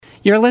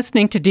You're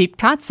listening to Deep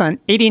Cuts on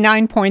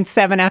 89.7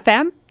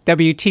 FM,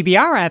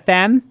 WTBR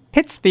FM,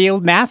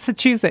 Pittsfield,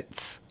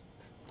 Massachusetts.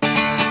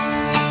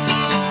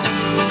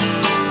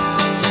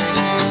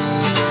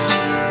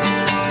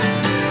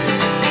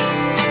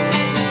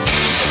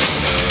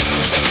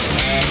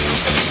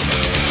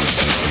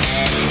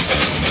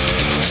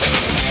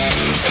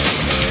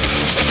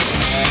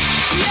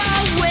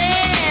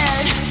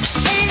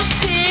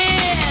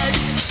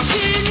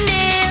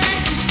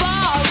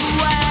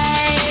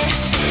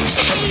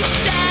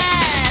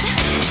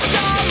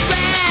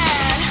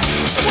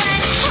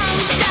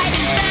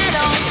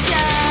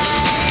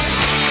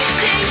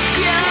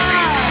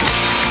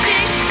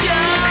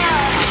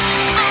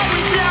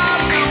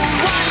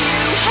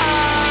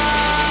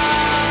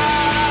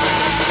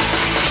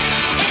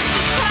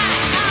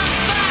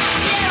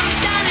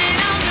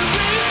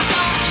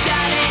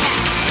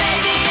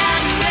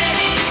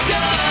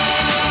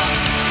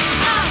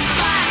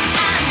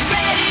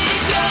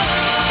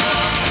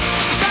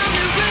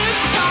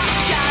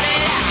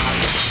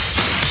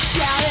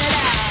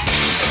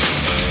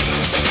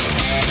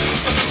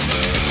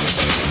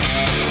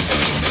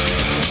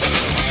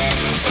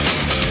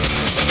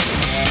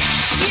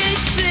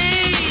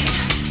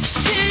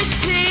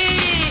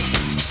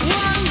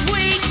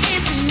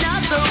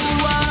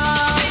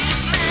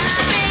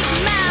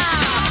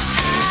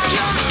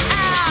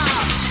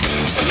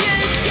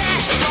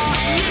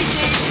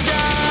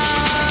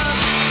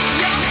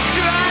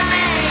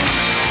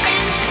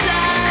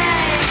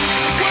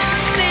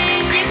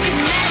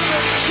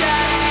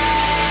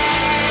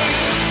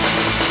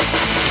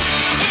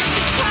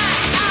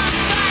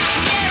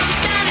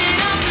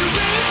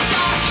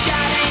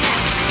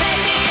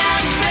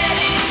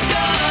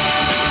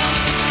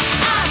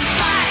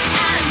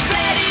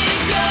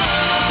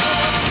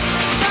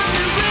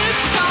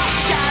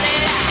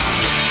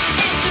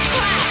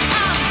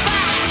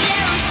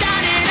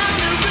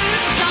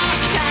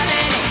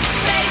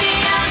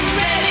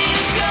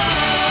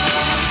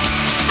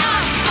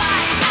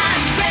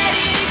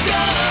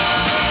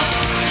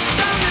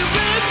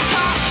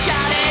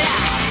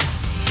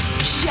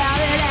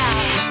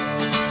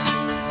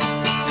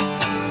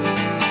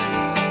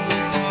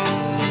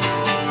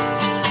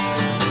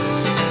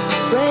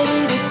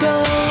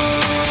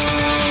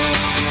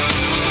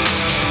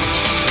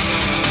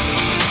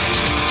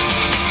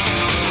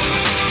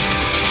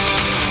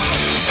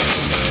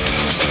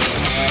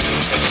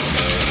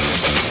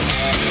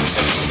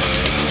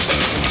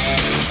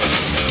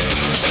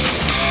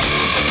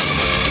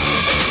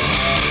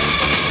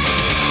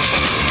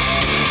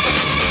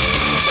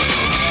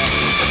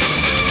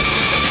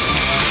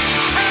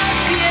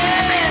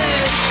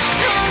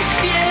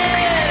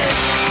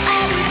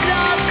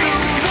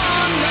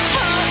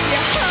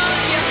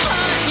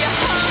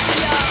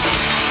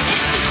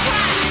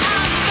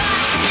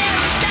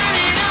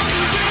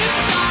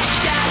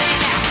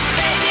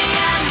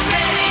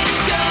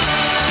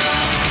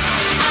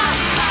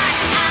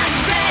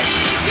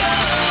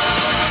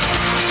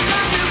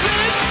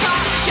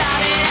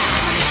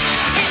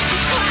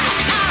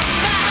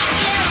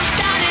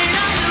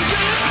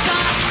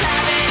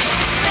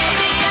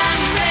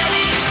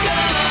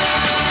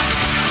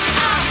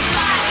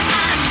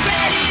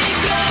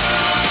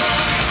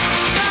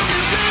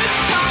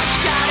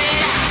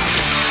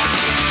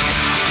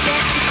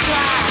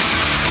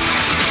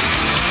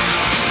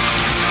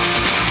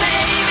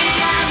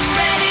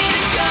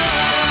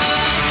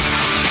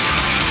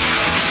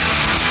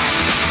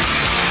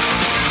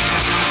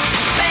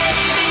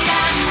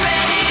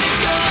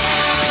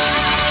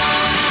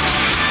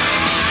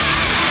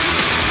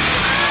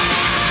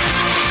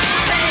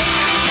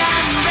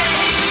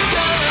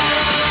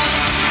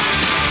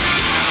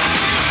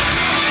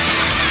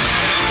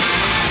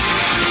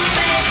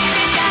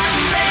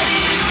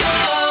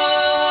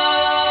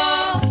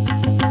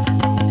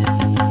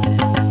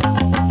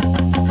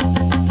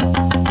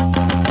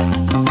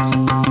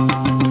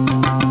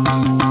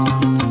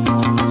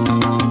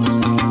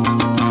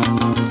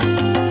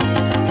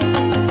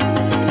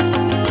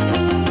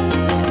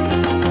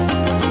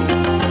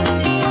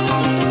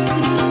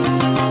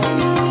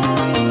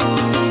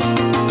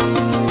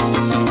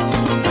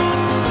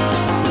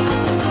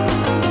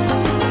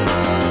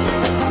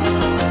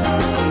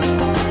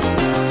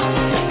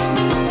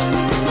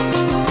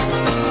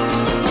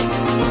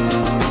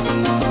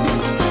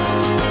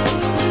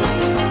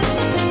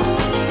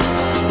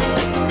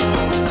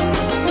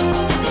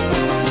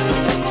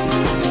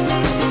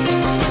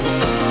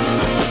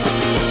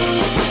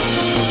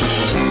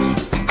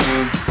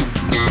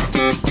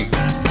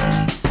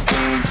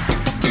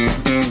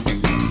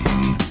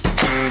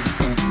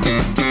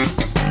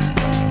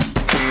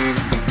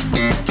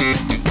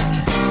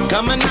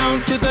 Coming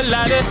on to the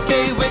light of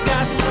day, we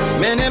got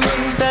many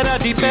moons that are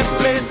deep at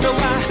play. So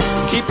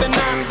I keep an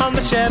eye on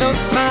the shadow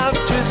smile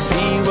to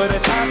see what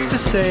it has to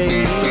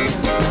say.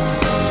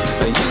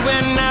 You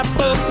and I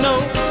both know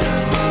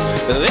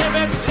that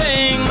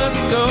everything must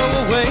go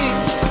away.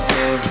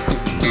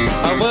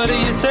 What do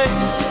you say?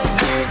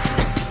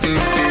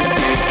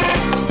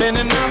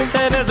 Spinning out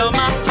that is on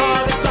my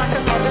heart, it's like a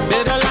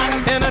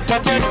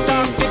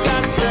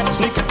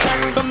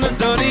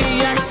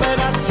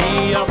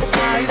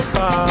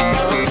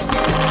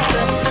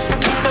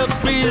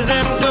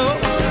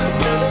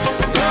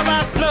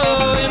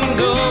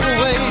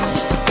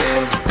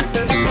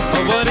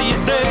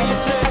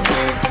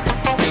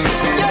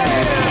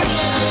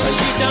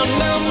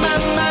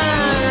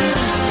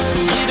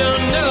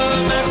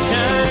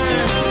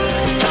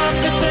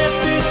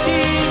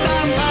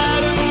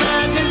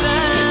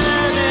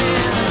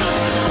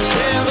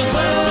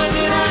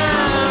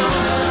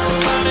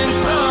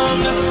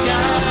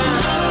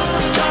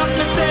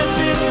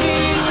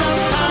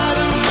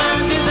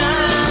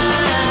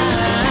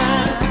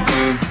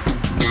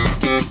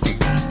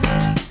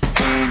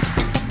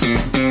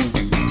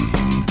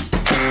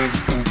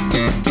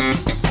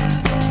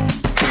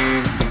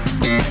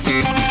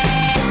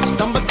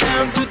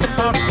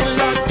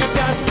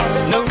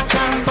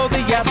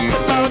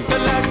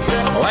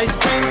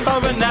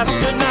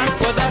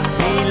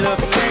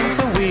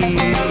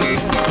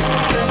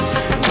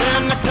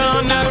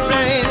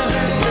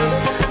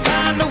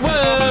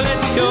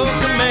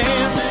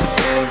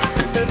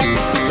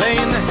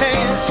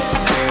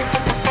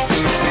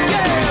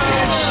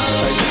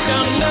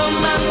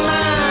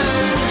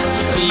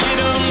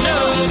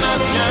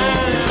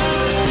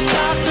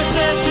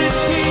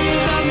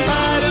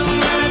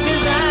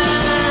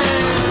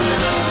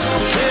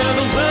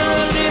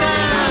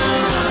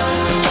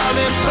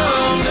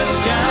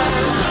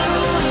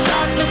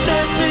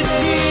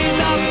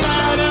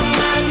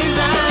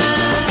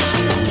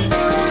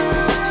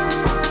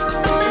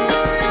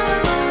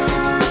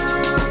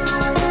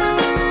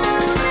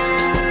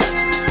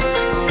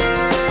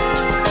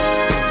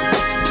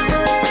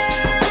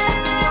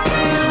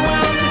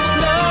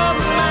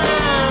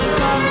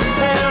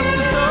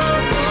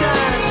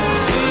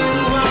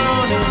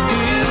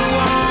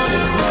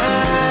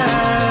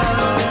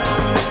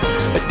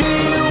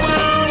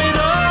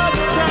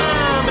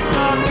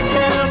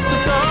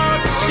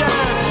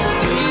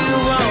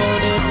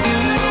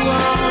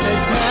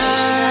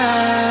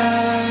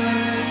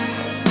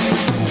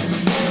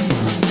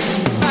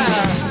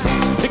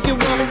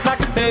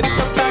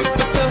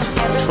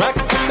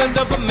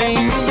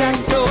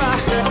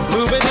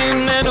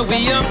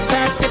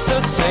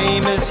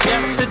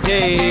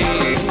gay.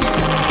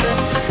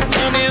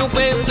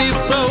 Anyway we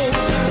roll,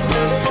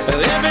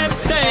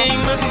 everything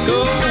must go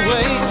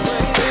away.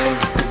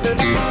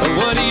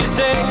 What do you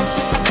say?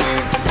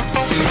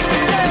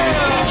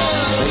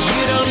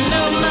 You don't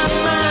know my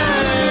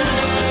mind,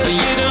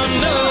 you don't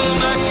know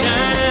my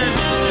kind.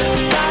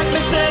 Dark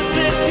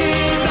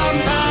necessities are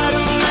part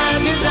of my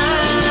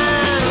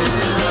design.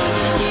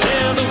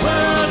 Tell the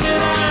world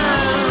that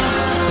I'm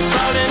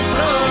falling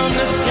from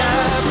the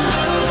sky.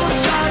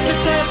 Dark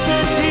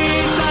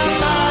necessities are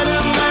part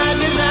of my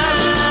design.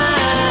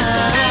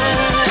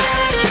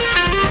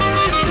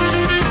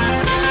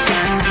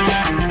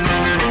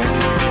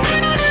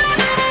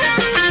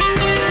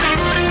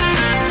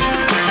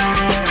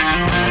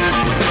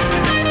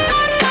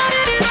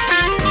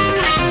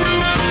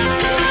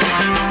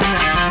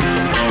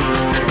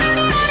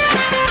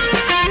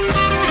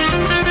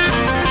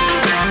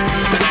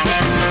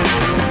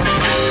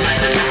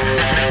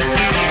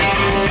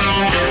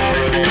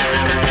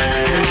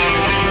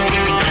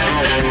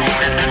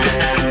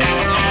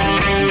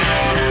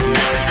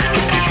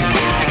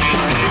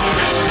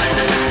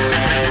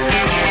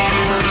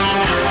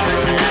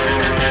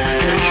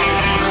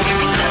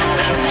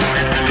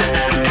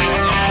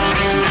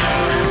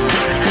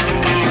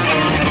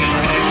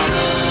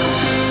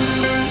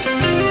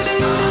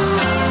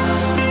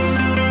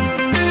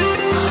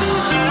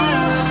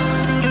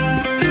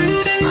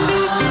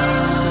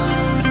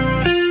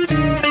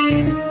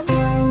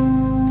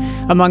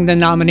 Among the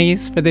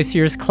nominees for this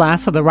year's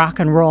class of the Rock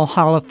and Roll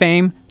Hall of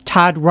Fame,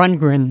 Todd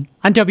Rundgren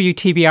on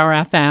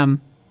WTBR FM.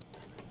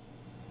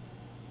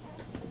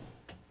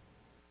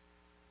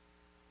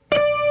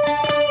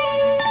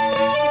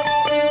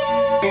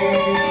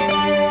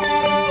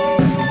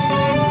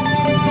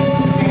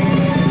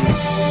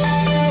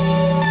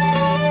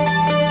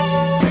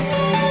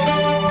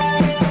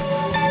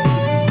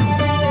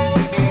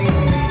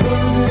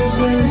 Moses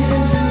went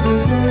into the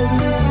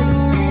desert.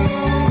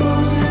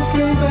 Moses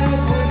came back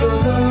with the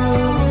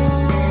law.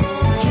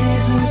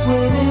 Jesus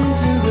went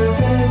into the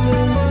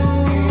desert.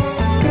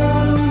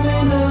 Got him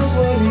enough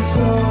for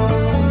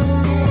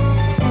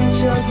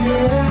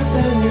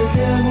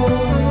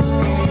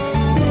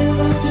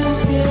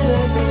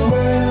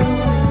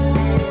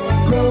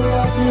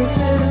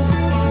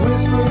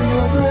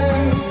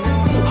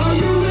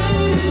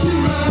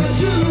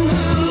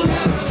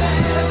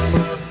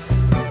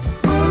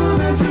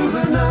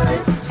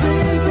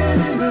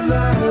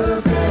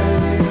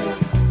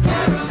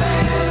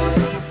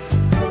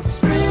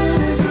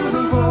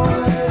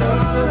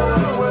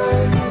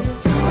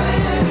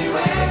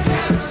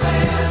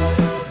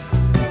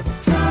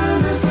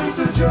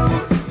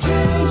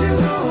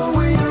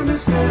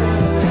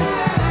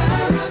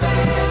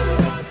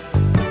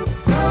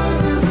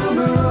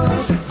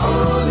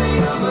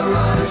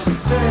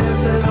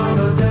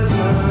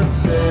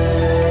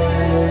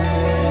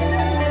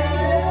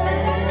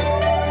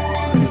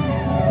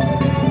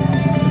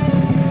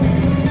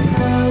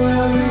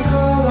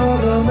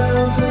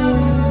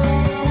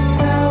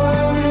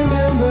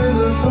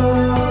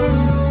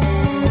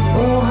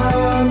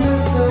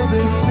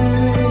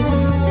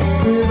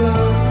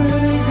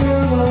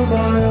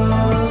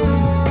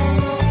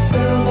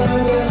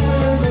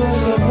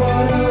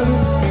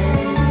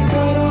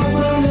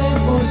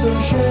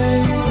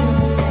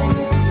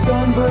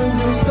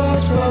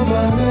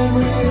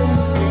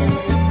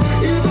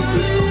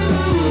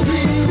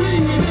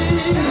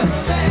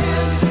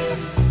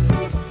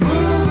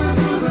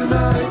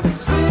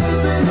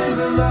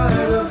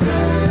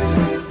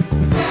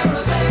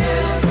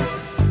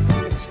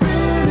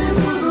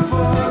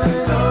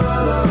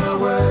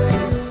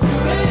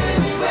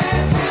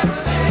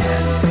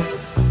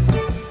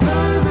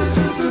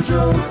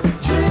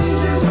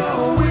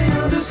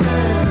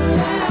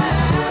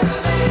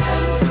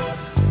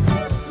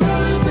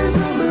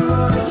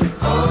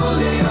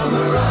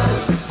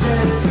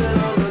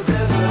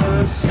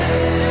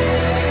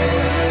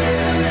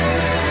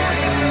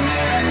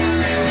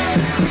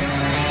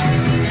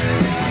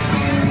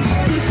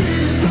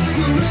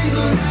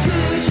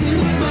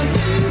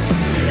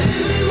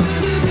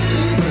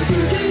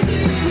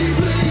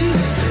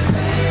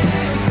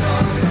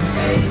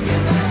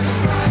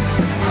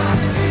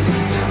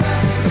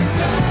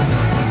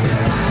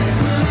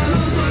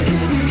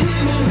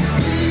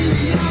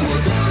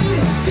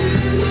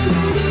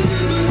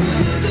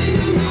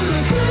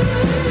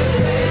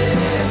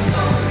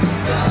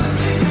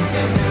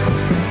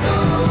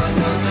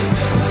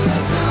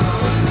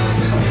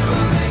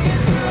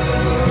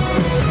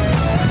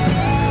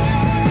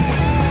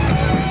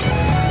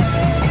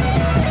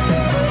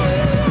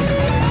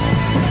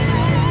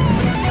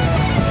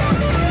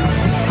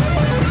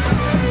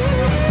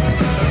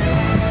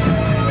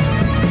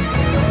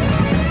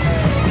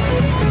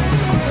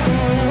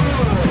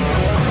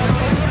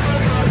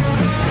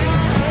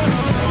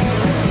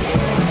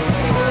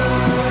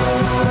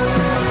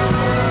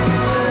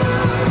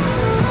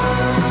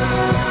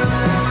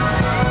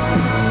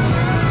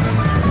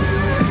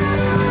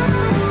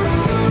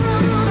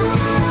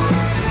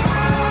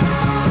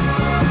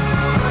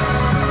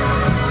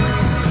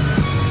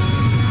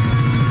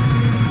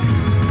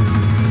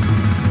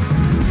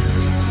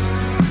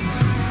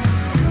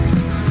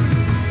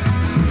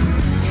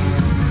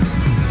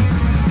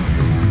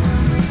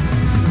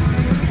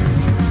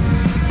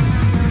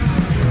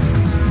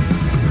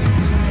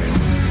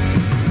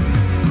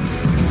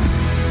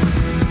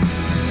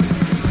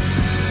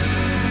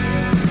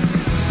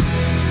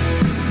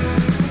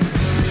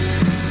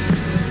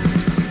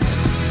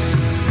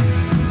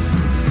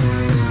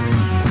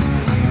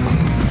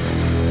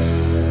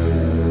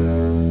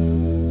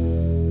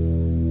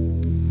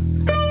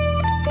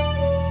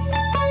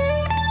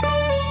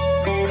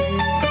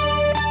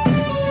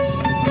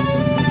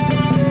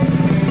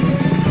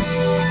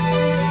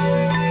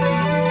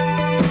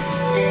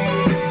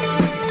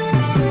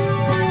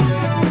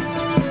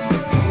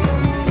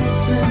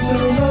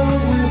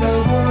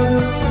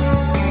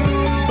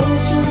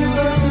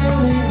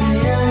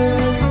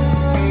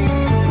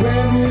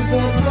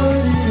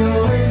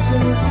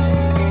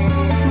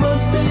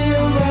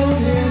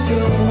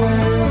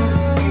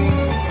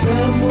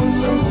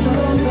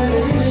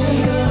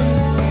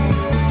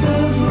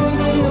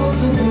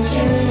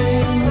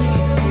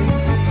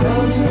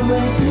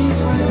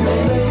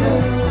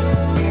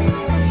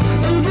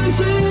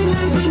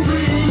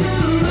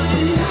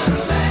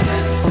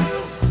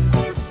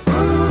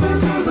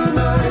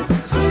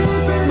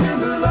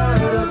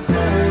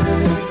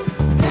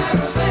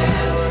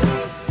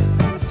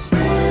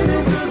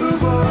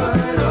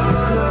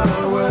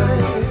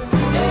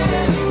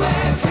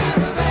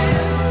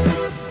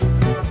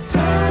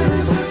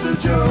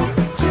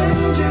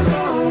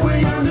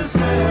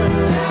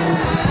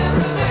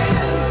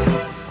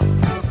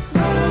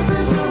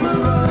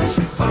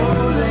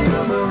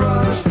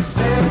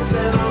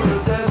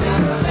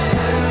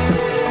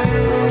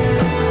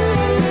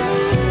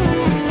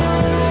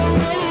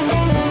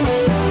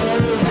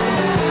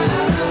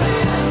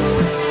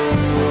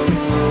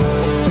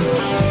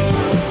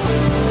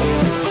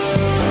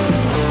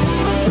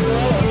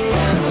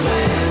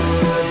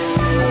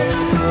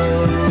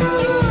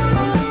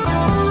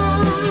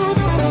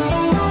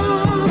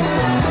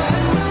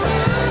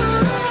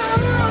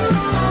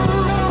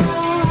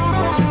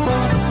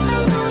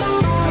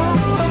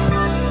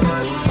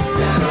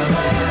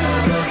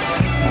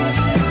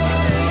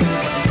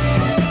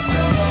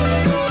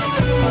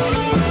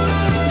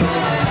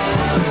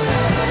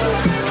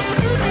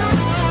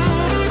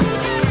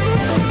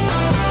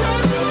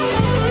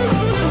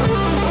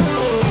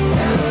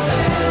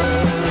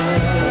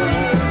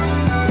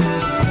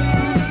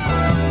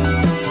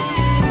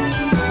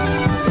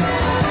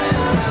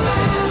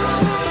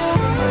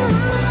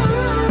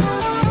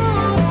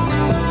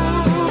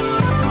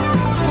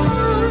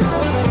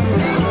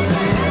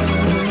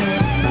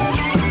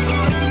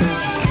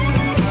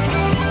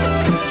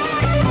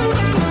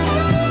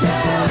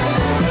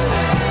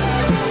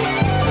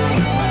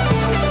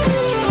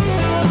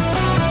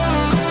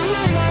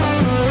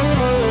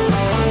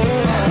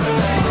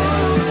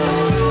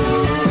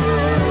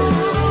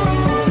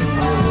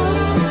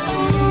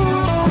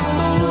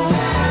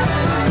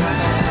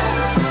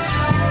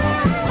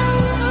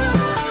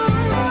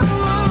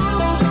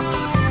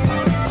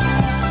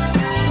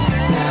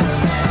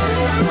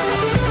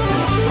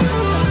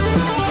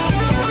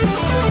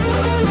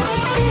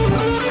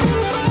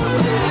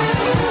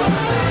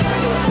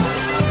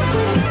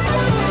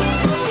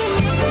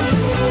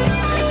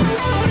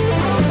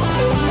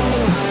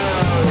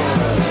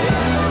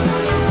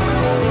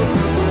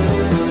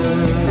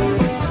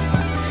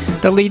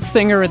The lead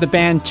singer of the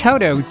band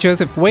Toto,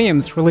 Joseph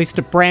Williams, released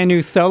a brand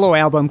new solo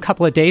album a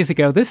couple of days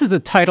ago. This is the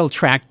title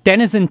track,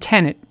 Denizen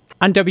Tenet,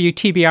 on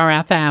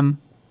WTBR FM.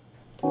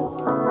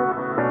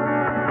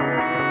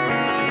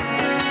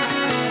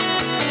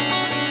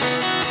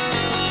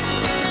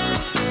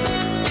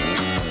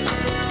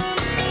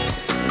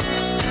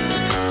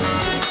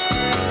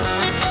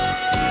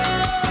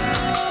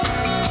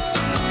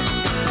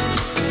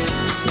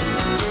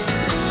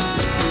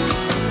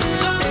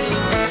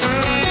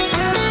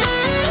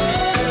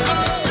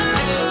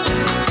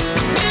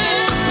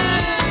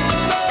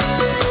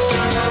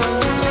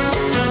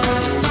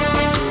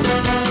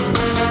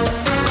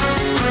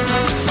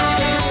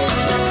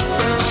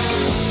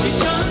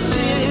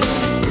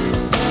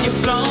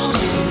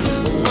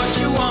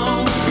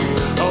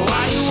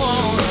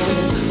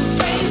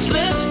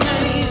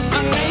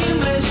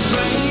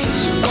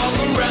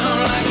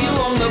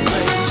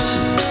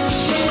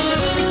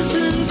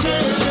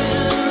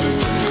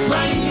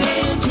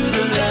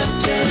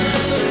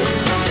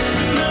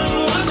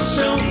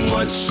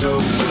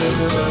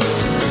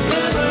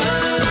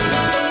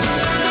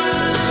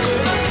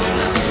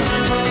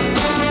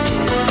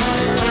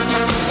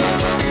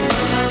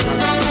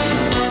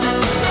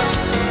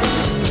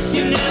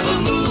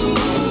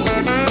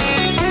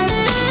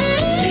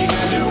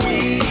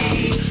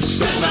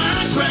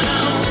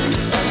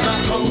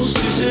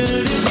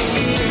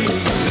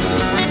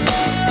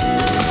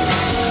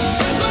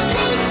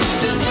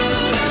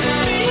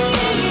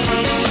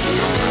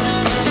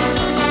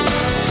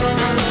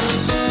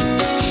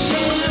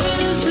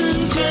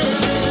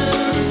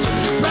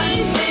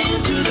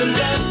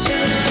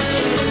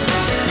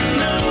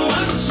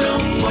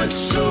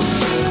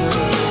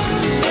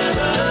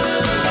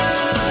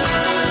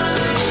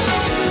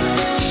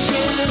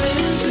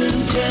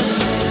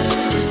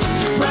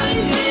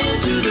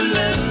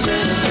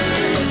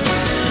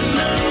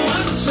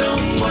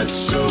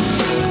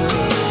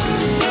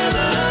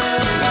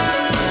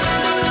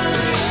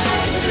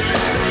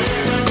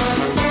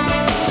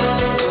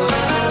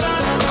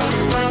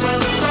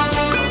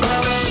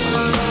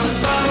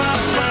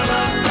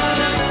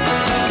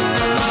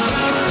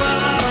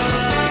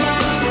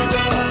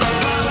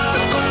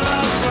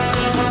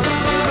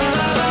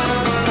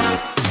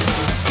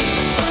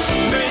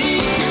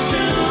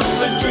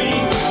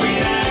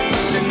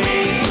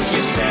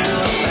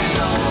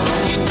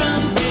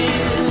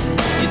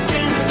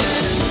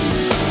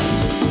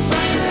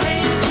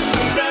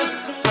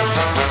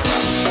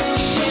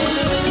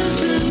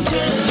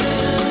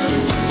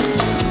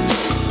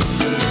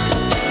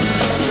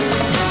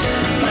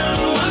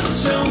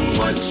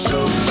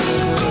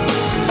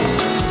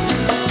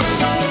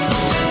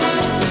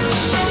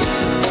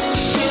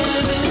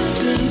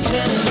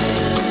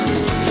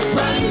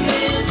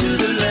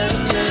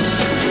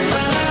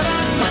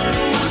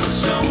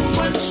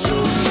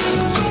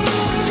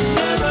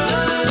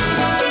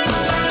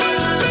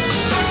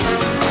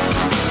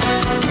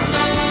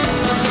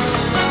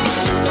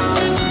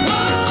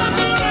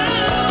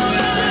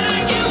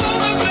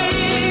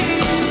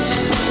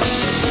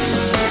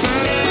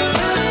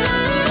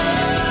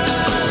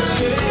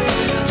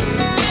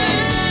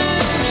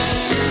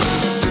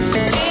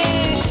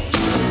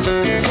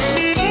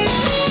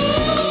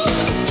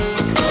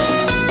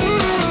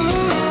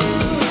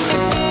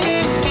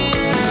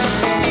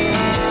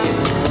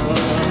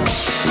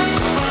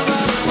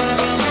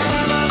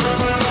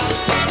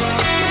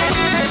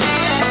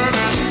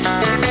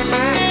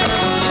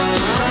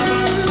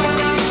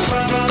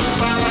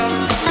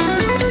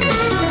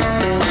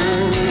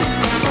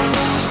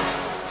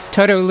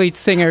 Toto lead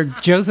singer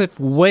Joseph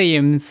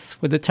Williams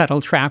with the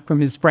title track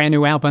from his brand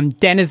new album,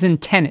 Denizen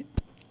Tenet,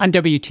 on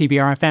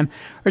WTBR FM.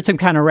 Heard some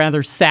kind of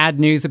rather sad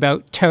news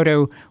about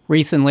Toto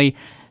recently.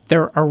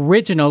 Their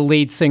original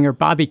lead singer,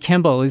 Bobby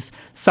Kimball, is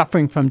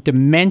suffering from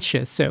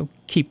dementia, so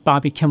keep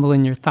Bobby Kimball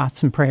in your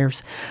thoughts and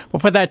prayers.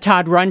 Before that,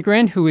 Todd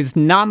Rundgren, who is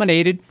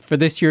nominated for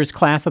this year's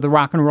class of the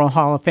Rock and Roll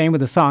Hall of Fame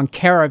with the song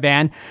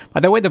Caravan.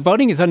 By the way, the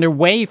voting is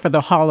underway for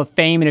the Hall of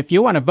Fame, and if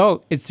you want to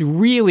vote, it's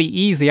really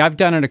easy. I've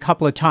done it a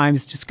couple of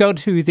times. Just go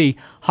to the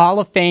Hall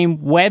of Fame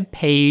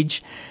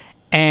webpage,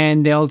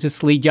 and they'll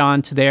just lead you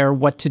on to there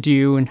what to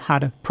do and how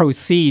to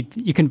proceed.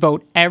 You can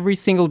vote every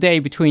single day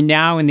between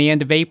now and the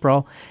end of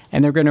April,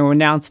 and they're going to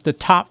announce the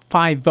top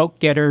 5 vote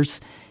getters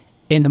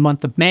in the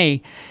month of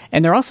May.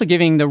 And they're also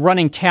giving the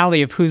running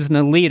tally of who's in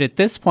the lead. At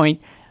this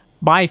point,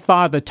 by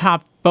far the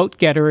top vote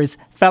getter is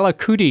Fela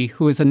Kuti,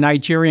 who is a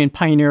Nigerian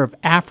pioneer of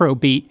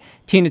Afrobeat.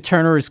 Tina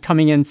Turner is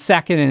coming in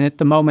second, and at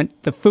the moment,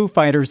 the Foo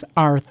Fighters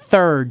are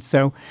third.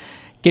 So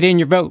get in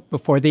your vote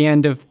before the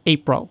end of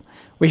April.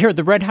 We heard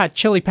the Red Hot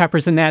Chili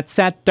Peppers in that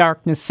set,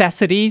 Dark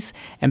Necessities,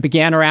 and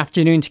began our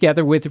afternoon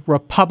together with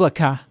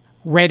Republica,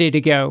 Ready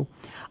to Go.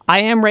 I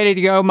am ready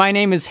to go. My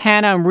name is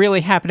Hannah. I'm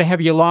really happy to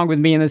have you along with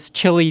me on this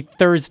chilly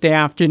Thursday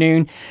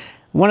afternoon.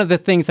 One of the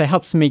things that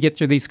helps me get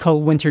through these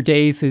cold winter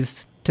days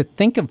is to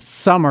think of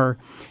summer.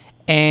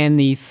 And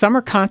the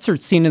summer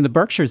concert scene in the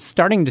Berkshires is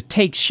starting to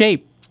take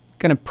shape.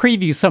 Going to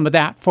preview some of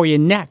that for you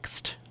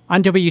next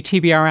on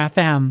WTBR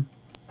FM.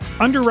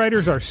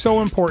 Underwriters are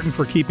so important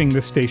for keeping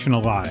this station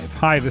alive.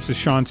 Hi, this is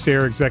Sean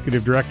Sayre,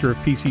 Executive Director of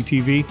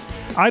PCTV.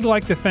 I'd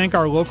like to thank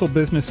our local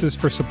businesses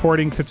for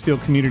supporting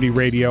Pittsfield Community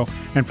Radio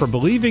and for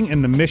believing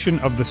in the mission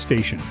of the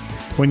station.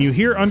 When you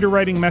hear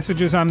underwriting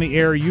messages on the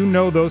air, you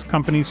know those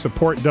companies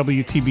support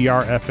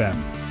WTBR FM.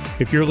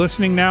 If you're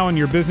listening now and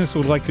your business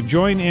would like to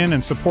join in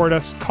and support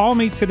us, call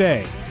me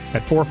today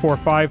at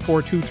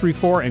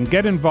 445-4234 and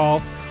get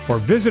involved, or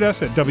visit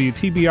us at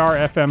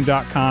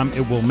WTBRFM.com.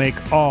 It will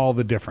make all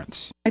the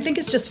difference. I think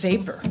it's just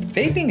vapor.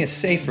 Vaping is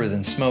safer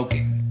than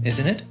smoking,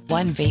 isn't it?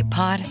 One vape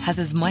pod has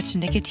as much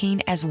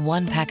nicotine as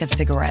one pack of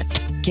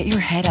cigarettes. Get your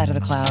head out of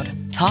the cloud.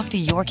 Talk to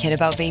your kid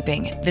about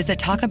vaping. Visit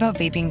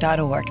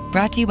talkaboutvaping.org.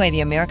 Brought to you by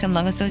the American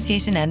Lung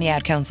Association and the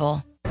Ad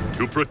Council.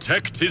 To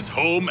protect his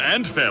home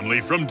and family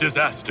from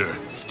disaster,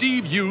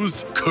 Steve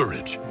used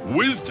courage,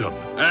 wisdom,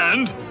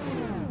 and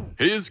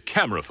his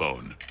camera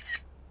phone.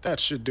 That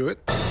should do it.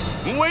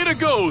 Way to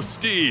go,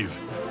 Steve!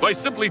 By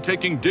simply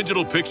taking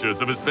digital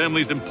pictures of his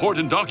family's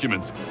important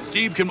documents,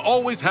 Steve can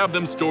always have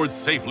them stored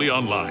safely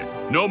online,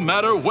 no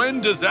matter when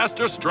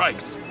disaster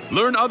strikes.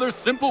 Learn other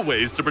simple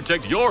ways to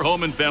protect your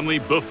home and family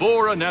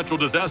before a natural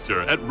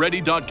disaster at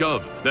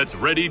ready.gov. That's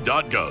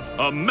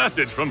ready.gov. A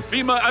message from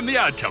FEMA and the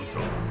Ad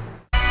Council.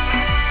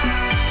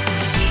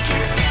 She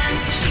can STEM,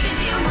 she can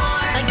do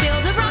more. Like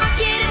build a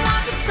rocket and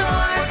watch it soar.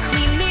 Or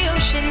clean the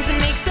oceans and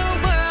make the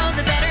world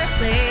a better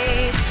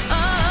place.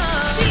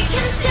 Oh, she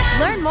can STEM.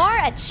 Learn more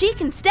at She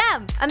Can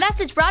STEM. A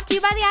message brought to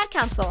you by the Ad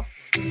Council.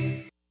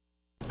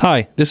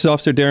 Hi, this is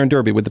Officer Darren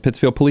Derby with the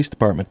Pittsfield Police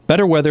Department.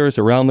 Better weather is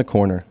around the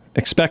corner.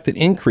 Expect an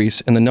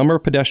increase in the number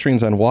of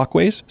pedestrians on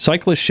walkways,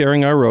 cyclists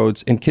sharing our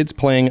roads, and kids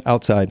playing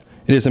outside.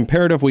 It is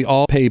imperative we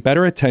all pay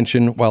better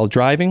attention while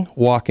driving,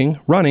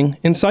 walking, running,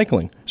 and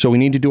cycling. So we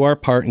need to do our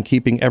part in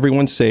keeping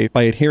everyone safe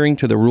by adhering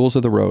to the rules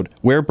of the road.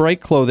 Wear bright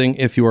clothing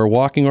if you are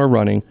walking or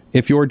running.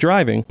 If you are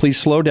driving, please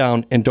slow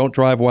down and don't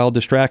drive while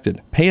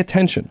distracted. Pay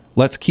attention.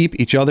 Let's keep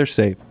each other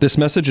safe. This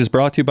message is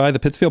brought to you by the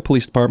Pittsfield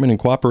Police Department in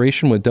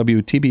cooperation with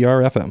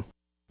WTBR FM.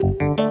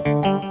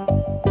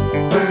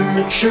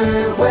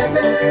 Berkshire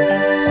weather.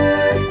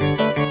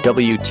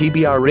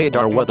 WTBR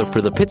radar weather for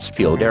the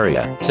Pittsfield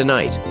area.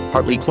 Tonight,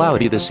 partly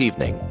cloudy this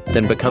evening,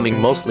 then becoming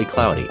mostly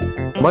cloudy.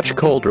 Much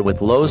colder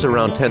with lows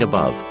around 10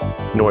 above.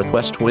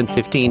 Northwest wind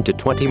 15 to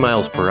 20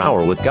 miles per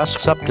hour with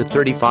gusts up to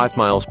 35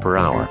 miles per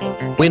hour.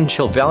 Wind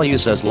chill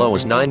values as low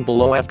as 9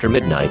 below after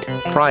midnight.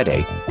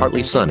 Friday,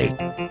 partly sunny.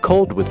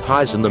 Cold with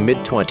highs in the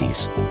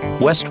mid-20s.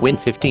 West wind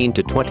 15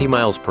 to 20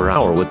 miles per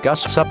hour with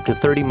gusts up to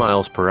 30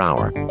 miles per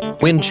hour.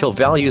 Wind chill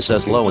values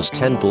as low as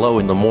 10 below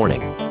in the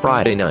morning.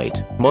 Friday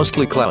night,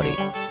 mostly cloudy.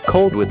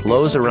 Cold with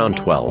lows around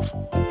 12.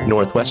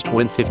 Northwest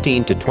wind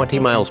 15 to 20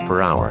 miles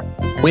per hour.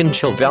 Wind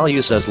chill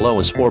values as low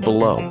as 4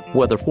 below.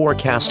 Weather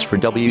forecasts for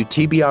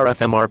WTBR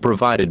FM are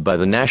provided by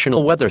the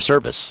National Weather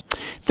Service.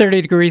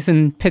 30 degrees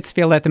in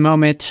Pittsfield at the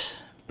moment.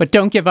 But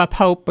don't give up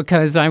hope,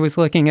 because I was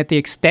looking at the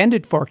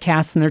extended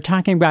forecast and they're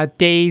talking about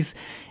days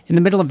in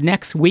the middle of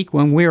next week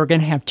when we are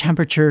going to have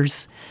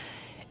temperatures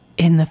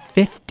in the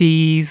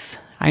 50s.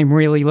 I'm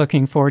really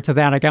looking forward to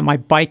that. I got my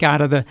bike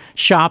out of the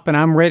shop and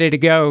I'm ready to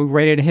go,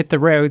 ready to hit the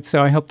road.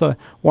 So I hope the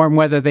warm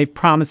weather they've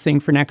promising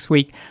for next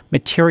week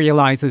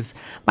materializes.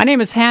 My name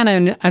is Hannah,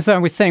 and as I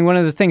was saying, one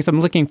of the things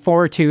I'm looking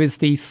forward to is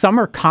the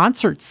summer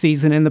concert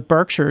season in the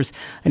Berkshires.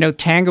 I know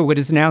Tanglewood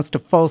has announced a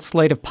full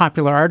slate of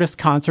popular artist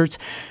concerts,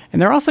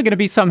 and there are also going to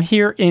be some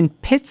here in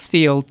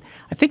Pittsfield.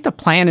 I think the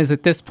plan is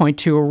at this point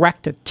to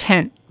erect a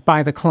tent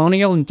by the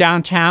Colonial in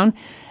downtown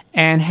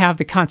and have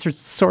the concerts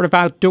sort of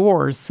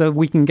outdoors so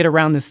we can get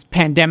around this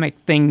pandemic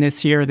thing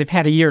this year. They've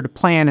had a year to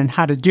plan and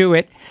how to do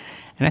it,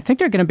 and I think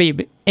they're going to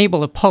be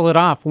able to pull it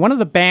off. One of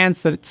the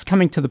bands that's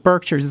coming to the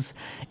Berkshires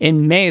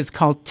in May is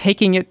called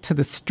Taking It to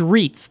the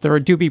Streets. They're a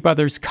Doobie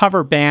Brothers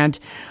cover band,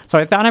 so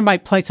I thought I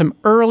might play some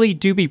early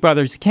Doobie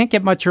Brothers. You can't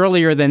get much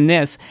earlier than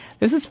this.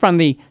 This is from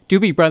the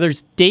Doobie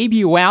Brothers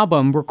debut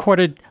album,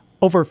 recorded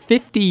over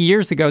 50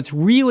 years ago. It's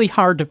really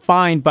hard to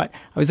find, but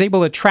I was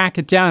able to track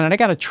it down, and I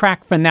got a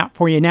track from that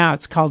for you now.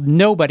 It's called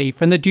Nobody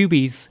from the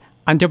Doobies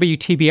on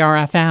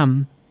WTBR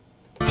FM.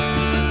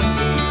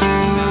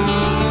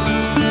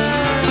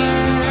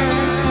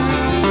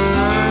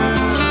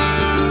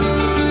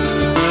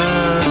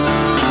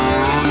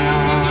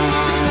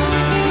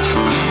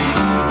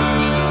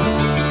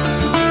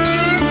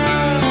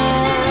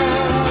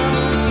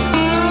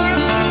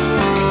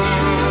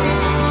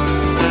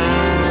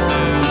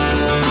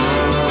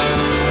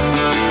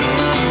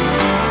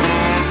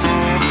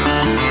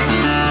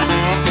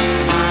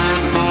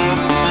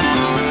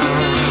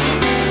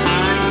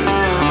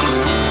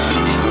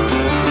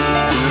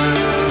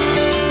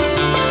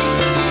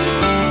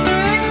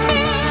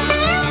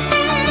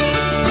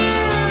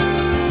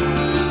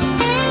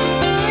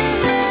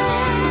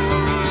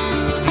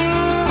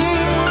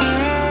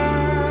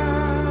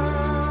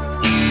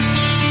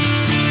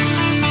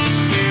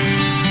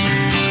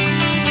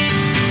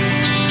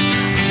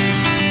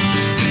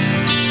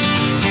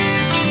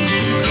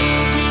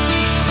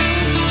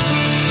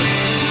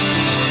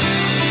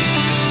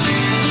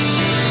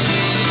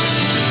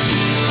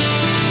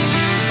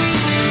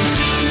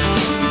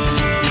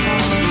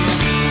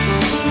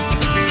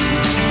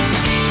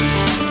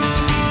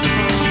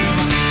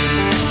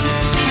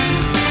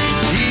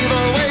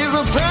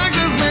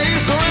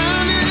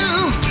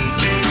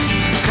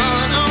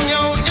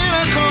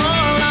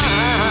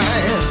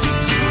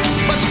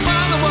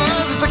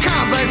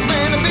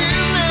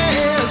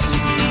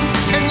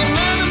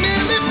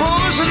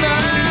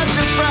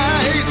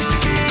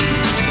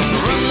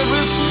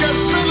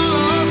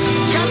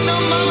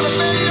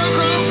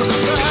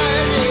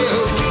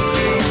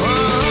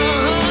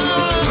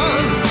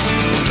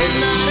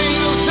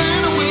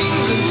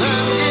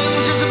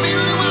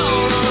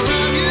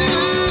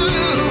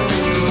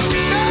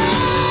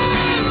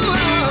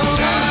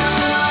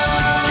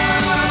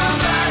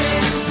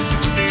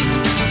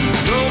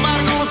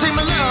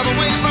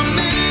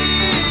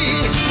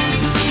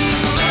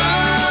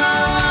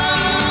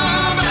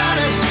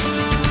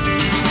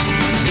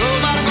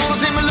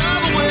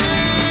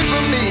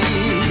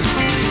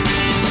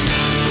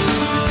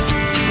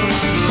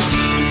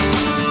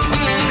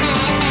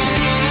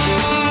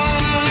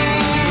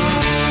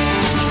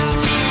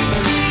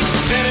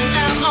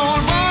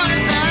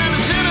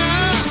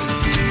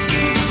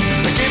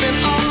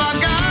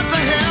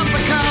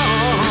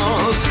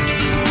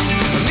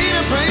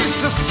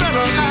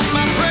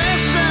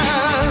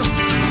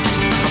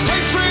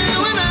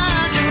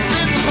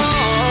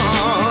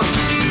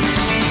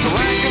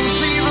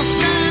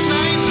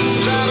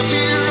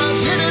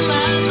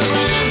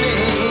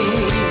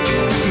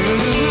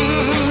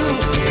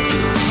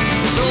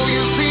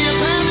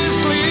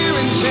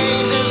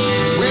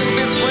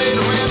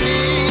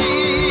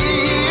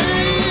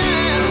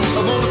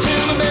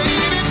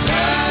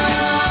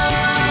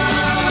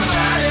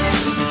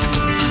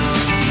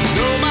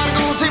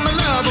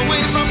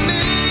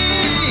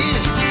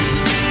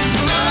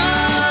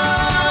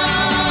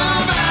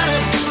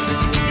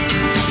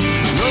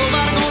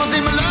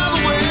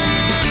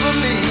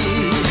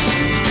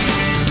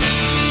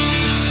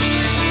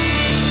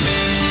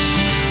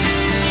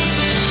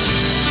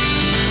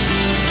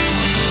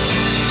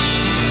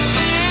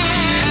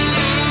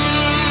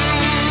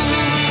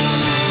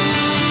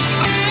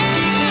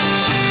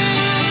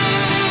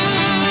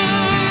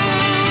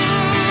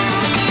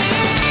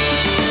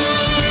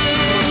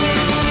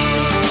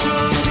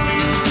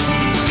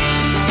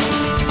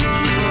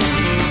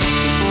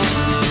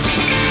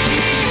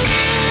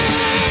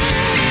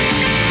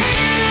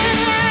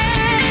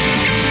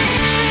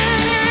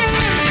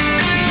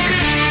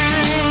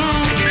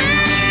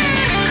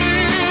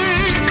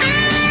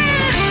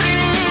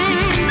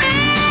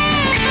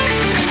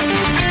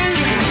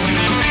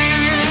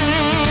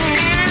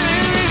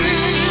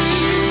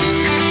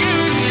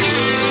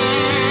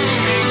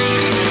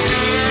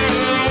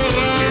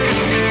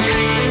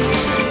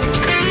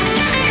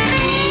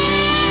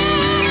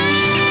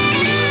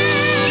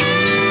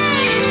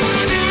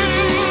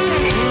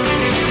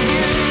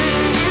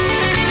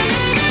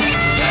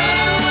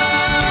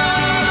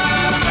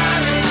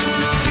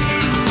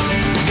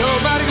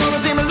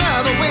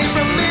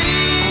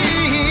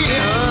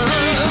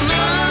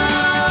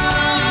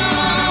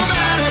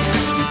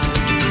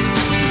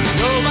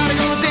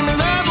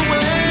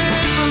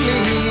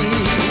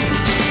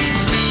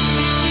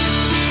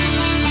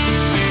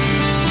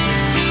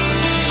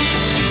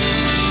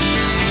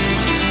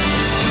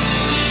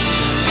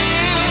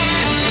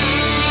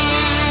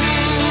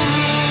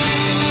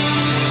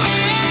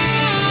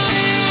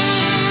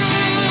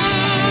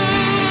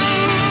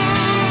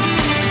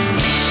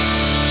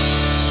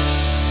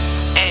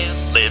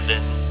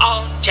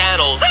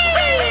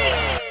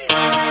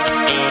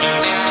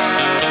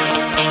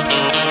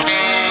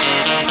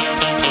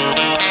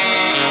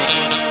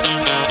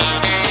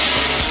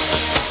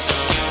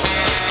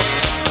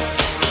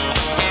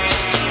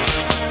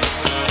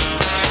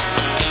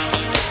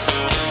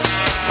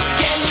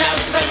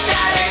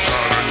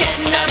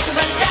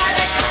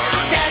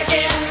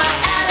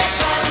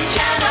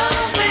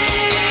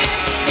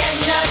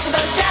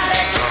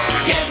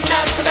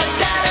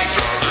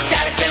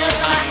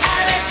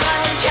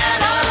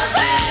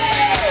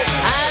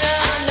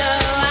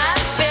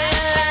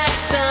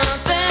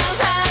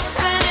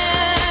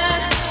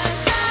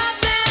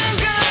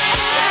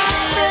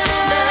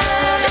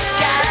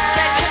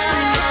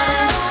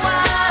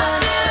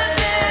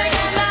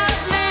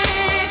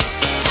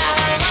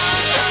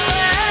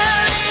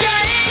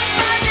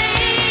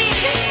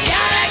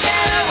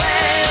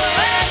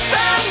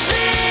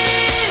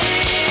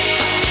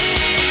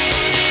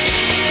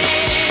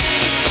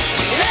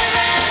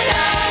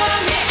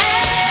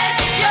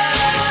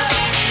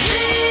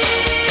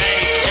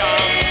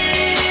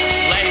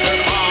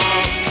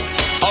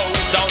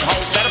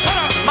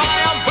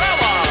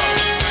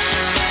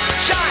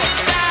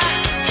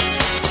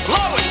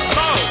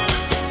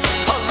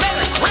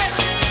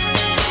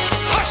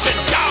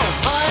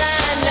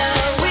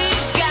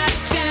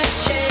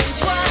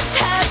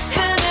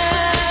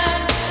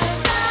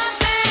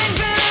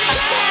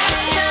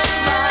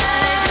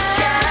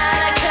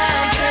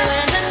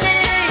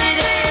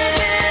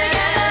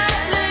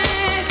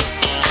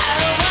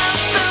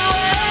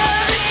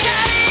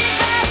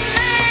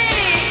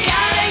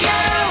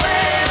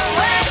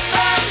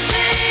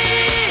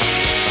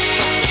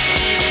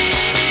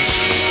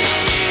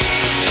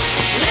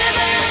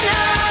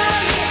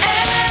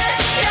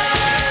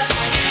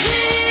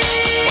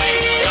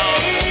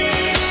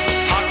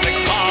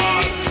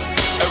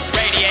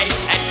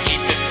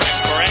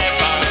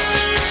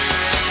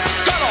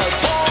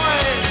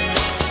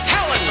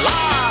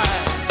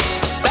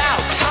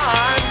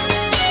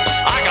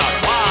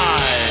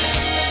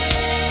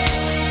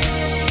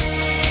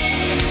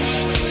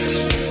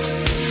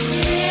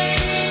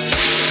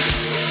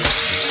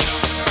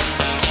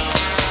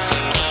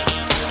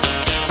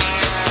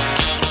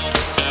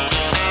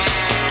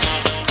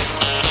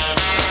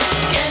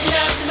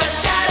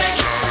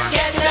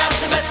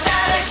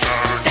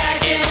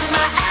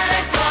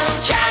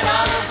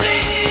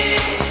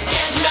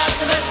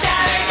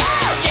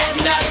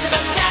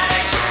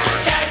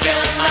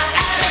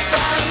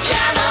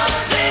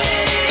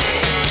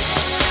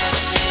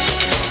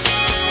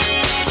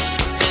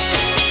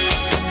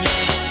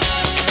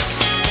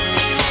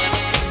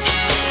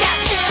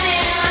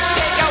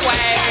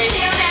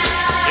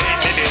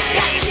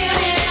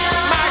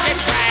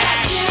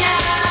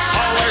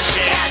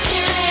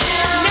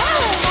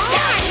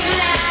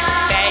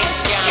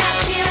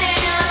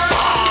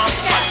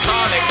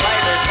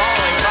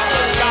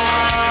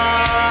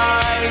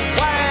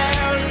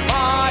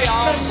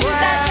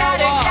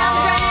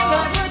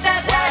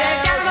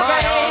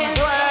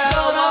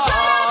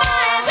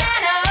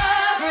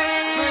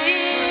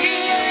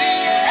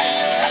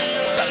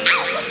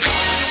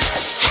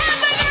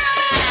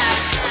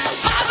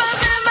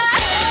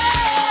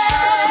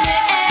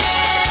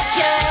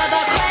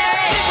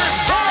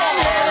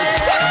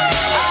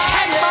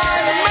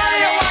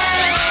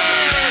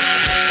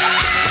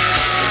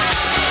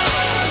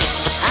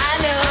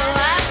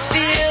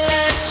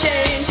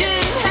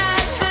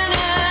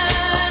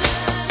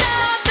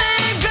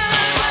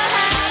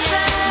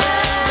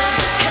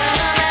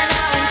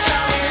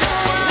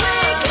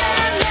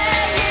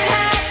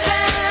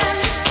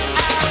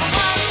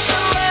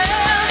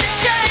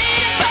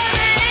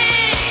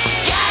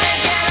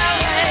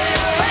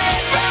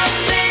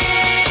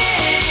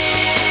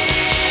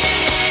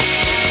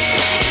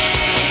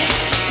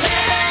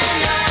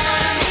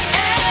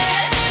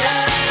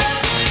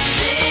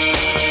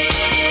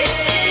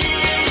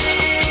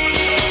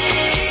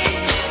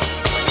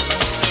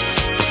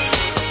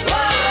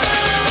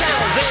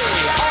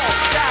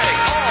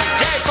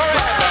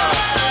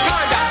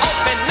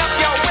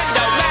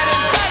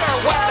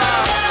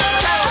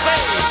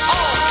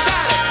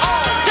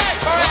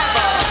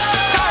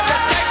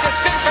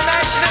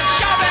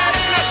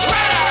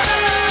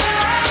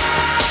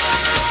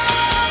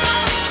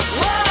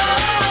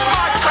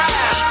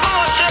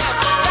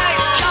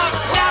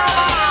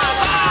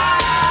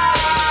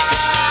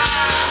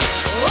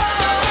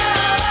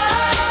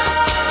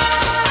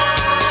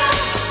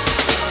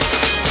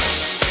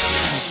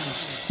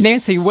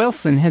 Nancy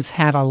Wilson has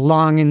had a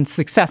long and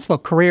successful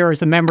career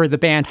as a member of the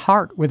band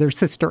Heart with her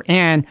sister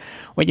Ann.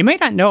 What you may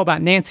not know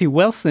about Nancy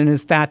Wilson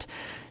is that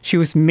she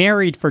was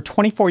married for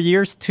 24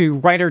 years to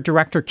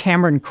writer-director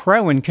Cameron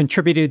Crowe and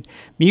contributed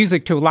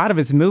music to a lot of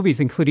his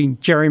movies, including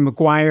Jerry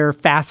Maguire,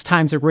 Fast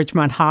Times at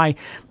Ridgemont High,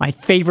 my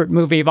favorite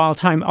movie of all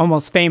time,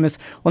 Almost Famous.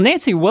 Well,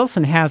 Nancy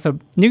Wilson has a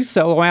new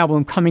solo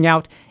album coming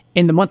out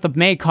in the month of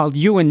May called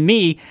You and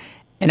Me,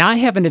 and I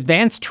have an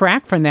advanced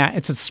track from that.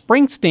 It's a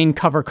Springsteen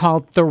cover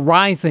called The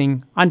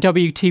Rising on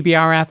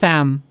WTBR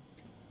FM.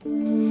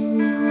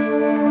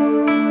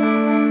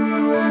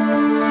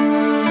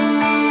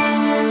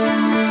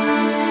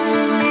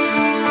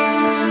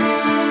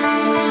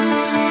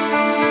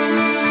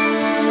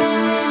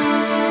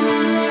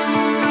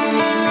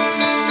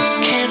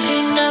 Can't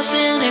see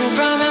nothing in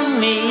front of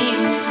me.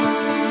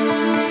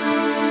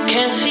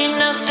 Can't see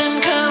nothing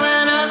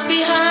coming up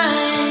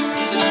behind.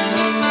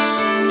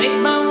 Make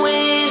my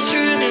way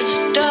through this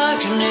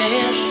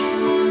darkness.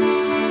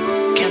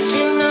 Can't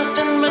feel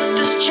nothing but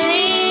this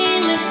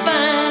chain that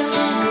binds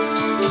me.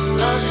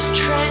 Lost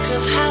track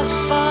of how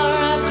far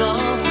I've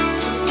gone.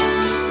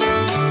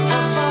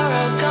 How far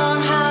I've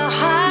gone, how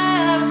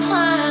high I've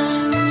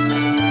climbed.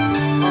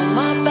 On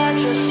my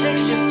back's a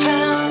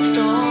 60-pound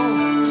stone.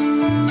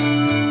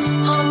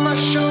 On my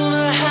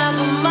shoulder, half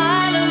a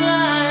mile of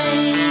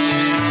line.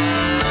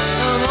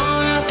 Come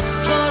on up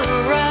for the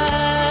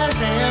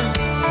rising.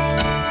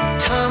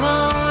 Come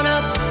on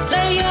up,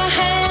 lay your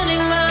hand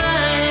in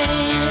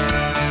mine.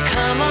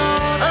 Come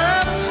on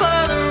up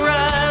for the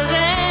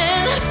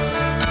rising.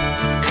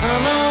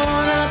 Come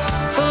on up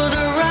for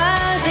the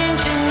rising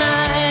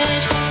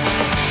tonight.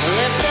 I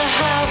left the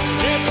house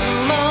this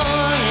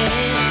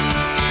morning.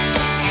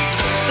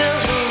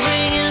 Bells were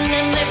ringing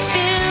and they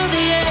filled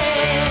the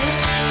air.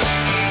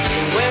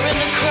 Still wearing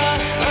the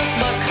cross of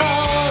my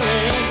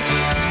calling.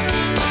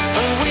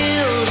 On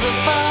wheels of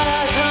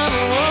fire come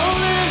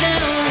rolling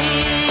down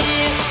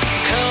here.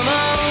 Come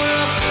on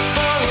up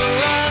for the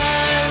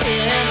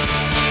rising.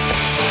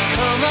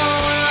 Come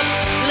on up,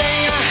 lay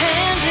your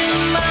hands in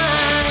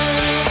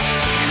mine.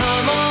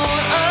 Come on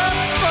up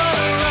for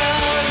the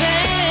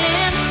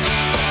rising.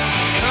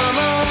 Come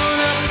on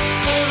up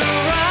for the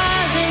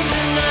rising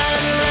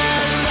tonight. La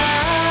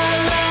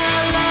la la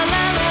la la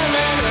la la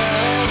la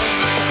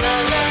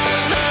la la la la la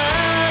la.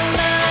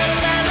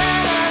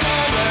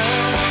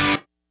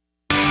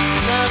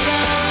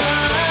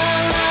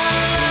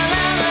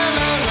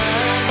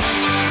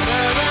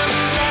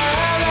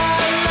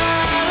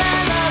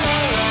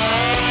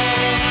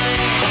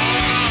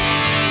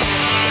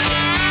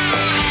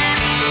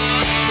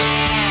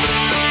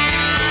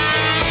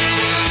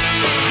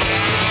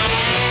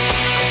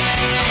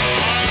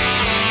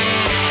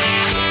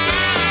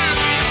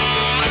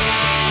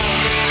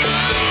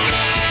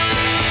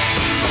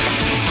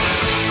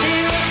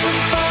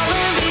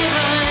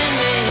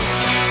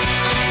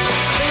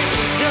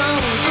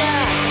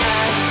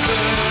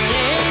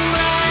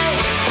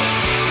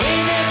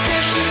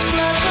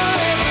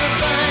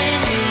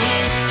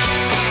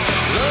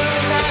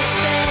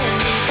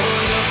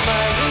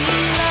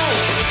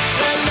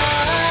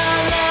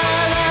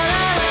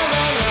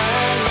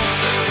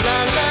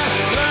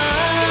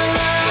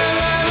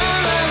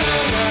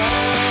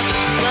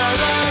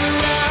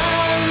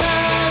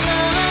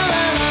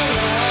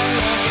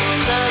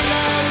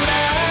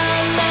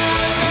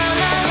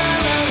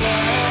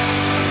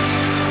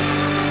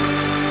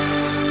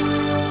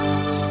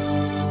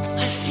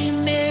 I see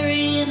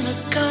Mary in the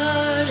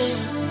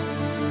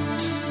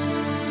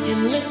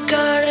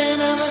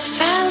garden of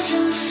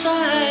 1,000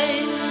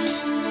 sighs.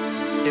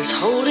 There's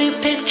holy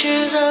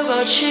pictures of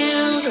our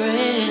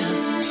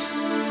children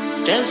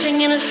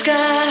dancing in a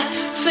sky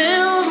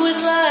filled with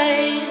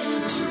light.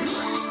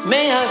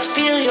 May I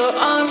feel your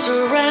arms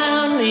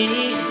around me.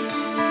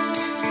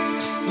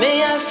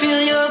 May I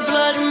feel your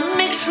blood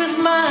mixed with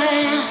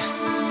mine.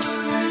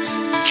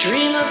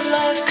 Dream of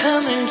life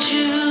coming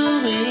to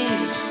me.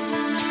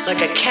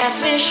 Like a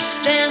catfish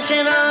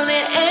dancing on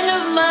the end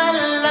of my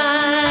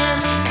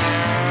line.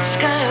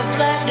 Sky of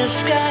blackness,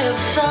 sky of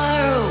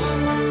sorrow.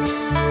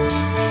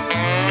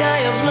 Sky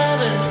of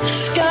love and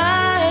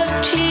sky of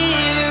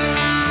tears.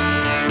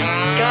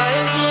 Sky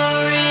of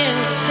glory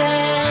and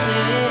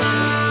sadness.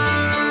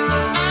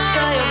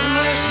 Sky of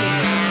mercy,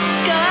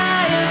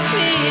 sky of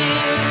fear.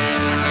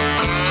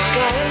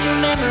 Sky of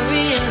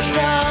memory and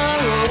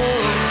sorrow.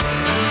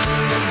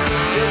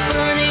 Your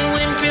burning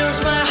wind fills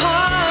my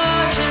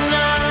heart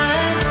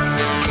tonight.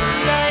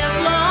 Sky of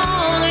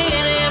longing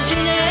and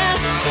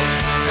emptiness.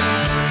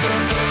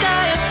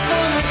 Sky of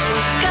fullness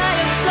and sky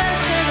of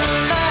blessed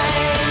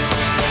light.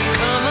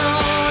 Come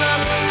on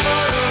up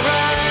for the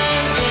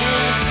rising.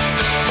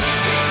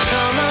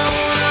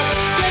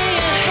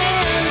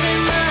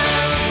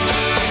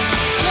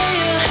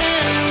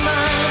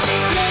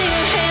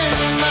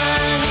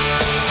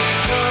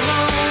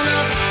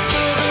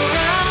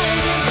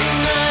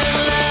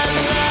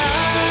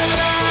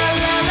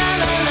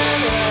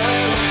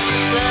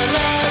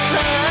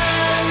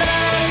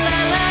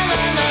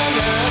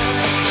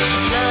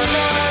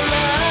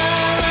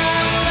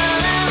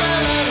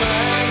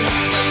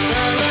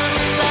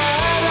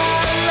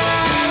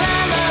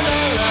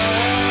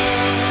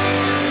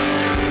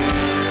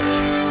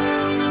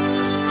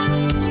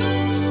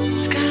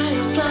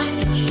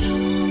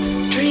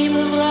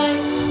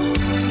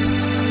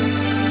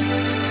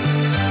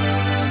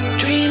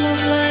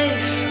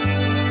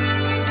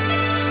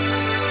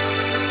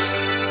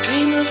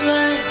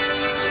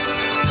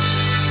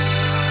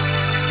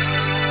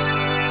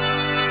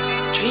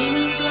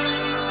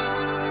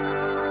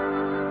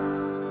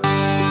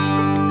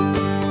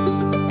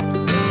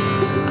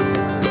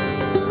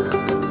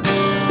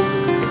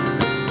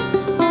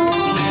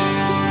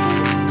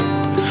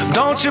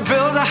 Don't you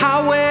build a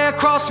highway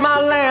across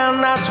my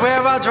land, that's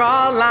where I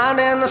draw a line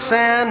in the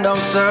sand. No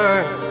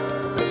sir,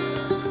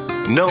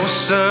 no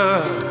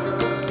sir.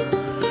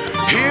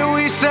 Here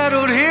we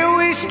settled, here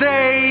we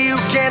stay. You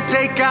can't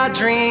take our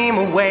dream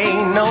away.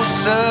 No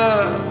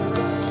sir,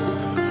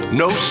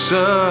 no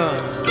sir.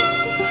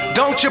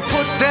 Don't you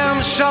put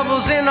them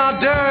shovels in our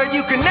dirt.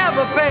 You can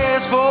never pay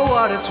us for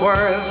what it's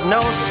worth.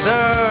 No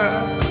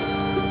sir,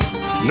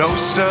 no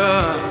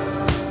sir.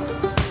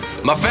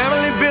 My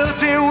family built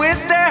it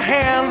with their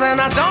hands, and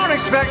I don't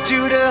expect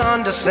you to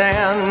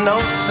understand. No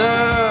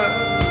sir,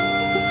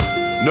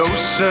 no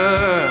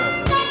sir,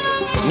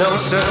 no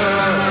sir,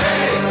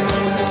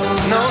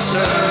 no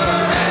sir,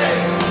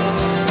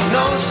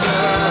 no sir,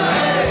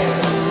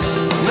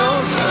 no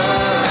sir,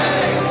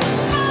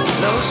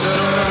 no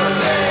sir,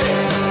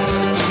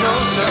 no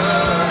sir,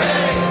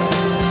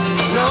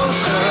 no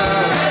sir,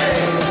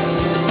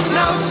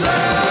 no sir.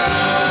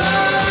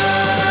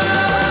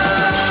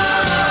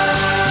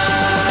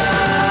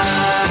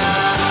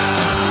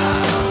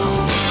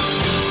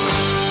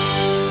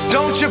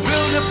 Don't you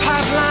build a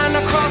pipeline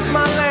across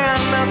my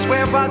land, that's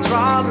where I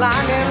draw a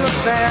line in the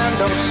sand.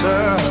 No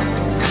sir,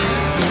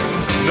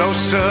 no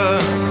sir.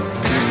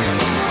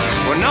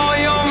 When all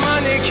your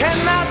money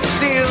cannot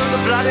steal the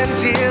blood and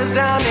tears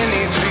down in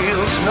these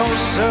fields. No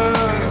sir,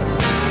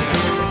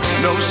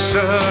 no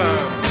sir.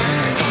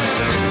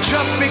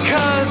 Just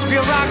because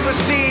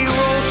bureaucracy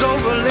rolls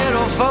over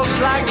little folks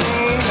like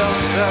me. No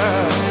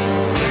sir,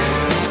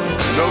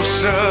 no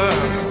sir.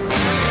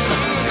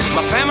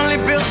 My family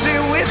built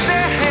it with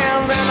their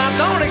hands, and I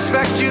don't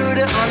expect you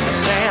to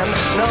understand.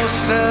 No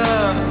sir,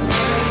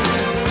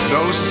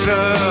 no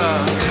sir,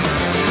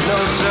 no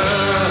sir,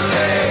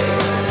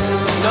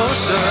 no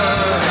sir,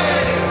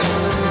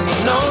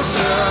 no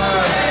sir,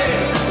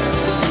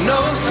 no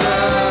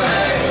sir,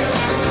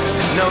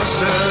 no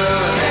sir,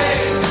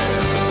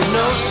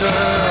 no sir,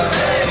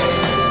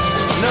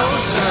 no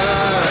sir,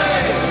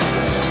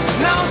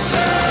 no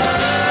sir.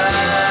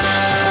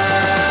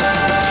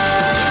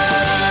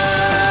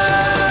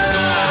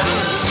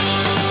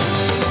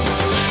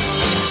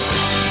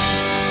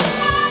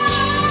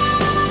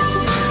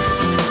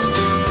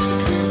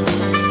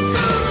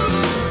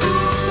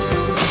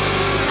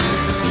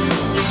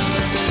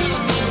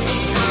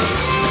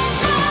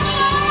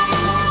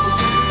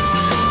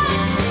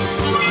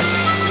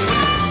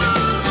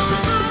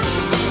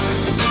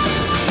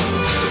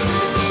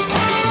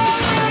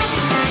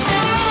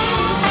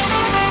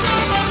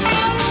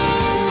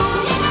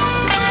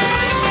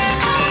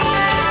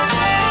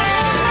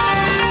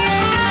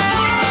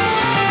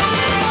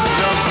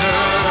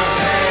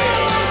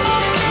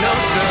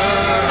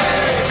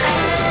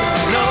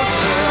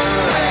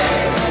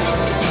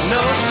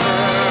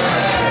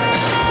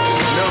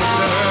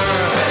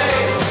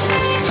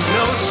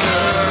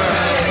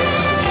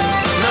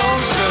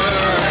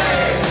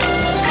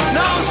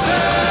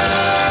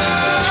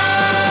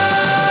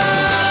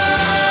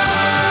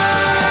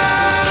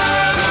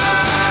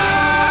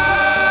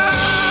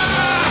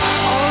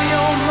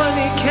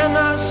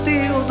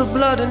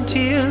 And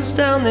tears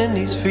down in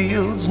these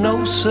fields.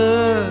 No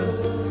sir,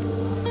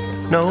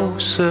 no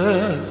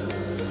sir.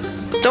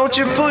 Don't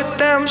you put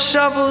them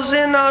shovels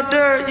in our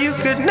dirt. You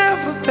could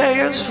never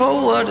pay us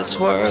for what it's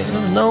worth.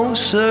 No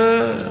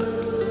sir,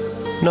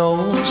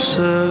 no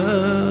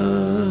sir.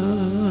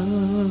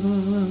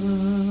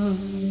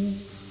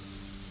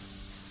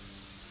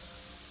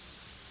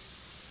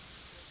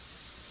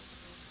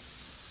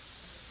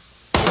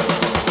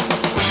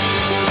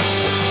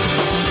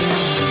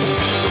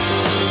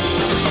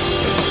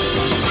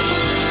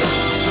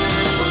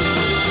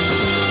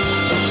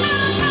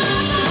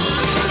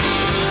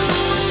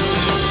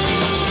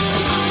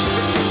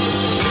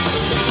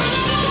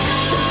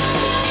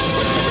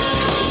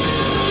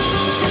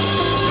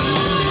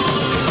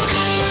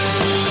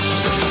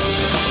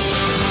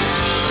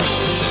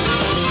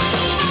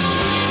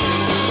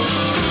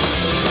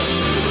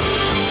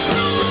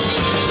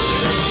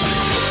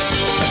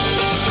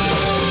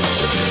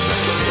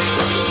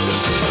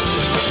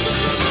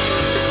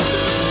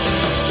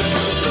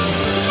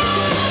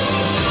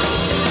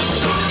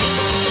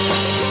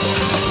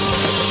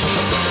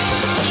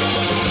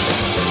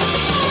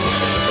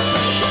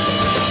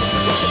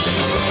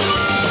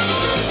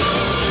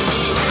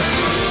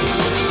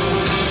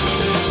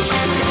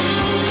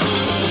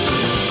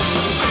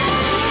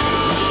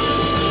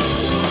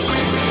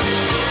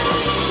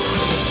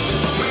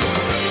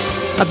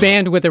 A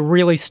band with a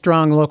really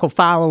strong local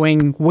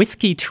following,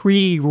 Whiskey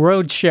Tree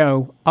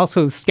Roadshow,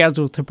 also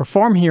scheduled to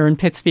perform here in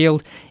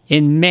Pittsfield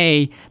in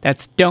May.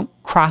 That's Don't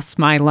Cross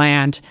My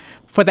Land.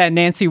 For that,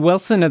 Nancy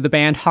Wilson of the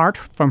band Heart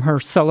from her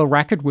solo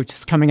record, which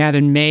is coming out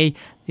in May.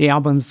 The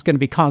album's going to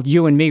be called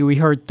You and Me. We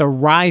heard The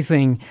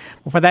Rising.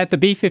 For that, the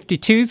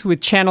B-52s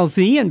with Channel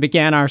Z, and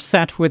began our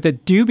set with the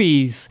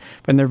Doobies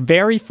from their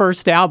very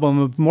first album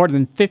of more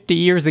than 50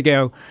 years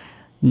ago.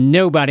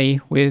 Nobody,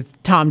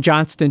 with Tom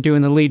Johnston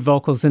doing the lead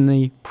vocals in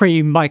the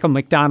pre-Michael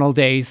McDonald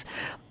days.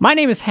 My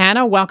name is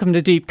Hannah. Welcome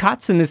to Deep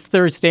Cuts in this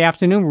Thursday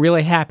afternoon.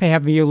 Really happy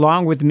having you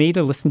along with me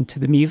to listen to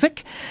the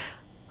music.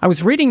 I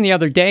was reading the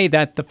other day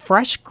that the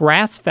Fresh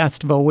Grass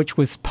Festival, which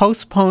was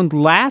postponed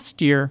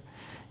last year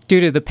due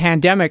to the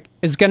pandemic,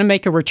 is going to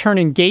make a return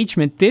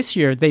engagement this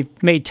year.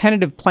 They've made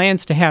tentative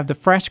plans to have the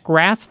Fresh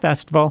Grass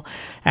Festival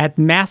at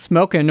Mass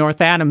Mocha in North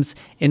Adams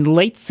in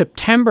late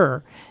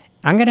September.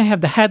 I'm going to have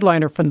the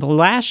headliner from the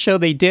last show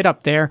they did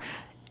up there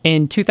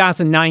in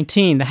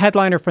 2019. The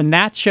headliner from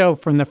that show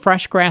from the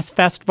Fresh Grass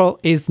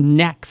Festival is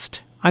next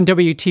on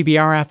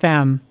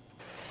WTBR-FM.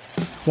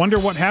 Wonder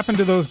what happened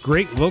to those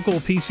great local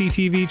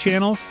PCTV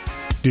channels?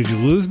 Did you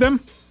lose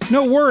them?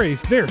 No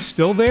worries, they're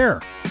still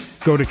there.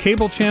 Go to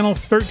cable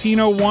channels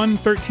 1301,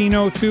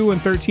 1302, and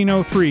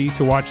 1303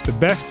 to watch the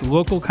best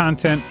local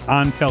content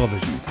on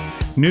television.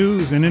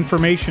 News and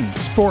information,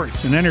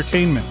 sports and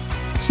entertainment,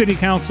 city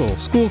council,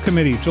 school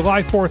committee,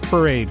 July 4th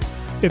parade.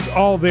 It's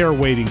all there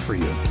waiting for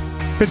you.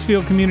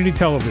 Pittsfield Community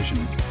Television.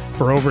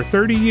 For over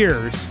 30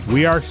 years,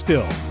 we are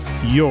still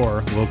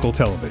your local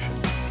television.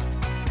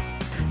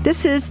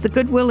 This is the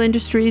Goodwill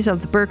Industries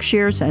of the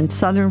Berkshires and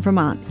Southern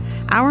Vermont.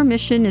 Our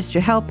mission is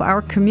to help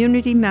our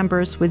community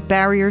members with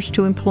barriers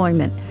to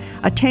employment,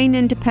 attain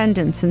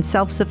independence and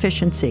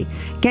self-sufficiency,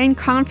 gain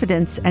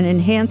confidence and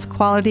enhance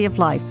quality of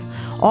life,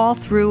 all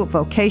through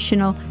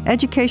vocational,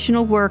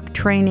 educational work,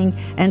 training,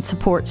 and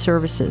support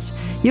services.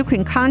 You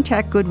can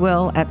contact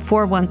Goodwill at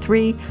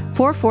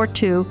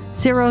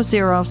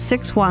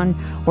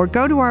 413-442-0061 or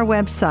go to our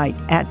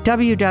website at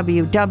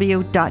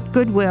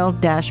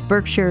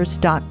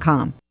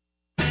www.goodwill-berkshires.com.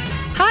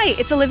 Hi,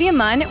 it's Olivia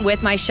Munn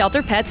with my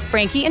shelter pets,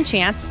 Frankie and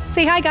Chance.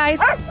 Say hi, guys.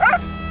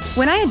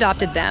 When I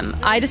adopted them,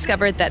 I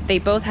discovered that they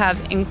both have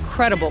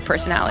incredible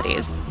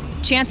personalities.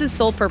 Chance's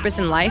sole purpose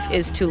in life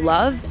is to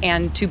love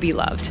and to be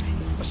loved.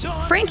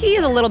 Frankie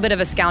is a little bit of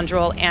a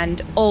scoundrel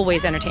and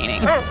always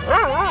entertaining.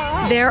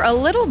 They're a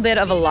little bit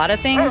of a lot of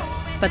things,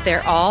 but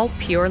they're all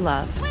pure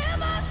love.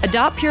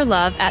 Adopt pure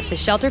love at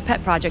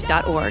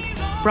theshelterpetproject.org.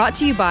 Brought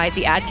to you by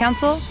the Ad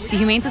Council, the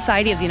Humane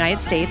Society of the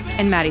United States,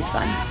 and Maddie's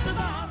Fund.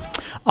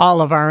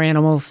 All of our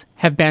animals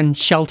have been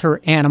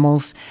shelter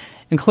animals,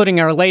 including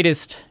our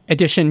latest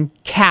addition,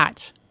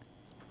 Cat.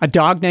 A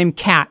dog named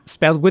Cat,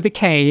 spelled with a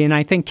K, and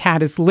I think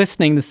Cat is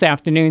listening this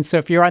afternoon. So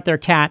if you're out there,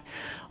 Cat,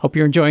 hope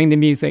you're enjoying the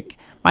music.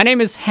 My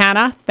name is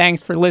Hannah.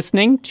 Thanks for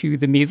listening to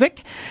the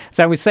music. As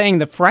I was saying,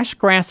 the Fresh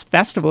Grass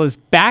Festival is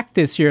back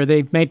this year.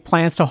 They've made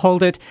plans to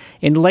hold it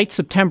in late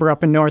September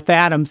up in North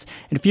Adams.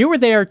 And if you were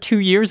there 2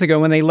 years ago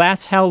when they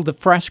last held the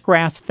Fresh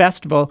Grass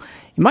Festival,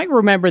 you might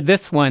remember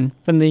this one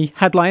from the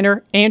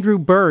headliner, Andrew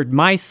Bird.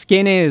 My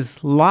Skin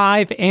Is,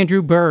 live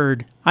Andrew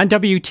Bird on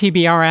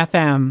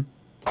WTBR-FM.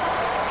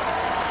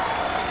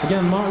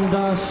 Again, Martin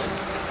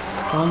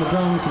Dash on the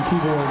drums and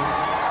keyboards.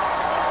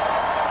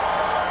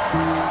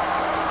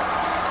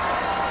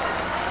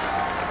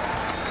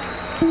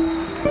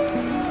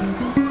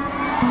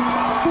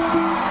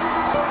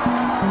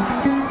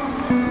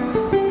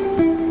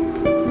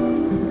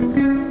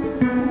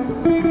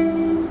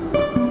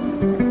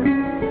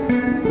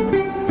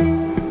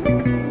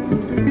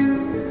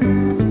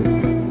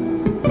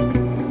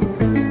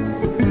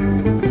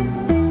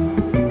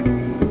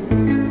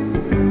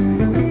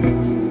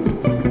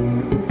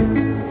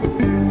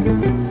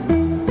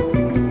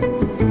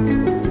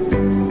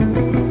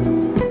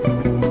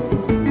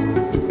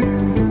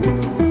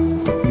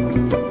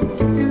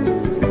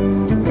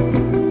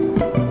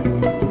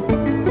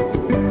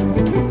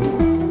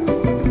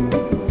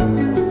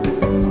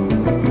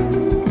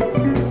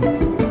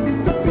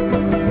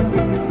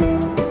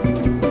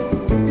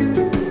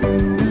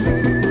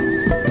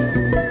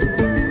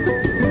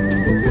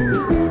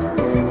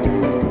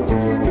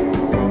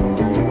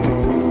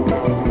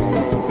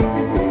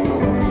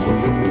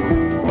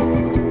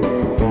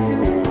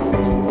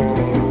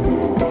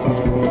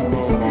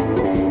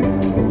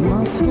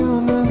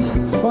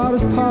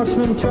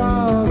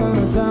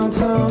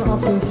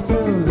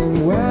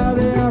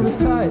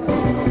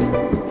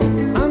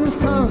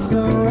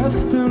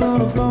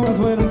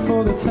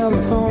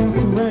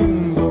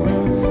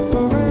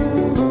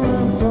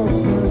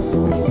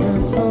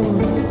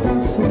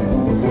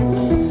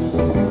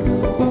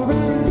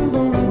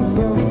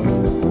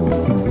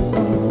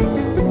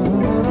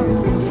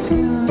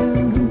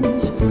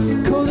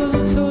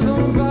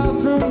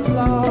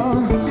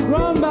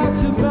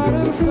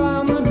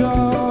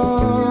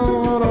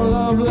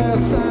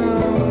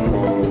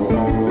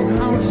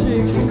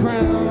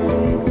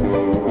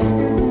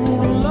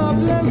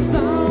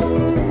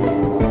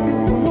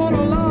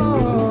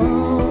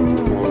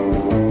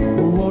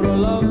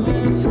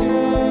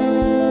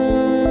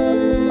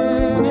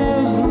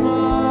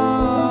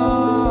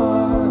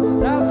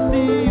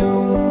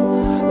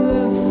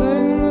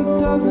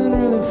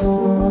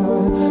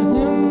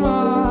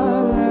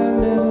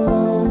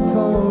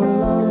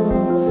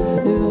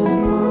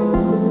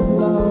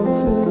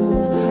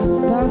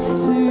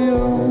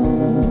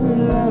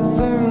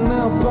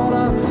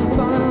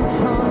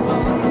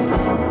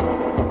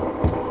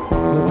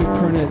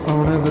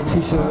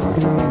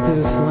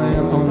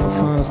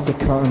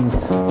 the cottons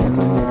and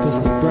the nippers,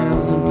 the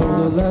browns and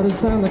boulder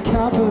letters and the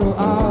capital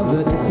R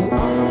that you see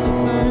on the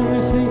thing,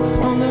 you see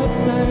on the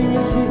thing,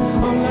 you see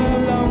on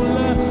that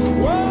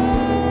lonely world.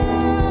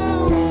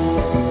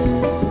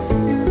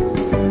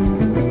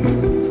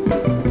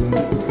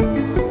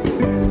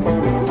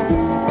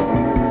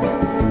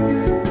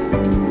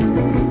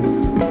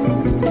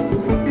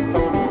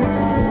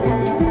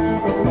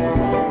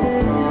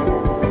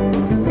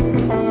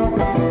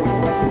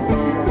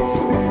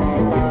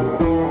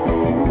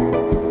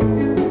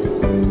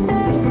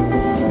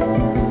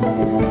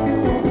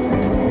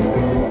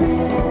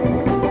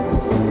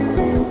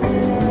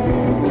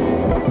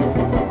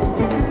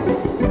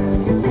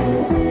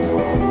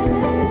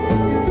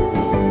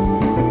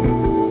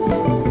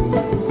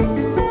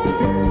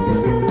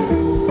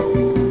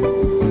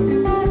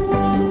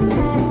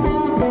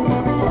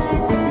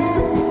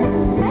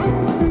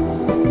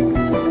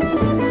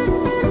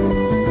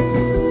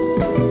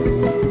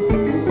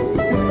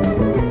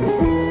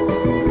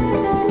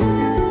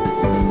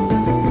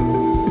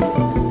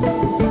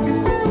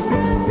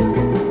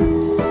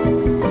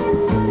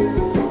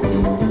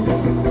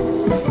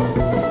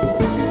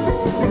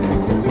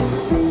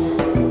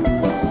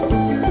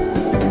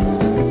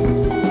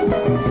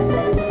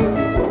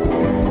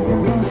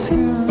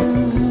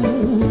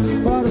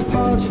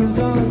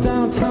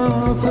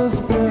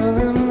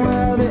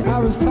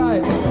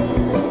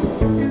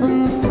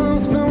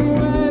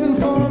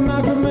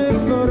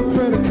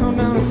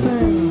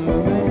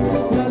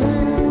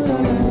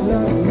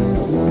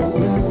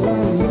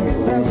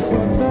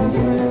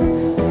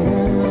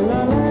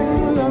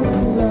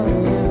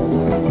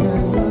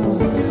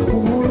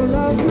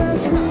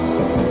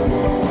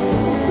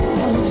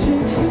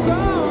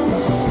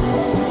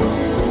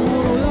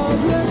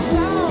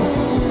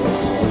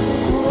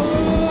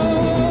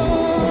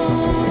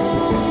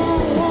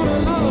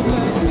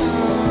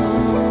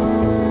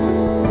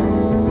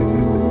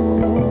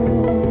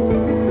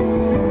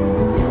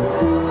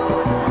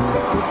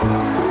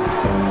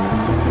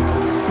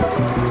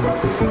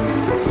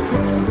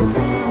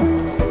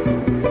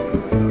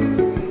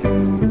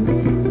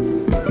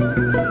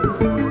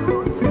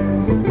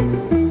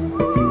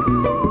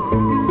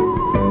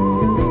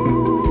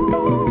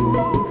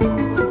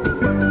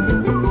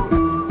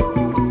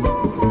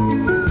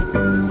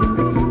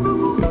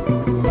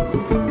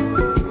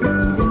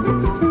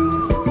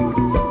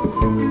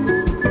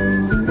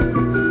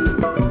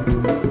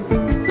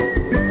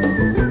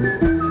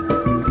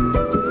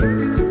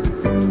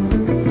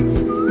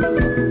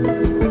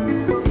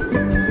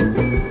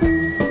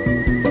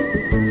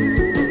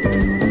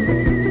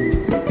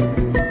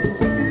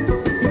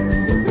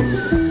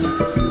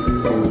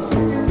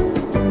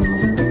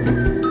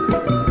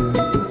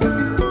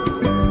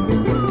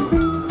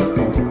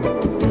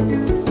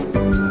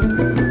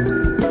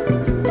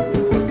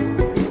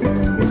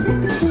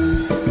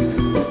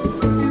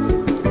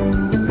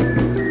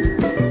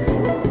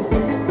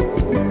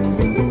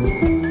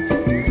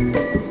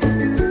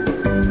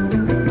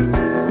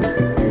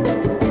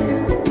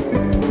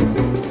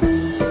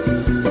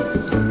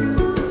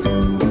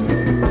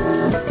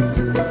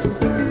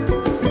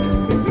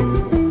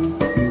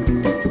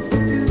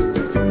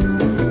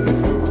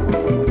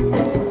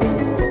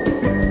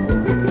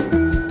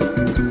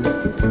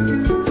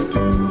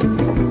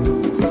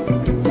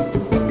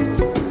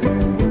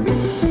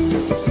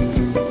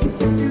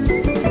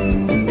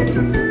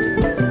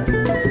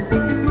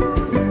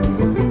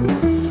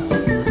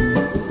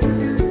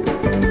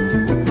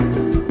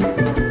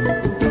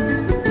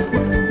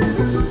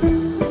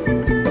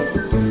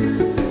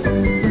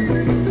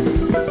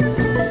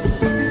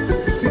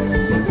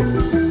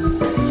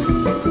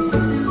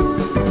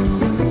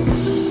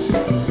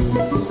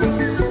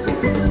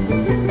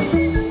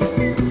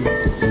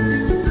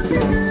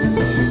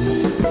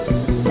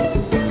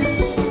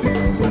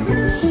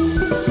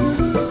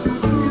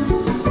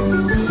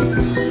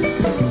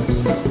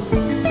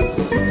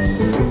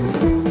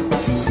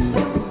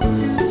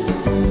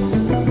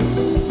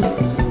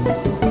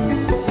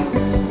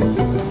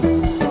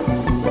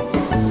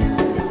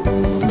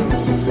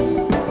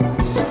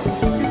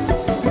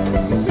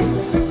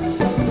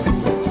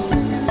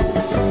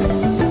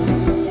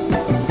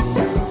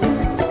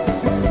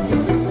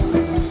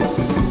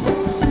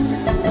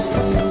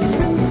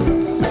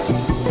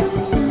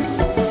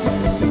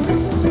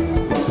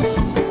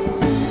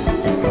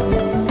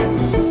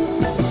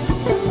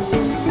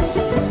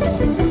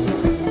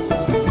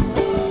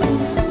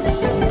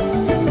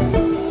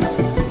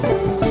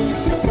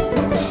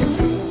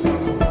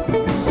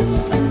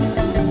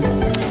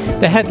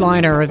 The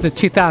headliner of the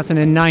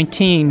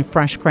 2019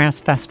 Fresh Grass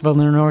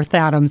Festival in North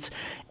Adams,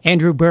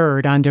 Andrew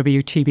Bird on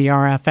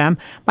WTBR-FM.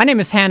 My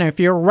name is Hannah. If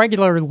you're a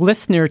regular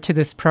listener to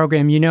this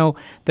program, you know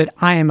that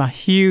I am a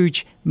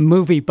huge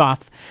movie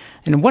buff.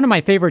 And one of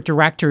my favorite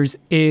directors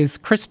is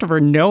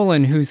Christopher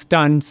Nolan, who's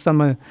done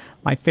some of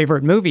my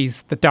favorite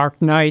movies, The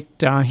Dark Knight.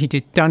 He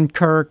did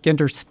Dunkirk,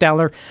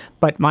 Interstellar.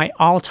 But my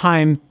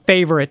all-time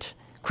favorite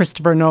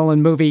Christopher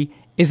Nolan movie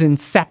is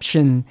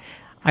Inception.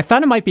 I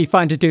thought it might be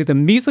fun to do the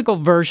musical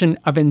version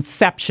of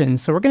Inception,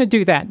 so we're going to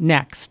do that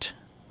next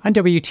on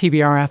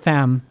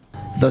WTBR-FM.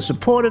 The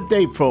Supportive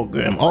Day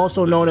Program,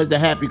 also known as the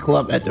Happy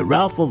Club at the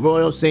Ralph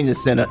Arroyo Senior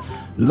Center,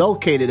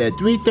 located at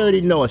 330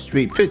 North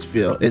Street,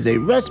 Pittsfield, is a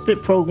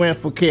respite program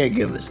for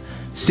caregivers.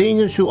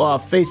 Seniors who are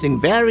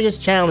facing various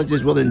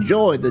challenges will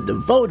enjoy the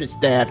devoted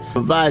staff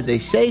provides a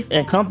safe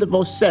and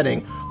comfortable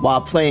setting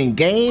while playing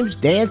games,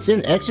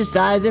 dancing,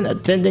 exercising,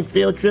 attending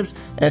field trips,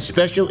 and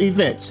special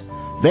events.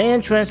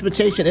 Van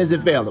transportation is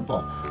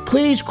available.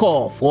 Please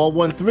call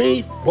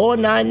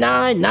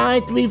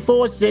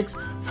 413-499-9346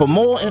 for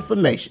more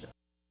information.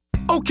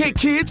 Okay,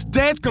 kids,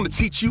 Dad's gonna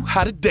teach you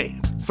how to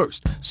dance.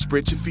 First,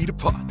 spread your feet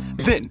apart.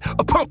 Then,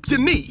 pump your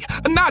knee,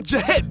 nod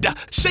your head,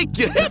 shake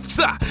your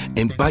hips,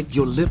 and bite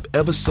your lip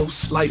ever so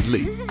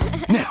slightly.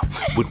 Now,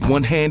 with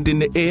one hand in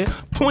the air,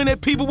 point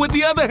at people with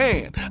the other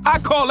hand. I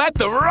call that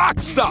the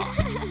rock star.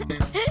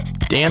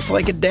 Dance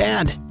like a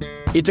dad.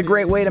 It's a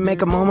great way to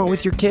make a moment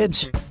with your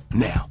kids.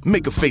 Now,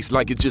 make a face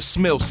like it just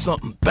smells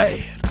something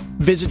bad.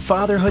 Visit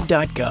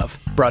fatherhood.gov.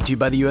 Brought to you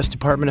by the U.S.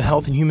 Department of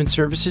Health and Human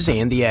Services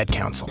and the Ad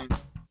Council.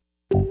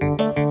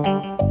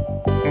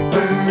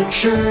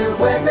 Berkshire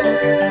weather.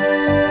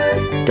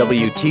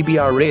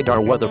 WTBR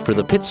radar weather for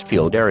the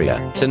Pittsfield area.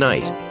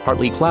 Tonight,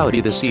 partly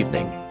cloudy this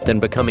evening, then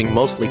becoming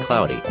mostly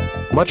cloudy.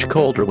 Much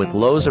colder with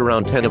lows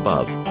around 10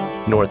 above.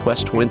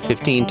 Northwest wind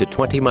 15 to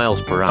 20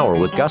 miles per hour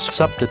with gusts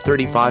up to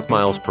 35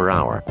 miles per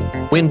hour.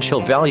 Wind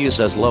chill values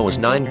as low as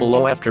 9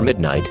 below after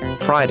midnight.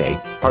 Friday,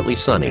 partly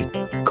sunny.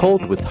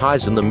 Cold with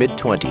highs in the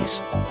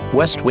mid-20s.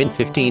 West wind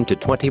 15 to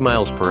 20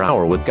 miles per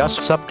hour with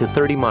gusts up to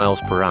 30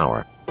 miles per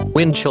hour.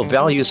 Wind chill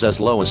values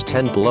as low as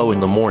 10 below in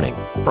the morning.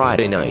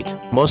 Friday night,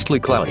 mostly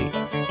cloudy.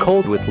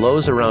 Cold with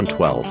lows around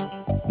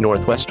 12.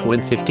 Northwest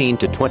wind 15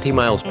 to 20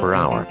 miles per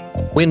hour.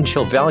 Wind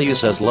chill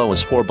values as low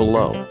as 4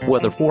 below.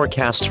 Weather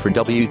forecasts for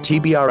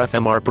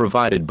WTBR-FM are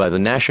provided by the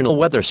National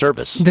Weather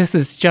Service. This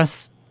is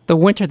just the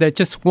winter that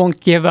just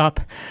won't give up.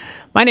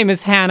 My name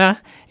is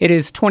Hannah. It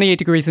is 28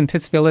 degrees in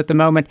Pittsfield at the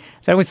moment.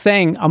 As I was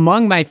saying,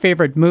 among my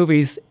favorite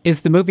movies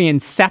is the movie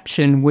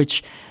Inception,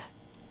 which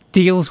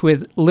deals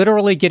with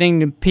literally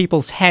getting into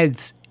people's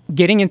heads,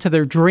 getting into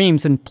their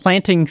dreams and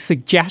planting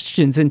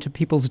suggestions into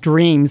people's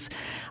dreams.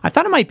 I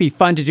thought it might be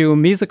fun to do a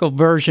musical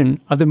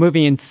version of the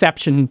movie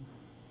Inception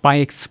by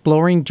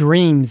exploring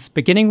dreams,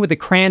 beginning with the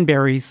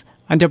Cranberries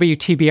on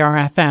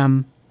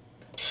WTBR-FM.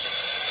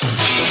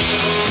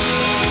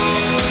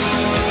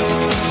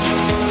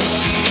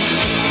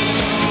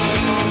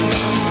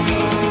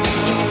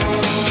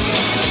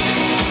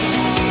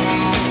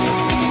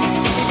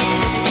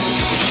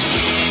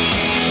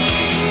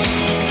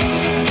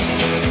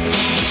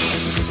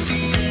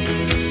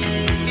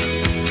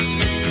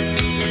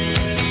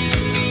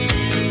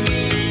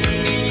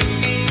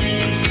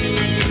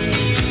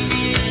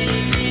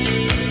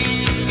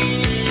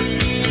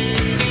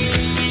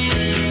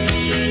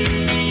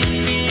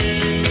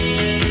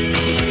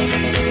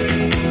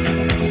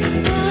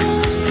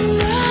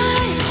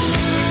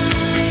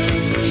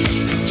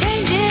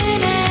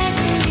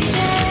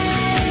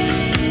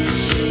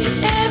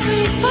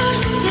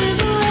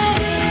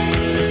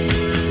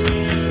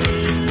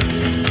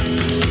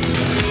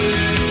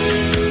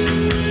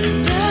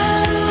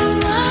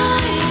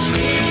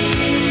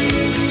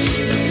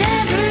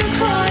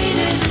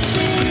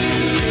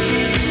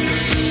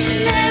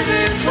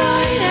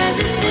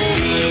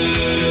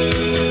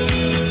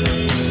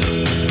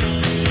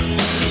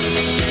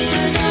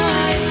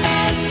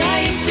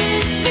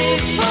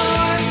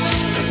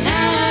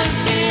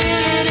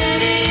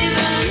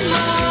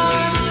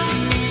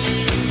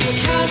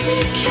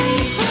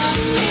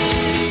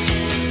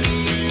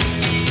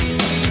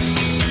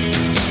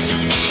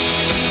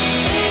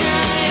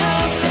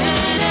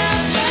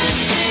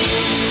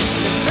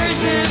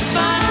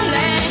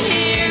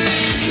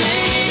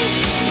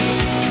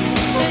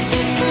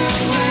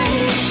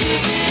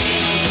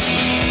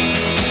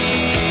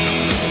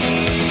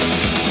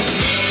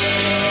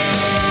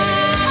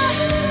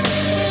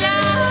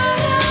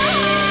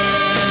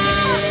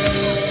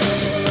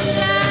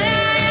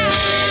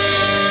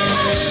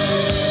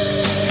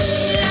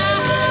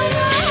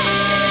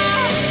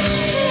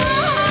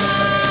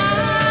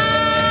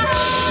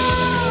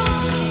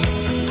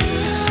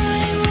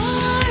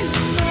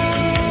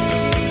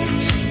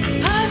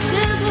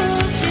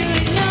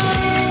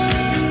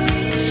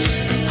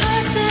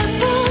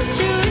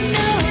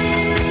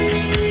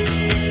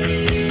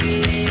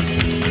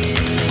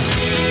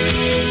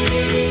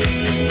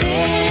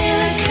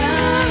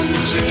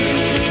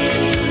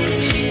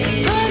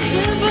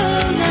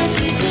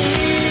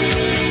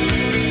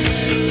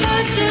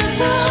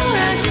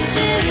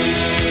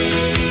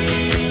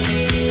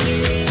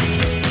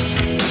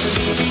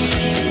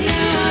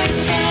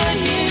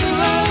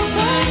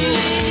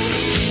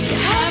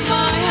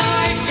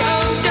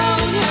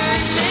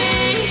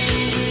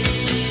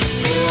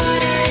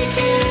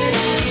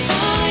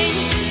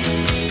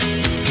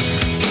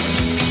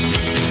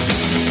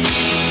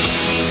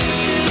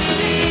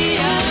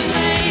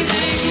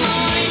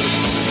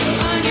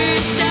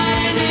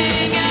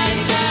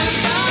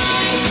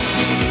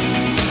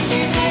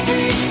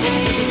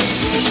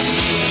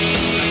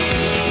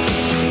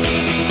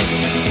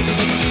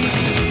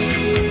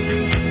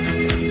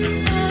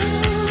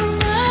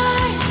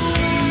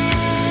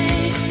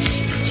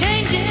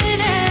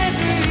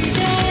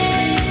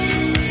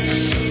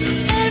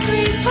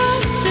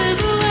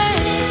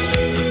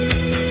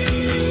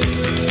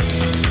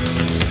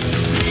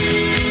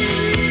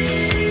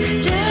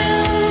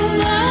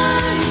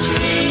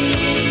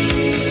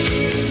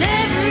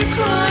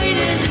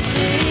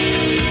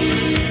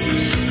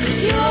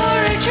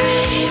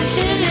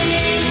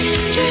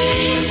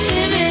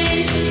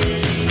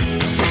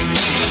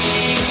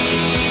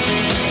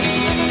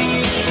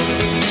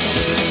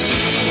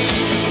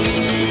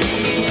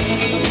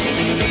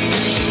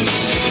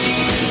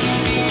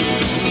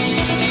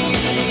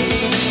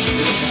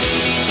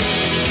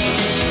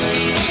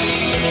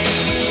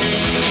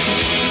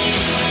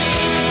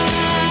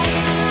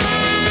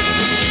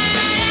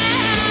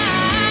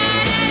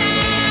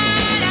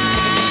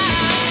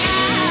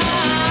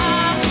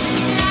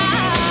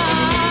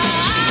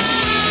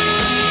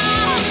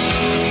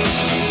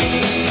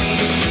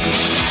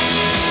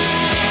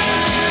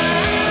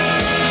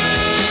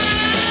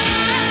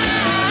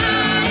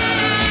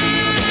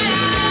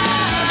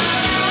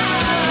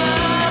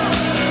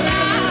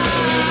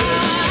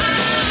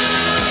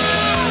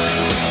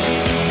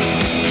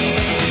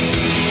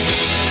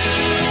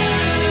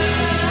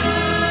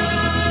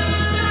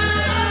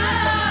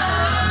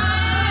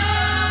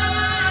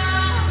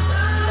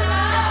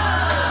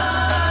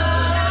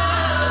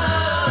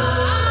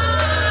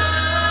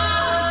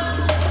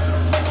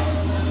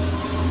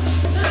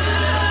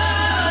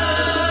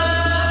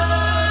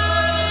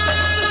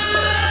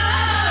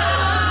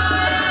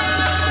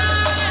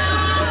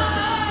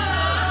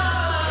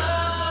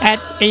 At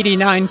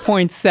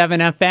 89.7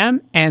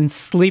 FM and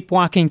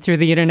sleepwalking through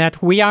the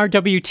internet, we are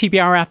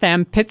WTBR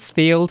FM,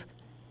 Pittsfield,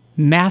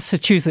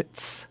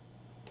 Massachusetts.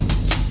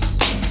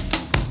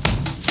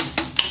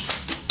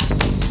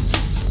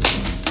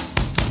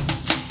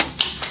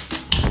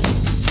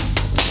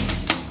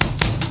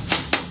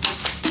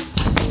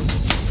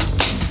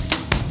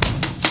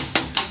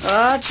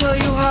 I tell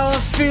you how I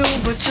feel,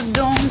 but you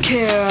don't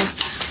care.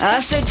 I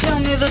say tell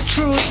me the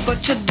truth,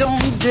 but you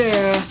don't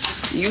dare.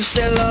 You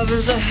say love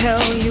is a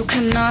hell you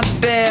cannot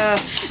bear,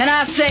 and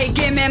I say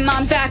give me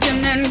my back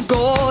and then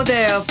go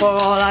there for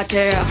all I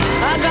care.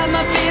 I got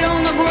my feet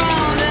on the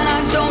ground and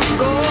I don't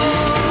go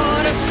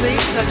to sleep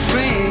to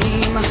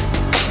dream.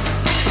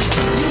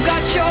 You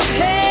got your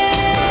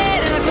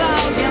head in the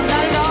clouds, you're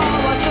not at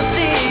all what you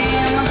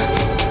seem.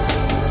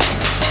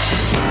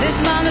 This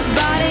mind, this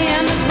body,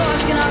 and this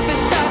voice cannot be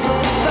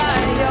stifled by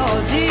your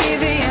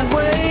deviant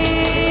ways.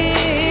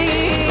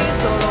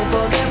 So don't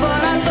forget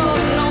what I told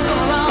you, don't go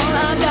around.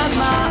 I got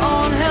my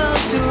own hell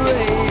to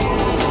raise.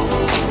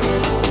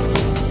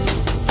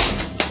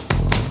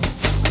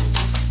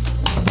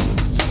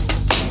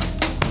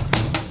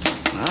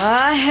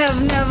 I have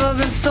never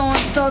been so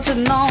insulted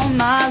in all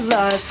my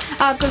life.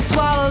 I could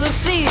swallow the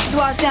seas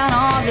twice down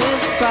all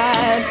this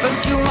pride.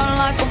 First you run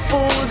like a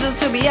fool just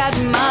to be at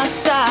my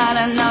side,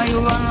 and now you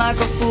run like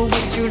a fool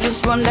but you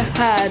just run to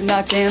hide, and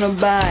I can't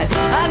abide.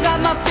 I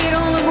got my feet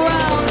on the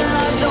ground and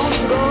I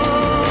don't go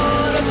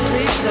to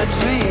sleep to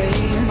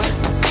dream.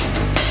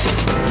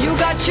 You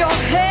got your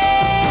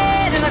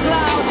head in the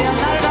clouds, you're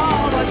not at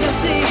all what you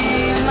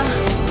seem.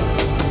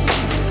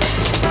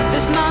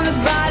 This mind, this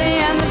body,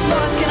 and this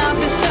voice cannot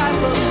be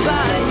stifled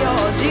by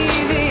your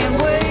deviant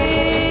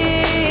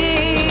ways.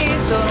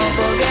 So don't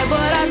forget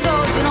what I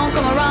told you, don't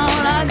come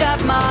around. I got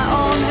my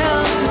own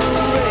hell to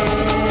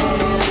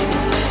raise.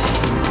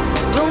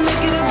 Don't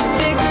make it a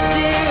big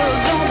deal,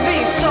 don't be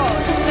so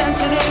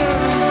sensitive.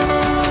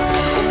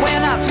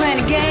 We're not playing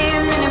a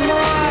game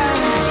anymore.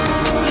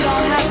 You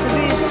don't have to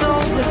be so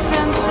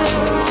defensive.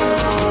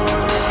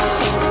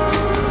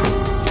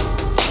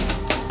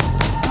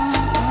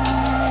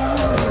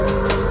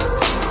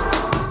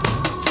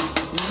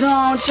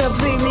 Don't you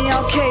plead me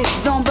your case,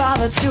 don't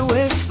bother to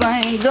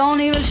explain. Don't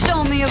even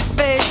show me your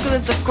face, cause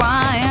it's a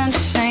crying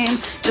shame.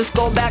 Just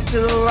go back to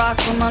the rock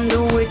from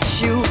under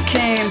which you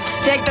came.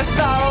 Take the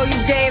sorrow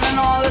you gave and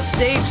all the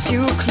stakes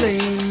you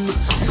claim.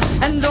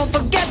 And don't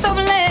forget the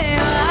blame.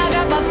 I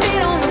got my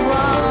feet on the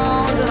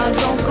ground and I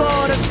don't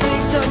go to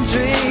sleep to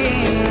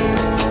dream.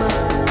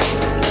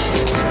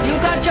 You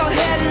got your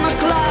head in the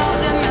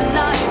clouds and you're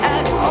not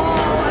at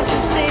all what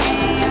you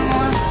seem.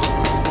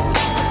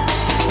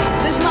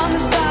 This mind,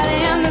 this body,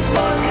 and this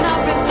voice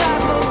cannot be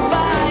stifled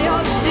by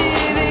your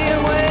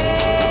deviant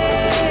ways.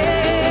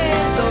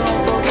 So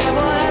don't forget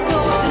what I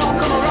told you, don't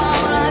come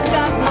around. I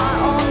got my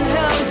own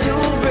hell to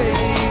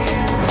breathe.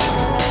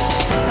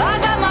 I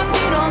got my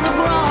feet on the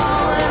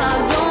ground and I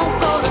don't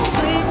go to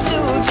sleep to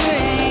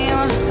dream.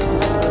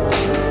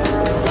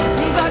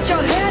 You got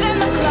your head in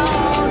the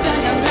clouds and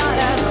you're not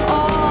at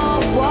all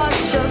what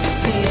you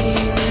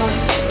seem.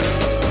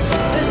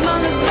 This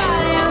mind, this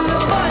body, and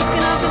this voice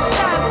cannot be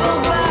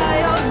stifled by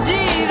your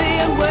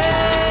deviant ways.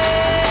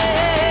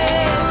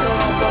 So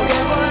don't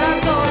forget what I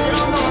told you,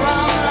 don't go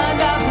around. I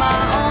got my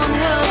own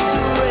hell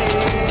to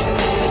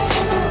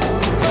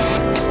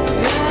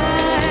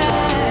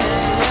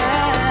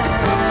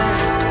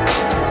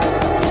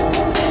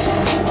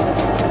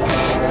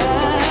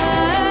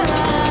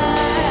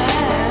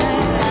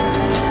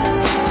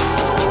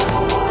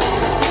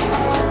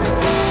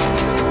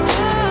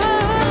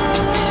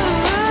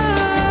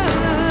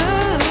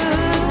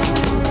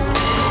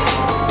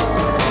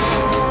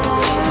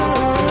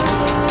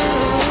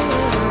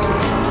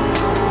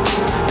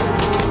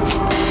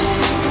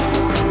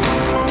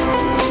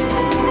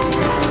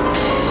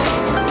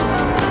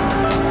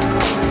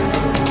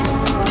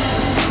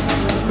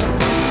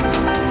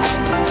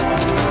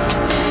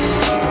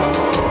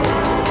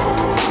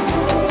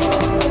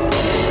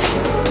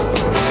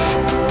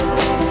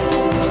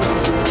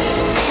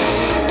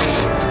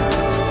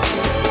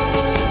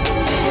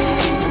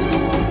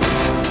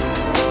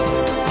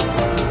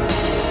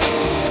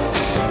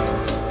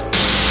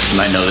You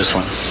might know this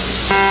one.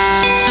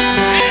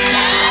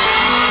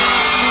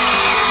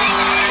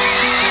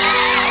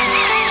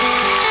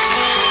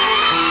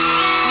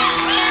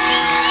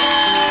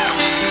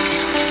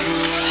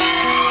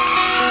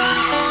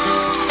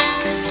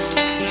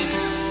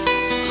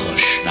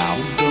 Hush now,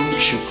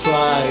 don't you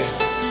cry.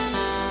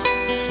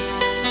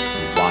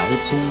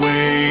 Wipe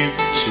away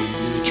the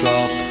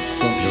teardrop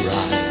from your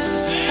eye.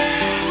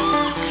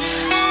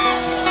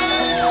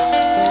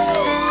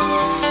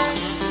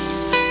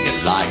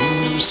 You're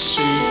lying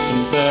safe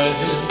in bed.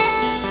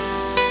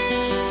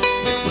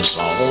 It was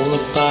all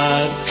a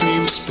bad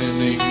dream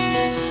spinning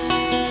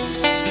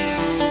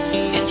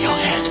in your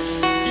head.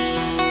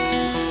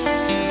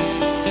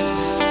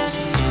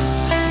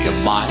 Your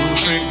mind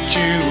tricked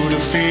you to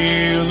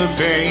feel the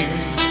pain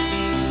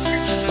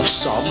of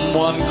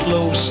someone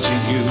close to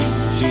you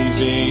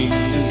leaving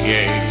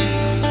again.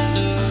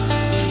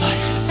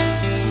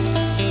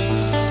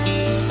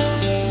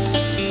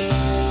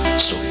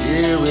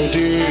 here it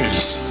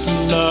is,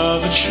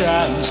 another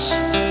chance.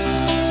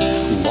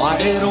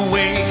 Wide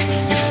awake,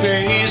 you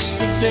face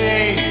the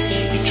day,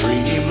 your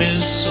dream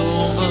is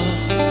over.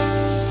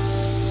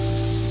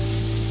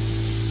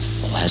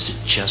 Or has it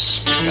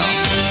just begun?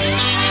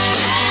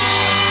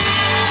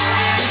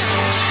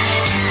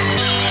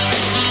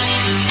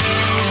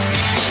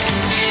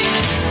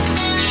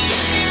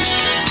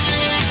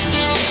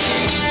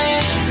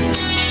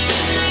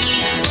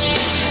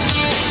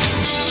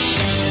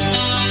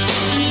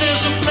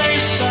 There's a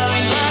place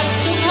I'd like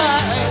to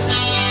hide,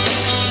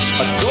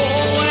 a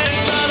doorway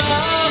that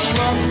I'll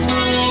run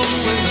through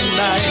in the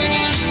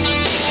night.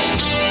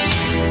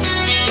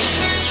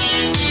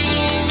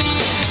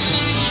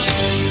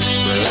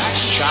 Relax,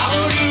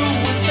 child, you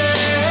were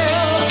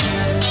there,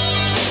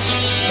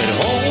 and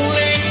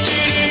only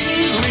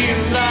didn't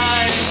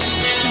realize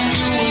you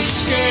were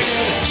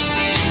scared.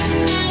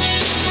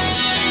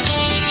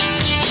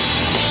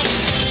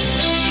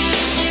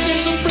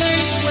 There's a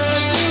place where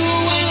you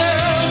will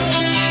learn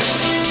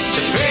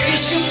to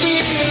face your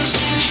fears,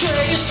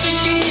 trace the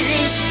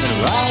gears, and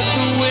ride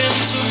the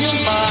winds of your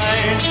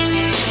mind.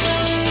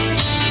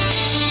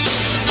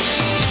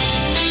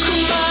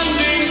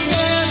 Commanding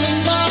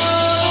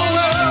another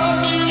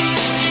world.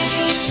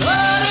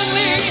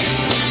 Suddenly,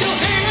 you'll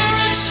hear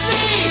and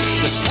see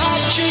this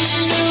magic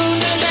new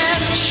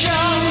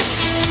dimension.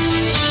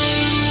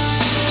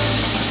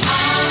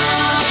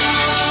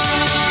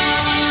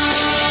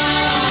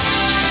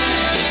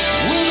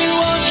 We'll be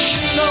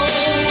watching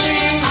over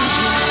you.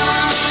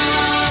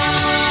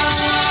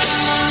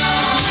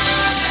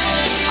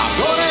 I'm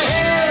gonna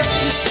help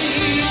you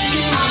see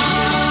through.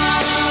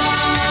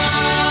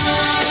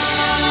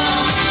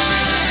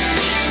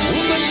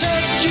 We'll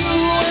protect you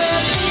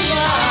at the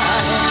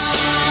light.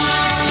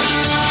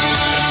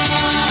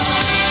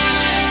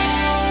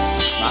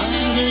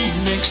 Smiling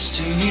next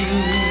to you,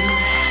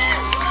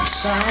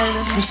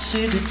 silent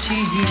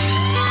lucidity.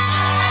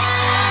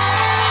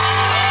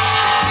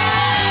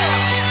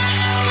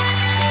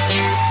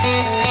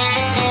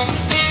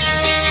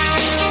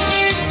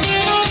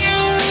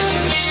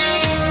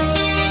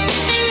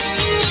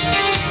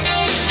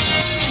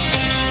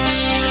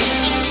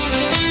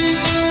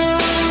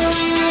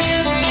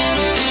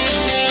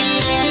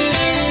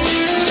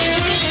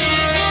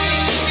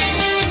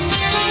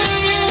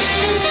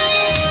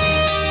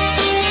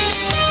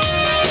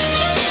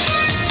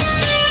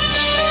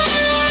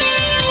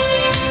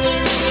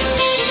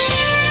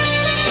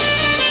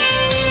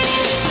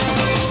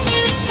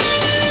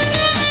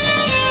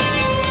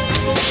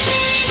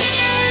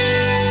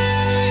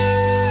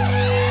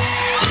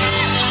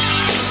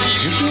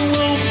 If you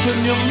open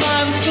your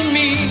mind to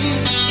me,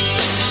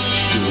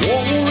 you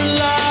won't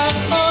rely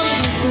on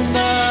human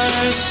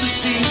eyes to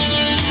see.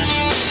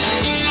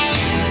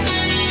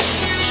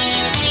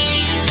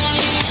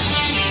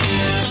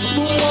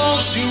 The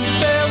walls you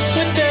built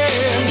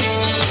within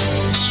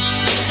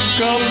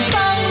go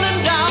tumbling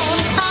down,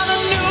 and a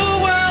new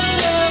world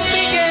will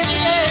begin.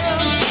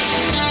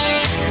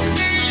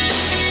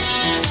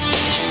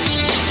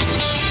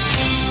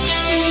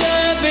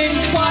 Living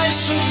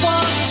twice at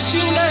once,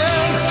 you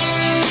learn.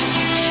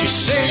 You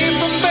save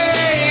the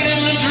pain in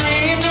the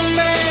dream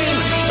domain,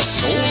 a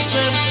soul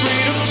set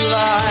free to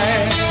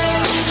fly.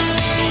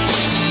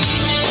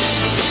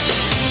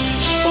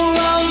 A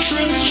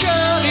round-trip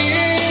journey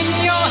in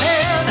your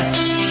head,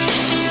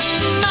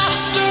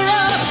 master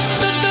of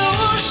the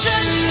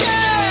notion,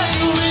 can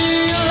you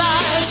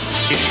realize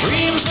your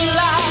dreams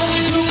alive?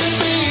 You can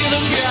be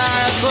the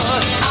guide,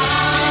 but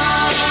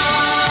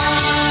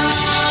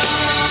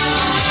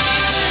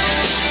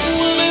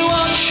we'll be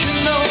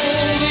watching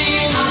over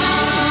you.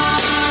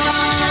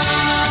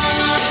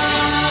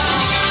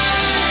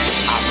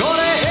 I'm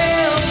gonna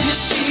help you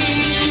see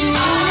through.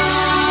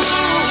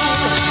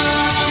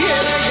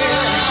 Yeah,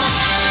 yeah.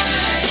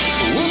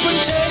 We'll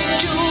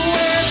protect you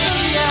at the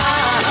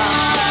light.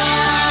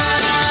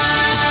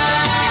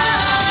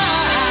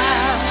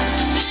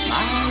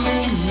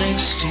 Smiling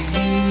next to you.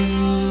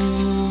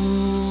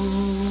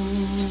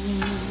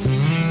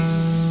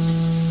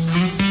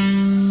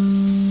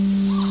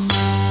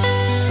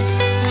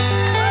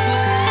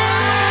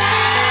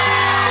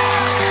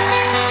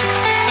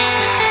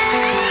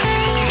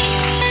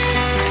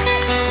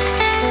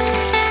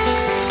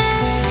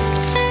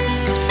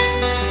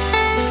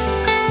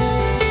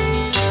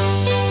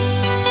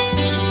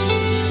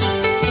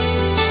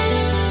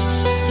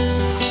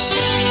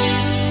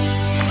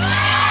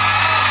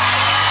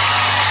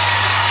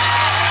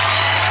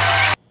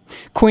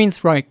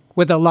 Queensryche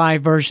with a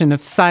live version of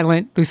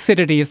Silent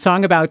Lucidity, a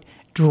song about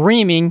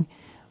dreaming.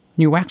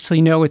 You actually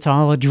know it's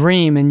all a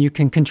dream and you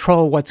can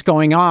control what's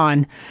going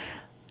on.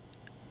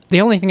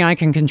 The only thing I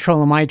can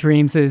control in my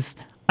dreams is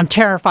I'm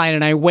terrified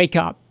and I wake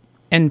up.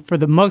 And for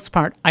the most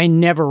part, I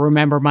never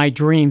remember my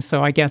dreams,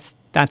 so I guess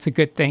that's a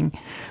good thing.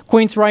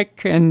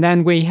 Queensryche, and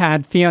then we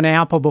had Fiona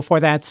Apple before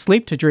that,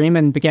 Sleep to Dream,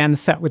 and began the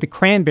set with the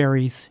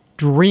Cranberries,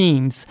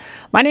 Dreams.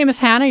 My name is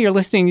Hannah. You're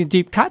listening to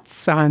Deep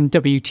Cuts on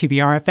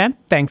WTBR FM.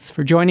 Thanks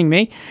for joining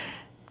me.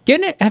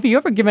 Have you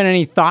ever given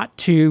any thought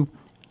to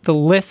the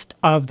list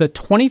of the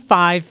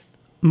 25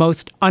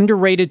 most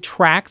underrated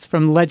tracks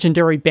from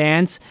legendary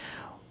bands?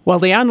 Well,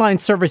 the online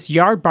service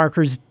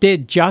Yardbarkers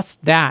did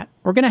just that.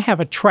 We're going to have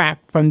a track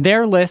from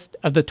their list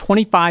of the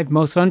 25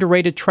 most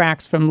underrated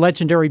tracks from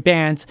legendary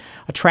bands.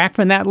 A track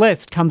from that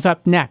list comes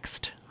up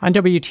next on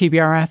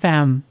WTBR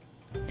FM.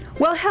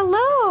 Well,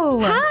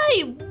 hello.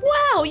 Hi.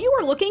 Wow, you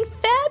are looking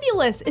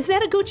fabulous. Is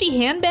that a Gucci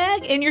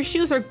handbag? And your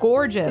shoes are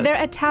gorgeous.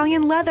 They're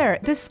Italian leather.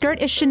 This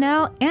skirt is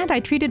Chanel, and I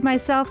treated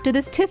myself to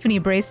this Tiffany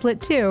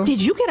bracelet, too.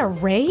 Did you get a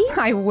raise?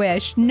 I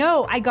wish.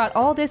 No, I got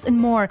all this and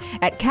more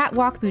at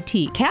Catwalk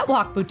Boutique.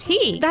 Catwalk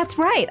Boutique? That's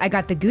right. I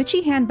got the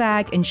Gucci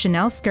handbag and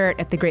Chanel skirt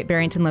at the Great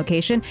Barrington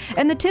location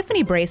and the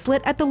Tiffany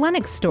bracelet at the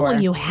Lenox store.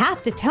 Well, you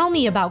have to tell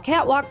me about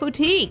Catwalk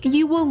Boutique.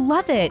 You will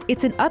love it.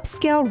 It's an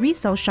upscale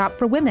resale shop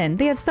for women.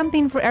 They have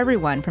something for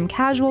everyone, from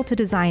casual to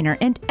designer,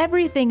 and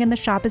everything in the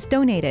shop is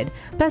donated.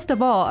 Best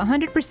of all,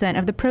 100%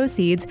 of the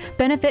proceeds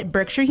benefit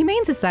Berkshire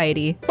Humane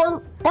Society.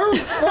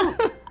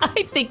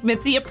 I think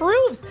Mitzi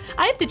approves.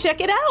 I have to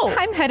check it out.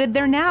 I'm headed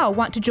there now.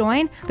 Want to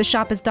join? The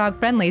shop is dog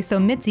friendly, so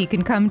Mitzi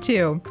can come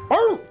too.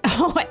 Oh,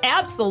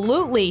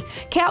 absolutely.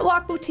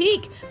 Catwalk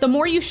Boutique. The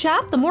more you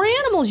shop, the more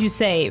animals you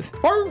save.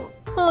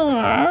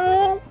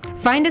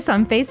 Find us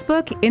on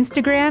Facebook,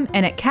 Instagram,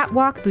 and at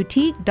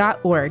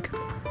catwalkboutique.org.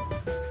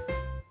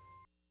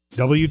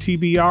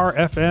 WTBR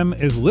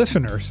FM is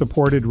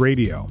listener-supported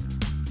radio.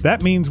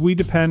 That means we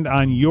depend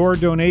on your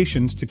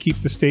donations to keep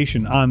the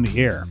station on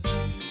the air.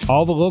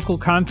 All the local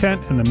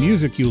content and the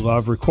music you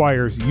love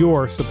requires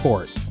your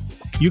support.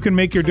 You can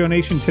make your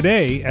donation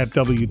today at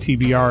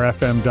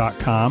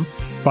WTBRFM.com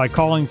by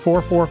calling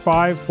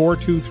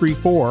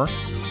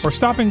 445-4234 or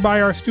stopping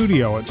by our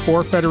studio at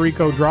 4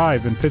 Federico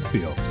Drive in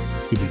Pittsfield.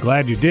 You'll be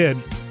glad you did.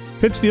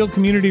 Pittsfield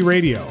Community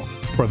Radio,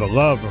 for the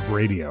love of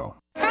radio.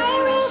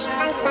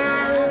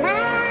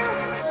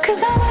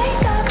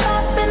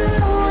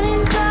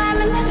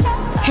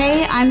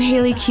 Hey, I'm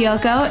Haley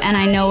Kiyoko, and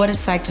I know what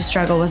it's like to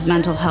struggle with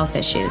mental health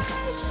issues.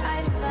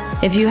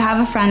 If you have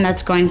a friend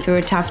that's going through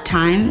a tough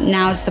time,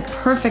 now is the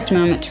perfect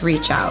moment to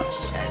reach out.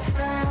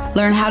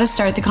 Learn how to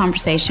start the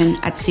conversation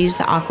at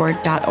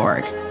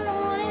seizetheawkward.org.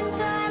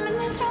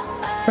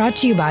 Brought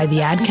to you by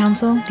the Ad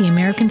Council, the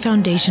American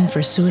Foundation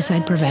for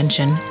Suicide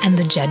Prevention, and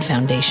the JED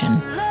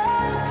Foundation.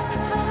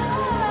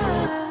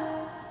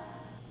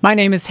 My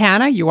name is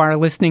Hannah. You are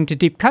listening to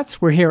Deep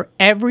Cuts. We're here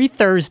every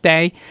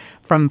Thursday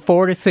from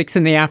 4 to 6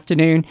 in the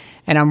afternoon,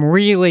 and I'm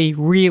really,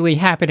 really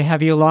happy to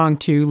have you along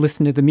to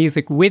listen to the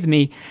music with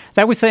me. As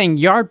I was saying,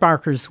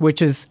 Yardbarkers,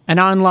 which is an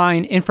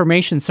online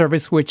information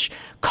service which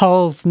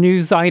culls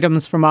news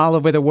items from all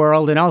over the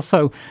world and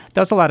also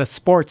does a lot of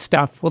sports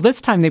stuff. Well, this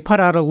time they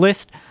put out a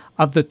list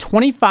of the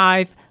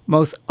 25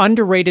 most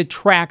underrated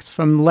tracks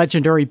from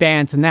legendary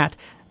bands, and that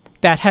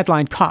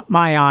headline caught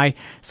my eye,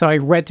 so I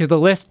read through the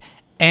list.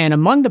 And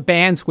among the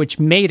bands which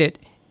made it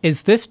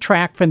is this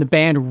track from the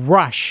band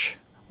Rush.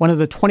 One of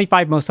the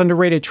 25 most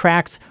underrated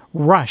tracks,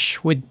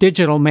 Rush with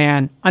Digital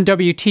Man on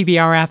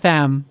WTBR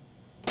FM.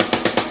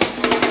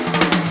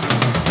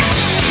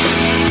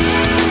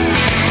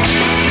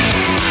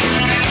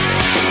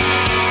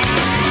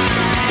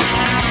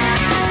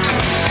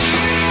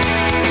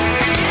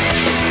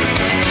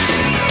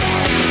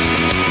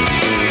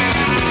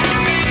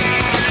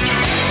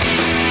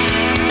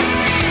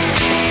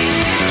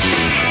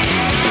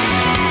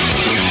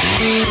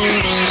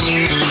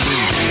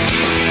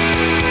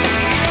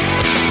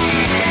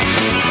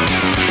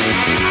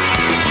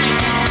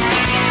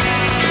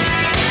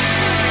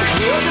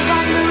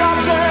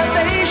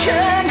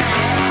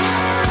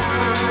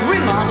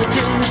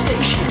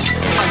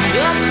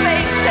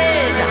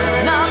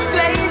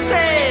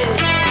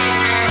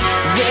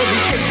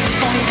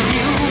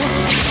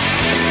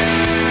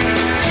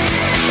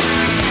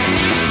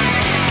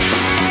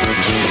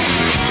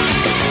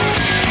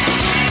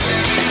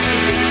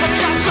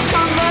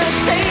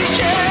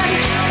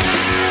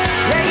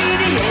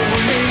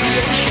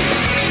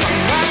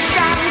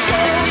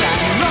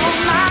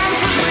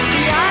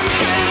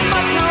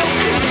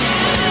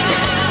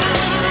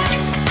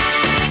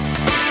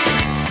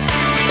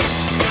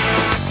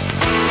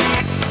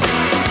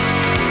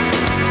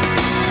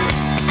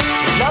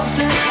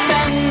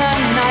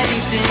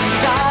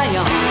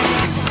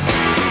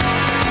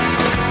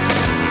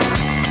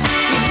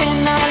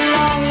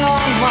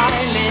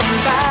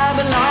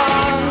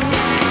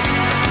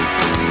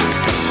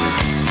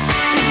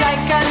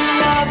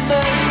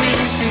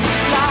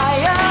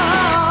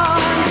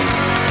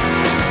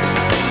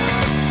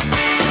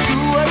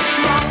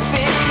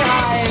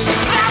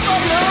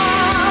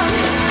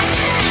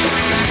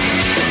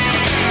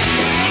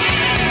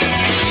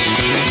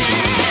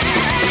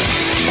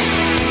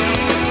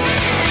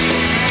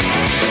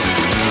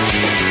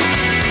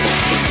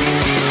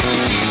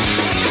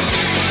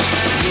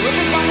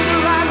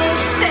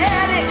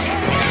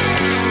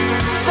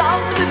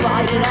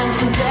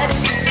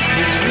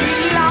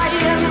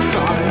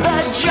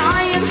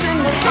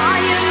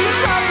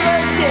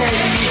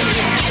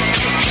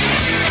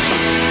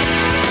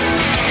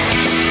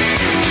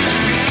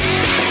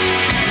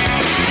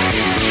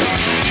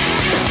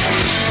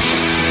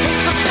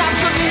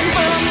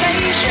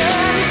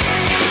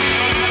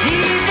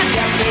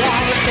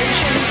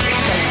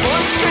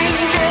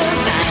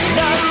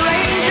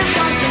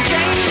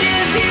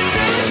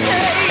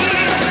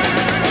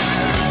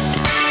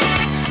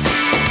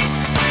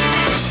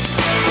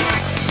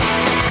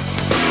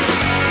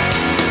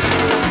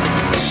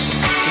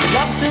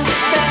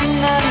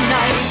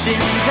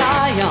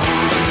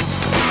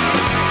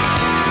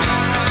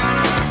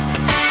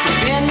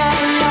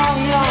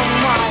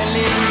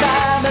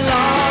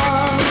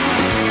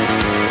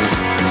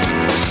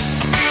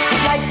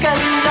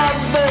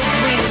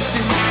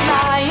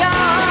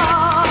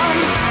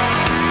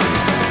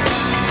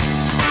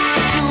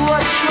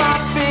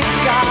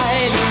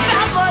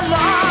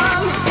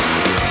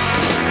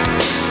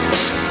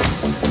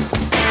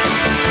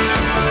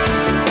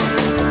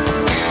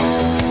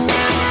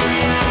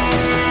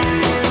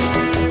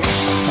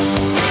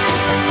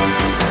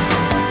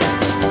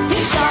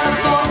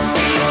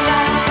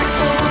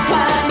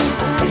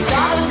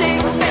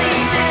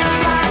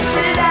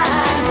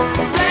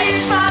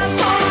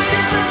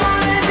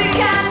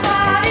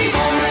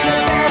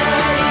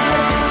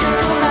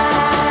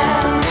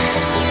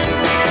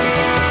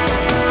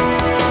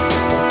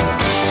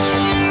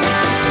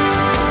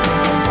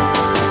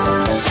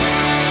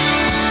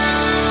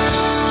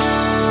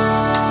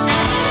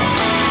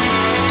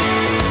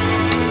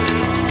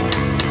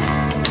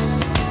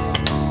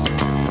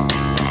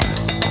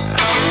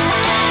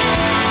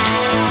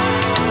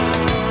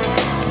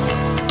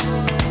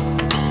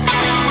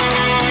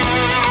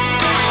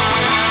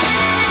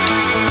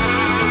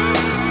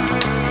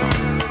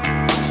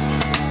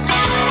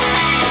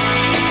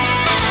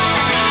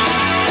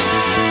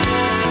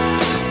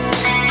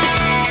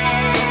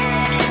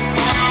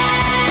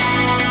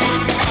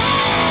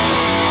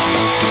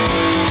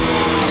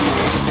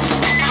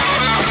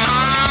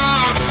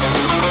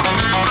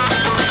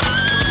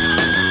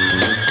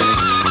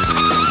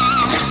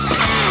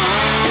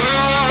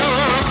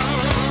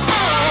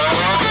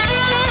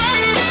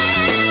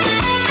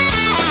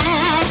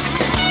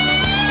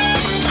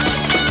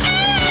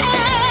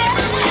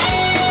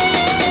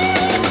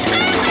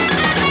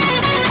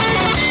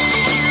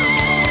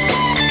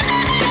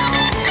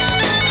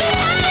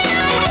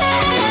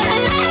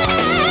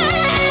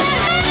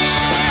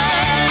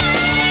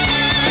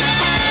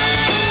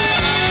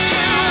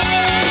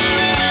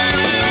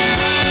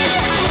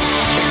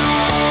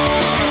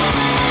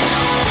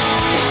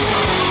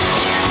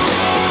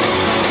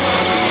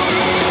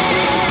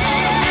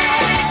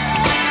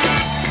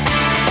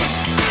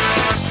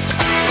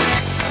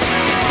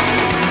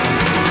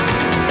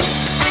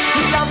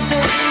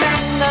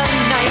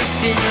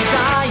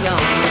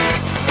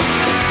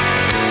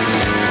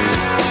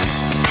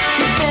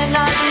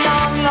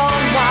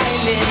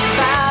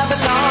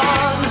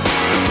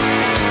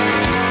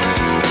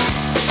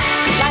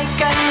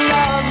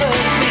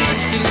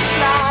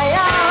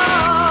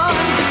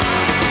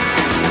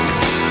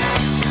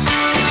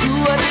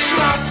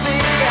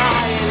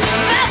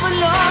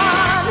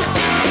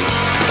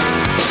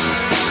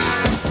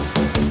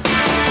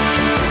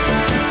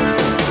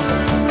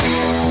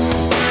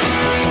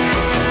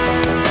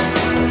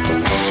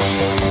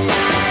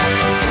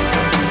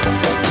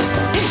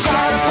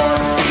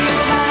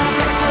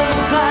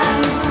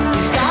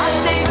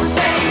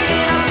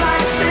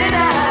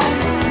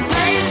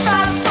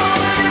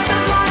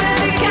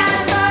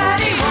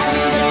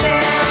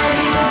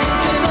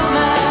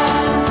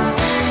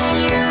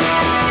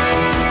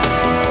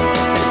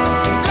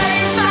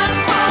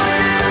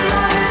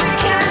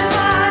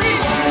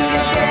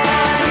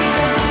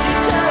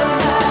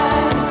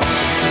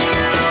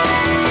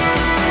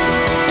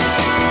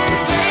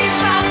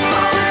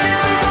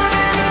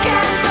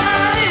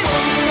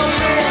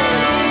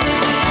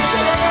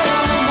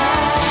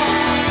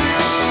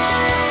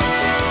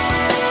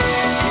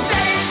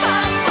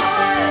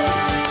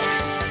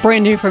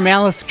 Brand new from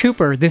Alice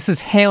Cooper, this is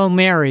Hail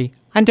Mary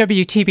on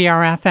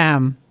WTBR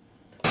FM.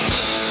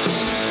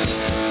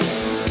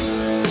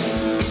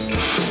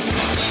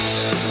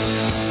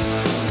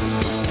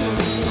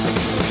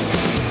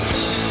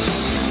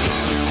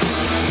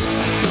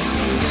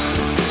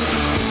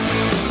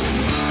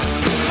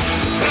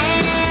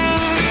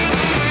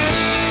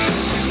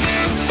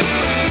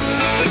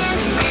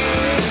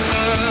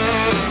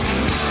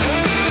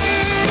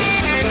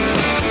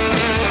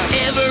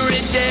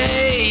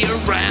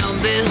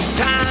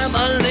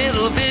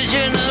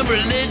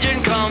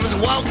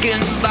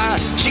 By.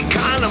 She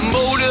kinda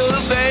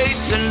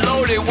motivates, and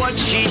Lordy, what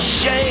she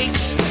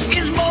shakes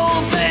is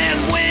more than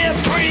we're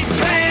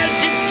prepared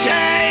to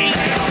take.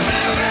 Hail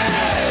Mary,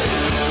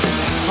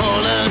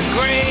 full of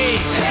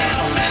grace.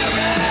 Hail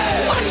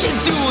Mary, what you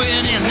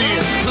doing in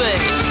this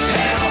place?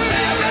 Hail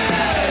Mary,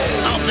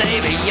 oh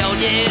baby, you're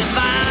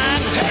divine.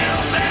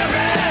 Hail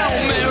Mary, Hail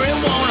Mary,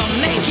 wanna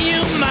make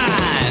you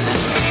mine.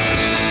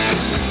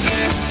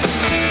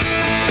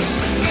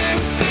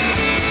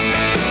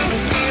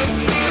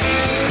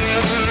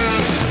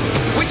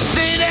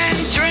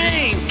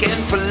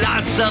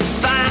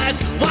 Philosophize.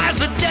 Why's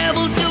the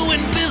devil doing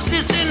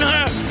business in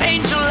her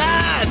angel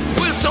eyes?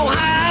 We're so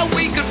high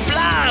we could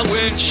fly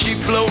when she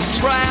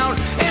floats round,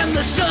 and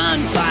the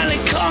sun finally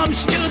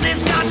comes to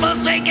this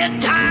godforsaken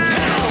town.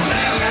 Hail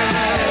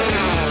Mary,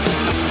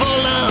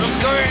 full of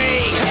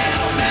grace.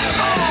 Hail Mary,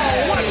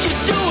 oh, what you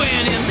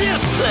doing in this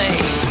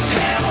place?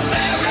 Hail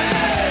Mary,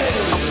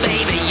 oh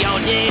baby, you're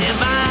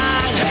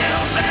divine.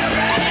 Hail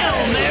Mary, Hail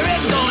Mary,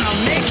 gonna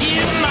make you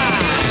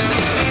mine.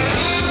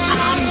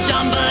 I'm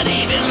dumb, but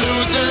even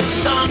losers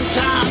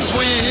sometimes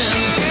win.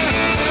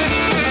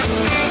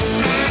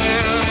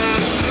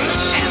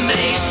 And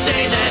they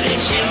say that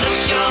if she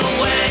looks your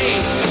way,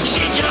 she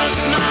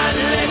just might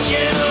let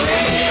you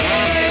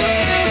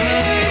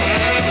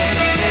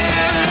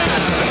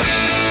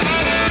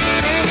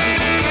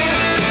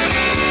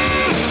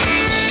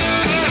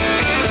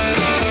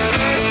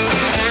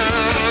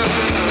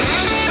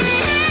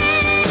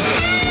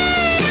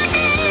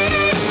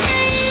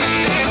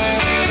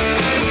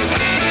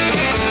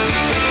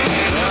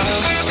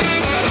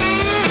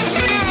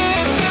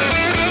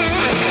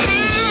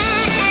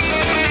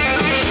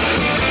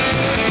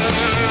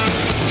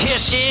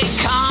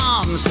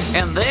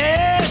and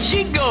there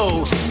she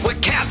goes. We're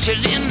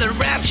captured in the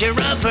rapture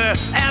of her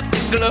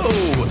afterglow.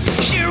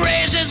 She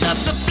raises up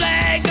the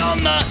flag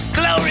on the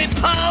glory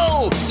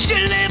pole. She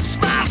lifts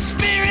my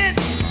spirit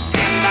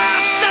and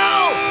my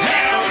soul.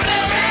 Hail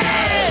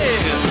Mary,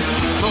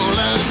 full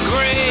of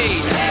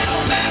grace. Hail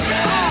Mary,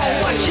 oh,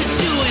 what you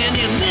doing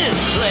in this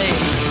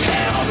place?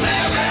 Hail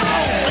Mary,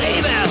 oh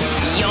baby,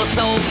 you're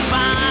so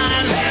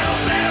fine. Hail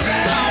Mary,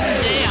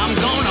 someday I'm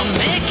gonna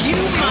make you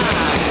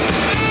mine.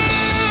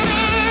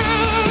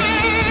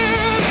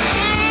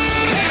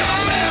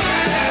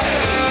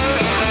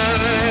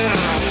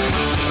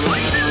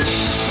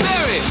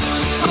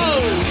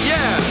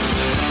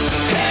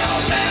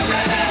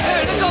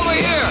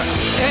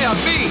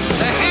 Me,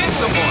 the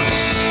handsome one.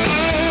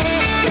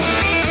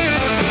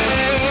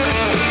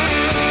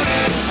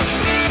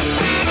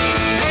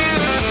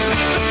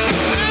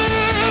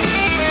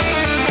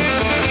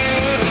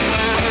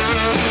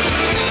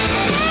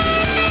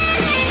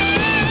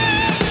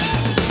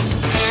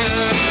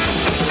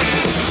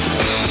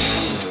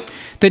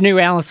 The new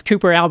Alice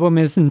Cooper album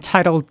is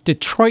entitled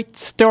Detroit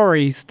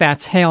Stories.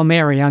 That's Hail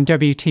Mary on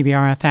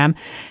WTBR FM.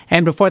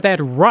 And before that,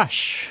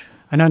 Rush,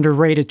 an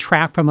underrated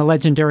track from a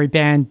legendary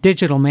band,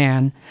 Digital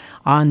Man,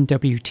 on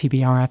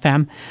WTBR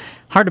FM.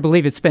 Hard to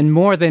believe it's been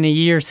more than a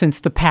year since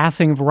the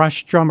passing of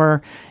Rush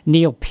drummer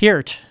Neil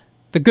Peart.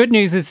 The good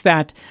news is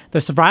that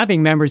the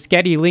surviving members,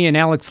 Geddy Lee and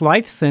Alex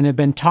Lifeson, have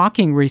been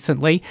talking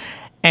recently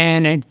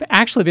and have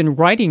actually been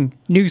writing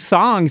new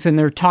songs, and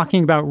they're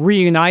talking about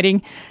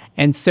reuniting.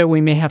 And so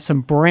we may have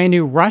some brand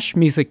new Rush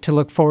music to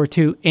look forward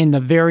to in the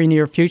very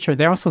near future.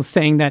 They're also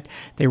saying that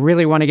they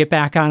really want to get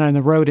back out on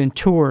the road and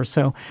tour.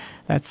 So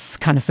that's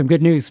kind of some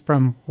good news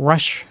from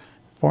Rush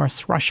for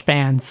us Rush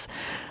fans.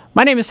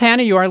 My name is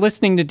Hannah. You are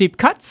listening to Deep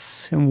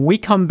Cuts. And we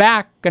come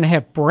back, going to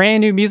have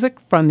brand new music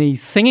from the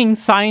singing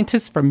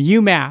scientists from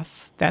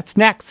UMass. That's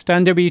next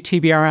on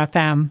WTBR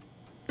FM.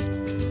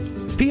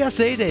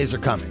 PSA days are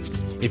coming.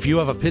 If you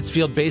have a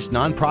Pittsfield-based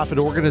nonprofit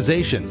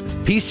organization,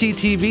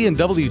 PCTV and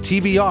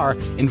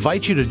WTBR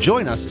invite you to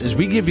join us as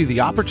we give you the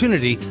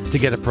opportunity to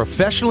get a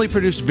professionally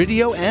produced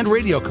video and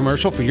radio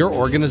commercial for your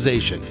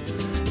organization.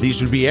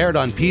 These would be aired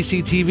on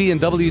PCTV and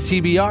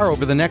WTBR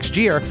over the next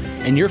year,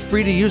 and you're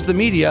free to use the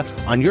media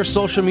on your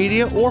social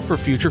media or for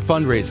future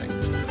fundraising.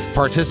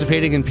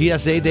 Participating in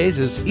PSA Days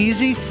is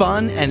easy,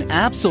 fun, and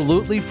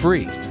absolutely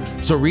free.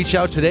 So reach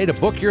out today to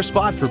book your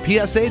spot for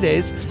PSA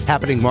Days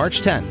happening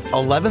March 10th,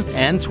 11th,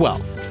 and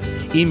 12th.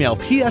 Email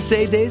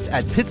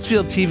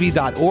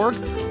psaddays@pittsfieldtv.org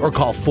or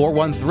call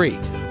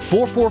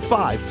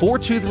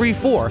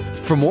 413-445-4234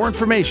 for more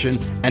information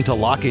and to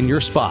lock in your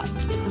spot.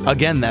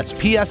 Again, that's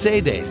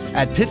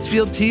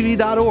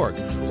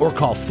psaddays@pittsfieldtv.org or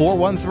call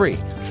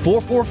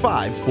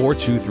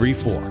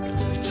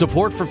 413-445-4234.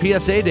 Support for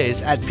PSA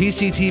Days at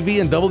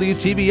PCTV and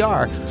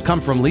WTBR come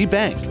from Lee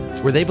Bank,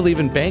 where they believe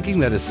in banking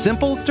that is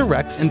simple,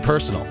 direct, and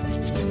personal.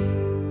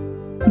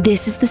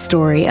 This is the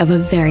story of a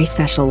very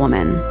special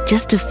woman.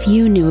 Just a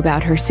few knew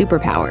about her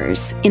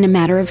superpowers. In a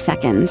matter of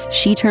seconds,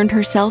 she turned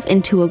herself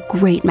into a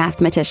great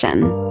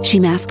mathematician. She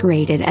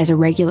masqueraded as a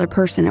regular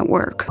person at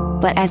work,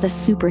 but as a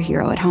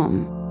superhero at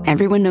home.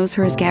 Everyone knows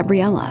her as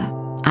Gabriella.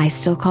 I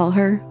still call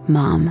her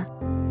Mom.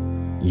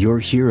 Your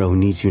hero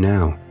needs you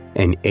now,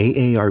 and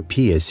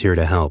AARP is here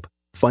to help.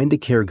 Find the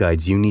care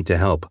guides you need to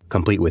help,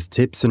 complete with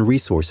tips and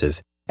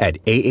resources at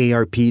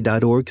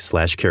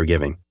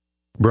aarp.org/caregiving.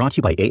 Brought to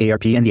you by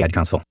AARP and the Ad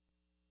Council.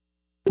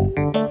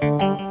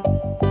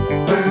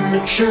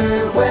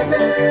 Berkshire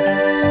weather.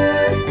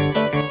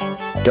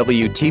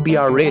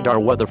 WTBR radar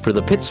weather for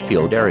the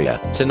Pittsfield area.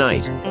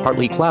 Tonight,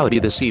 partly cloudy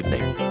this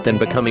evening, then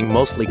becoming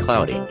mostly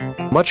cloudy.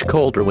 Much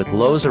colder with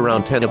lows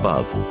around 10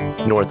 above.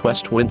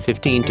 Northwest wind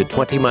 15 to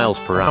 20 miles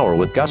per hour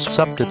with gusts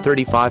up to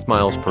 35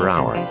 miles per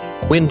hour.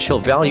 Wind chill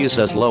values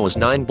as low as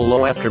 9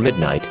 below after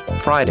midnight.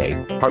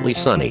 Friday, partly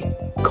sunny.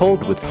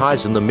 Cold with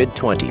highs in the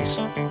mid-20s.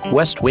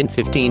 West wind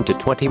 15 to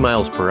 20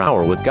 miles per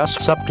hour with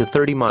gusts up to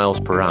 30 miles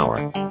per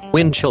hour.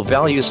 Wind chill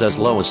values as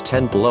low as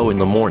 10 below in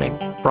the morning.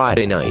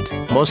 Friday night,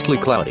 mostly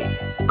cloudy.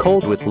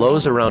 Cold with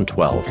lows around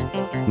 12.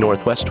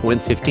 Northwest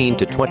wind 15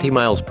 to 20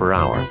 miles per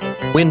hour.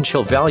 Wind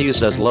chill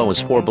values as low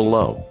as 4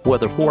 below.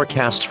 Weather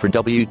forecasts for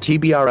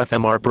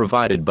WTBR-FM are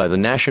provided by the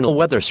National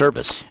Weather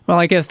Service. Well,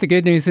 I guess the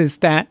good news is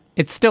that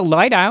it's still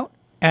light out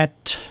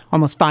at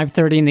almost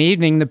 5:30 in the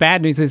evening. The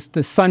bad news is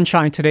the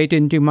sunshine today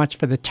didn't do much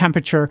for the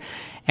temperature,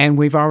 and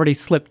we've already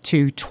slipped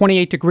to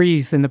 28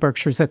 degrees in the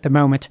Berkshires at the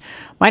moment.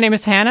 My name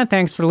is Hannah.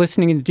 Thanks for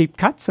listening to Deep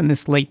Cuts on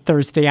this late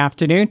Thursday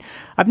afternoon.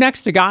 Up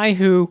next, a guy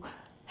who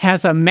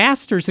has a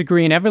master's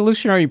degree in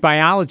evolutionary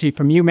biology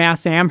from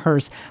UMass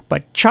Amherst,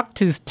 but chucked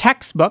his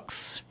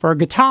textbooks for a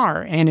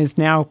guitar and is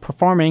now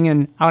performing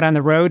and out on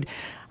the road.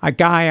 A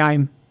guy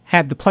I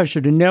had the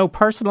pleasure to know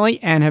personally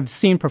and have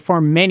seen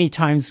perform many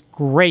times.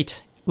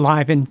 Great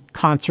live in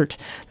concert.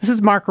 This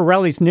is Mark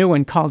Orelli's new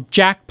one called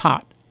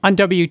Jackpot on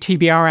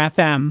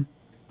WTBR-FM.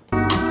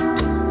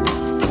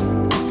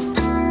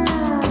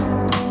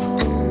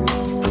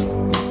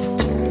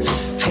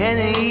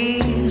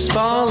 Pennies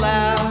fall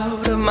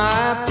out of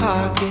my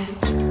pocket.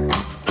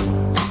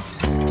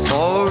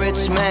 For a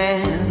rich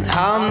man,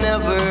 I'll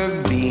never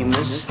be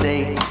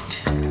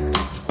mistaken.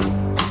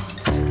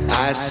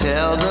 I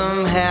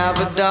seldom have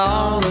a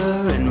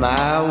dollar in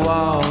my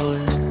wallet.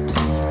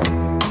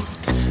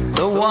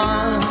 The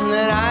one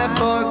that I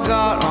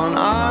forgot on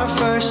our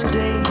first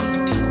date.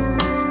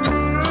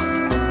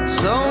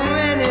 So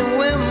many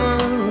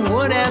women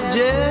would have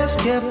just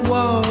kept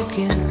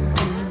walking,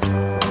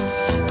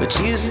 but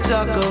you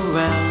stuck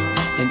around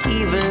and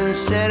even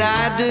said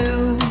I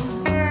do.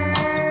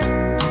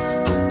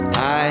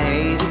 I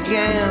hate a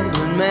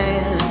gambling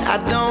man, I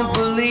don't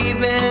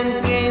believe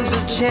in games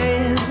of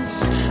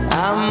chance.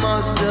 I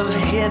must have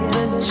hit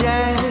the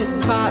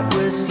jackpot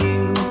with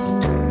you.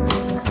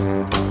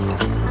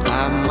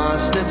 I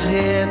must have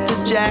hit the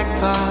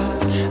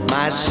jackpot.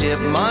 My ship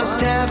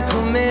must have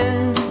come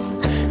in.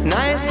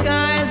 Nice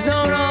guys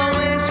don't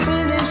always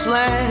finish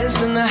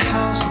last, and the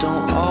house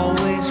don't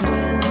always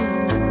win.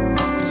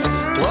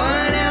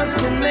 What else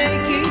can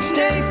make each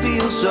day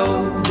feel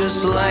so?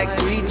 Just like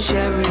 3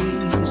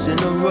 cherries in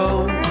a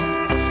row.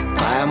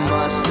 I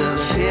must have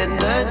hit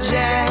the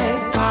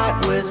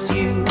jackpot with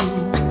you.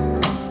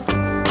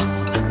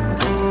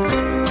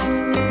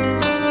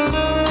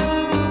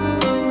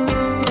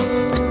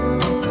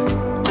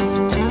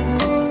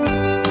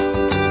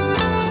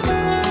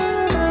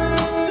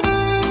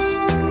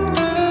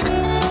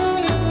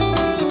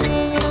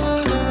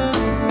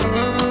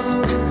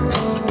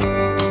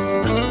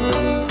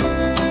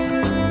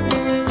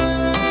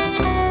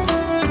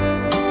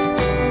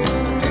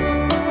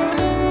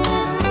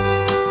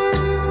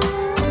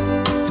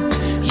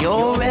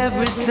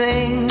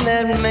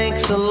 That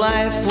makes a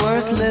life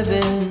worth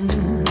living.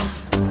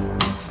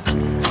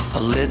 A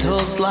little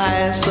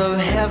slice of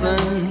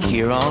heaven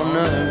here on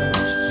earth.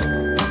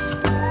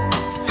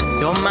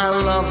 You're my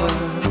lover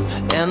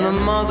and the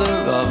mother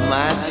of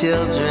my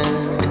children.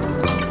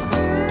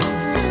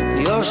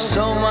 You're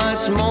so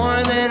much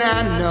more than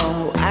I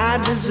know I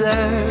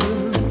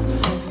deserve.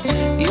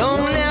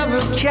 You'll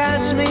never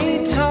catch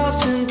me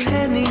tossing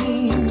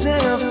pennies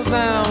in a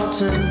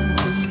fountain.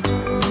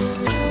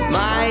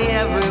 My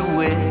every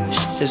wish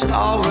has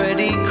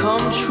already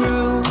come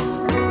true.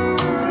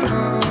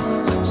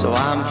 So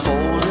I'm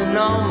folding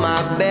all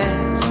my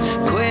bets,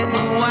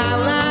 quitting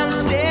while I'm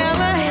still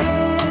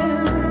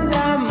ahead.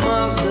 I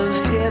must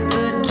have hit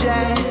the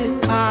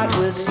jackpot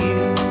with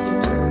you.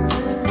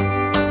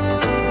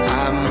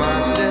 I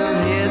must have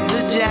hit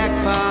the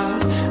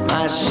jackpot.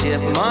 My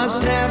ship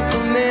must have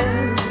come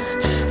in.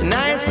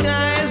 Nice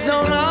guys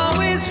don't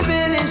always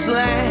finish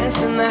last,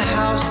 and the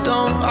house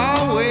don't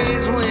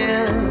always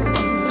win.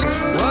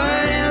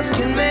 What else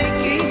can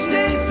make each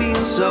day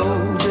feel so?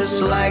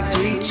 Just like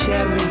 3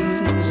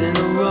 cherries in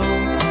a row.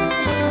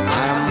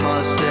 I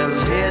must have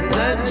hit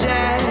the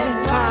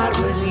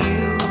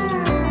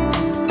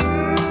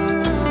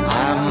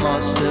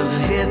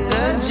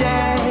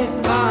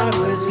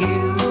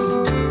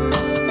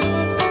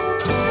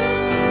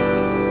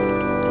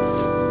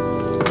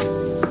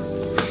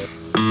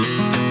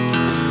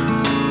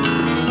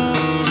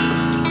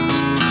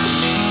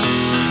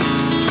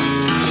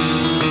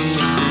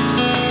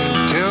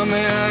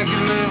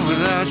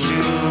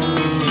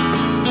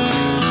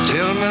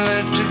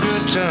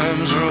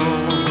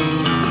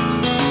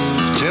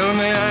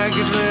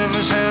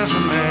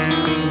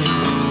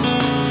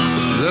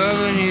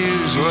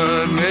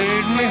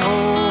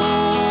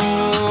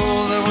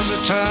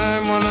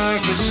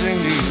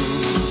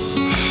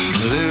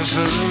for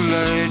the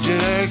light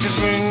that I could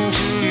bring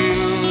to you.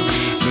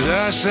 But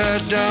I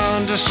sat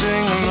down to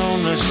sing a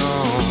lonely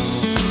song.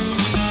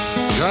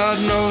 God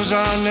knows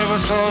I never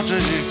thought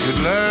that it could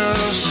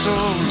last so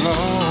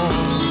long.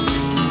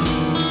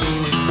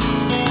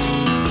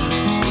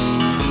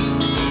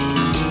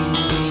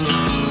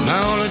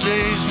 Now all the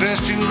days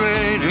dressed in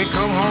gray, they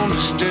come home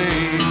to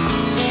stay.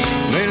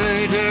 They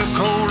lay their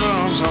cold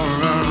arms all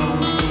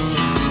around.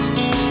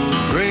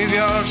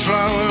 Graveyard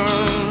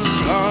flowers,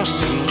 lost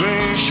in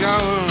gray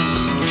showers.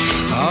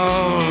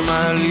 All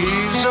my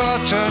leaves are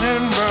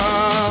turning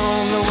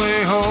brown. The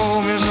way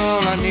home is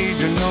all I need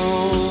to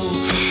know.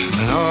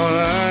 And all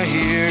I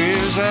hear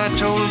is I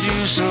told you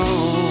so.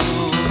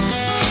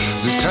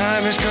 The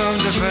time has come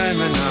to find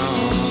me now.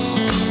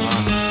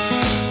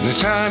 The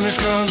time has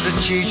come to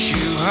teach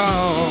you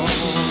how.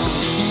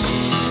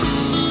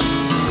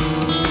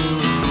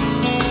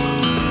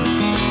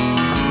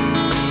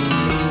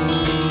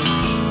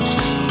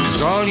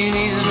 'Cause all you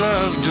need is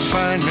love to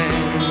find me.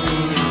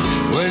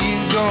 Well, you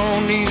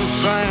don't need a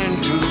fine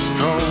tooth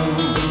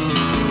comb.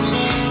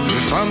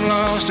 If I'm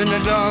lost in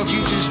the dark,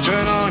 you just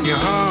turn on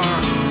your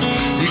heart.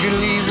 You can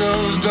leave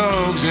those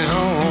dogs at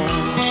home.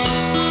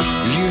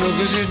 You know,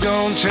 'cause it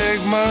don't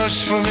take much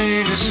for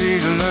me to see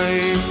the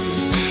light.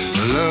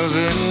 The love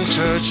and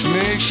touch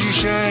makes you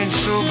shine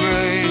so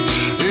bright.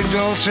 It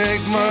don't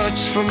take much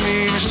for me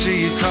to see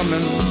you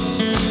coming.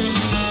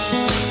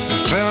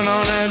 Just turn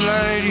on that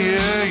light,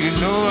 yeah, you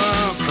know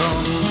I'll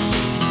come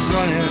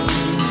running.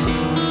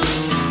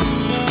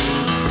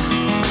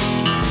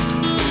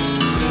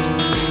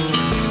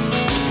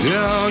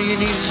 Yeah, all you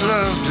need is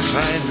love to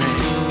find me.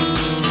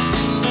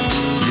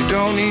 You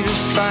don't need a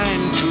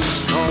fine tooth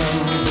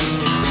comb.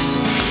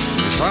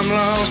 If I'm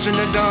lost in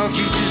the dark,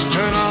 you just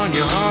turn on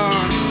your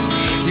heart.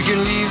 You can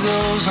leave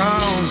those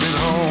hounds at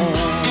home.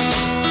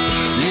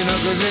 You know,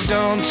 'cause it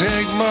don't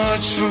take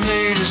much for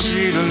me to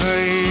see the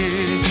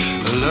light.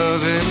 A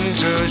love and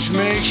touch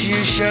makes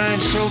you shine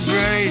so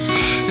bright.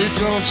 It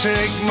don't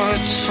take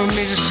much for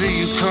me to see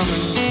you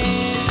coming.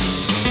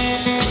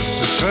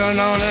 Turn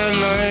on that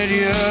light,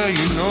 yeah,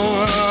 you know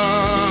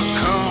I'll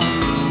come,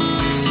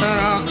 and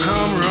I'll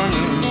come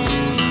running.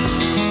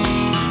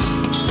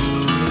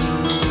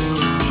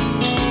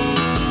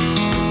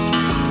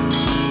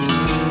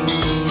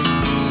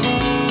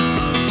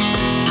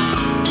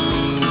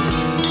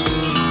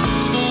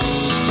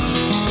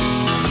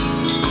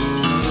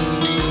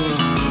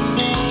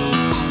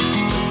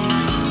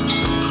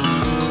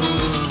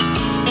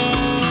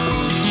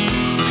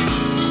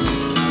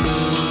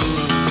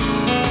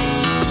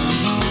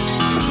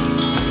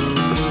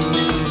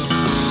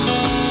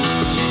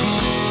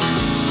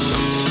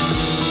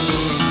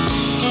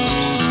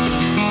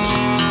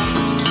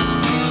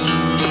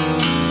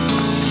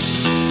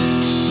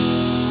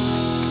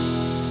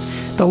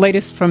 The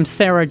latest from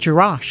Sarah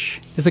Jarash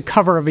is a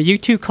cover of a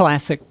U2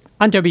 classic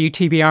on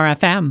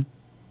WTBR-FM.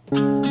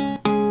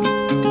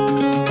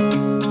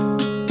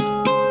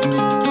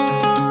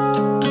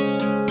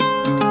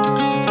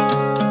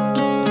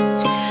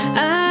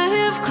 I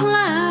have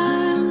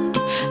climbed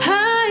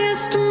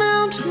highest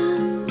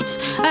mountains.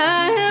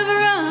 I have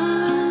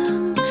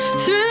run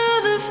through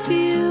the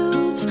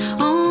fields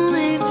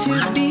only to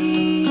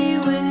be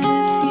with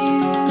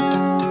you.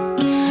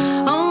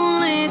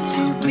 Only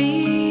to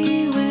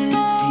be with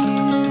you.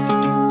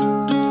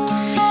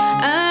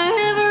 I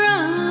have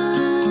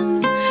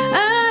run,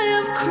 I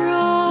have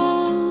crawled.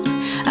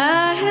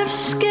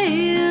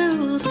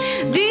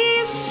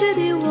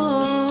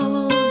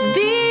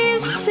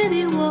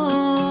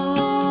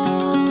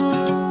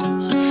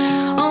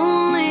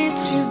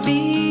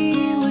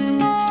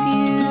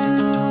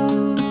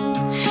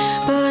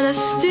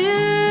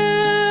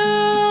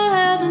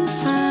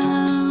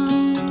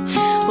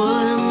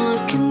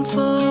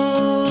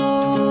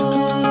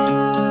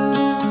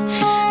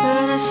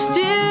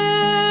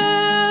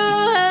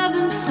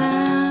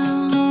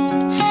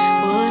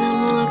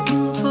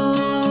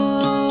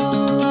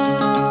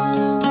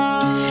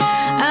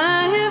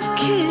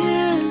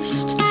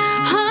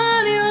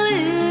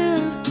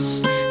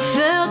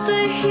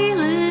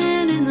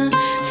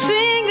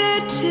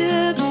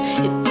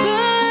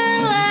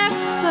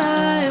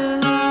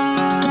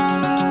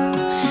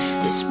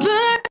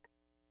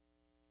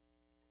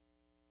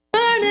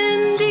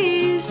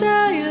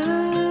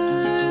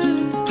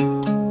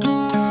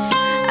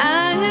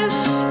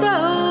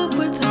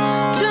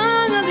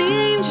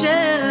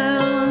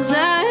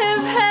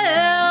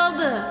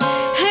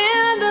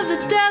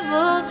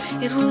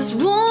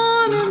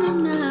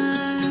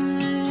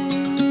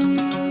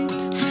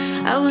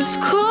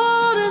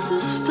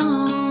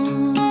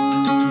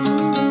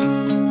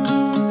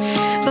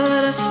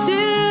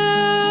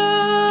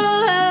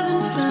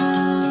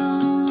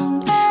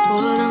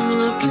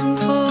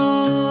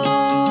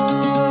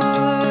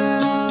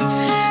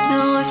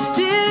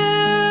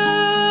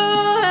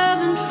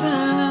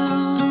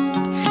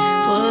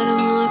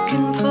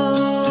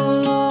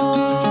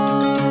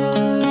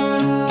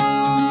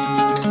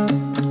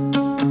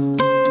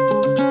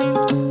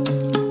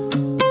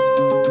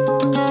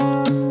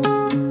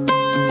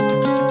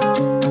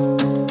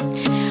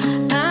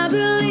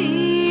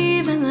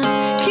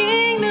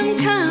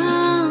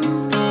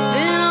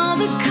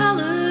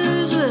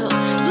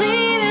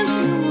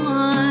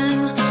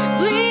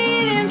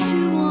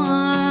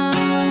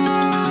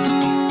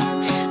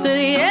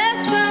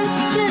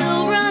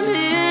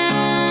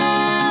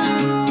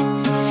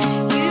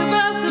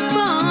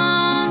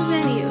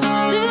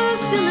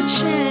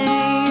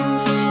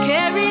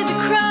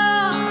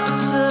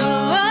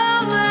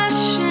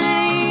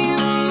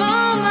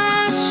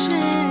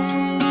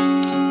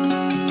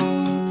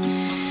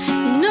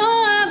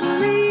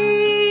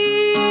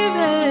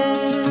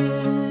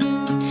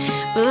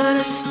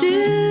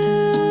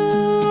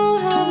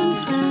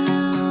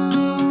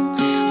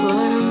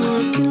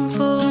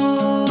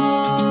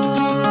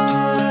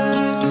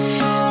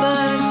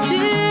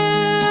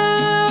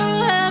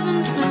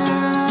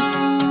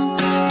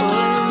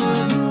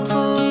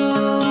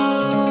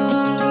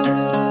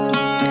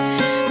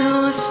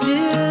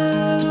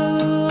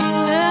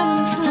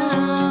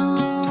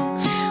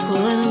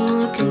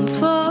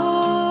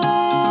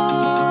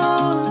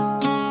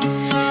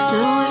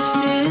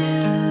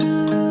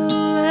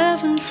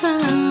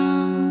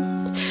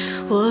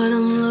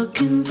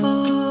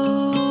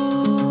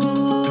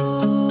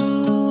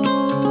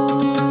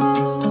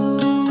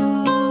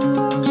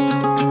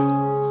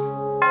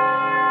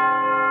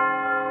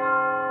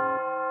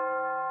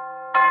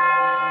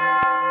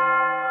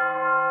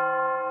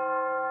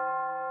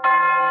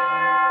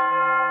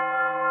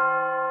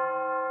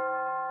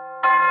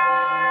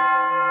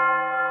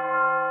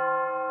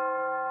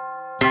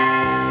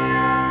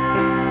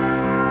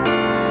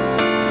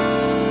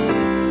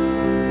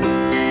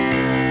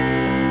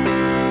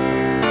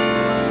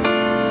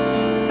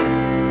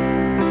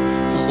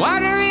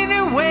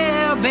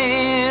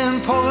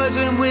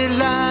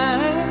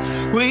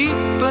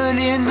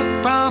 in the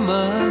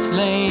promised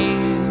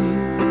land.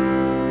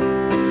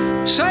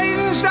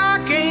 Satan's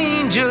dark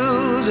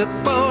angels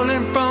are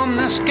falling from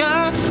the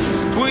sky.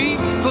 We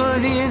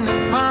put in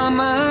the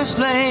promised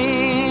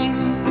land.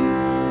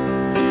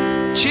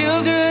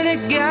 Children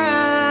of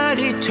God,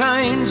 he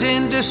turns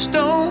into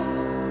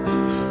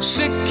stone.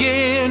 Sick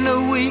and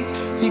the weak,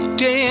 he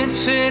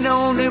dancing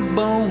on their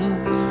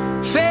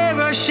bone.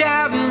 Pharaoh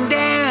shouting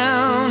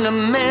down the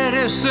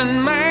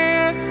medicine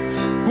man.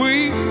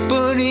 We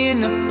put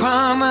in the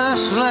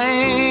promised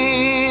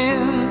land.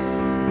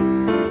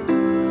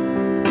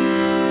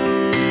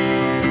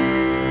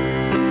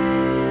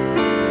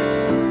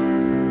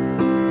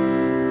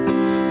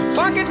 If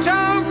I could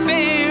tell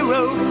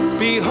Pharaoh,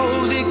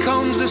 behold, he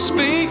comes to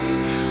speak.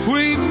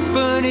 We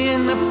put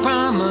in the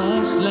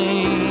promised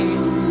land.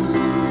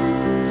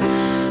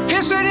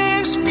 Hissing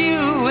and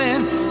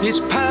spewing his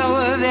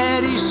power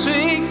that he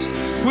seeks.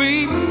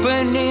 We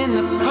put in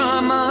the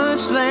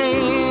promised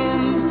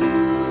land.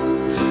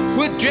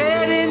 With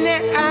dread in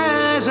their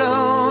eyes,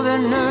 all the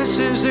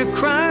nurses are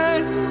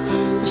crying.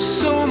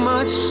 So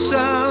much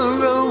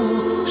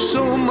sorrow,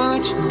 so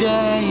much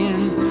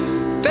dying.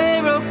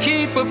 Pharaoh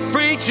keep a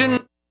preaching,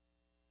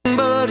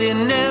 but he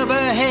never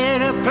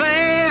had a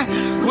plan.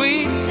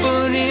 We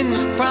put in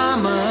the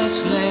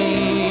promised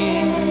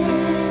land.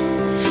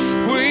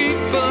 We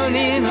put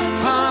in the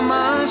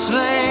promised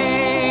land.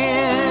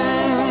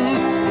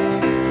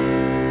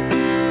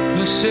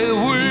 You say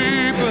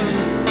weeping,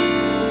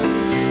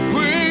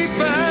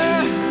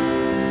 weeping.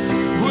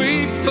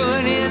 We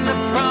put in the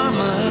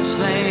promised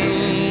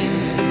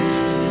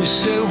land. You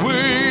say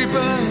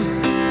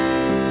weeping,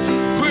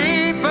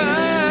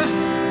 weeping.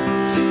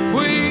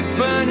 We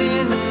put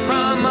in the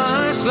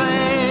promised land.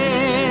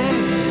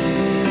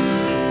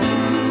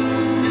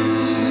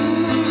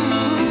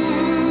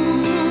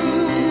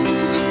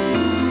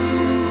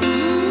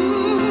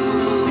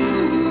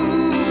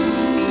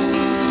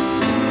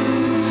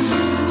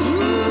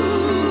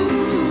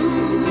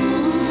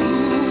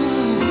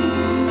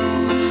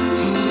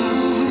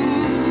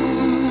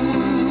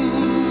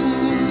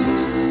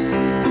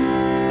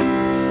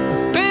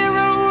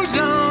 Pharaoh's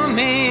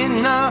army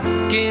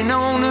knocking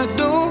on the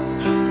door.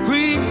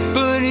 We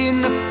put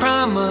in the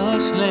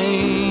promised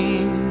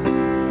land.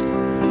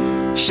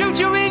 Shoot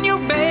you in your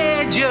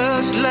bed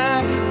just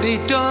like they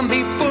done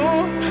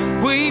before.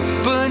 We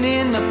put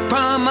in the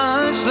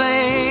promised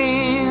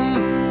land.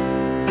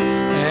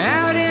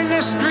 Out in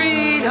the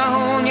street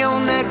on your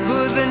neck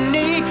with a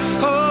knee.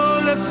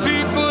 All the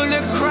people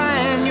are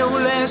crying your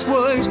last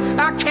words.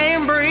 I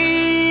can't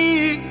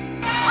breathe.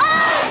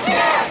 I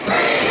can't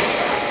breathe.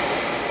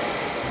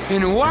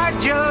 And why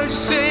judge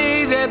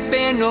say there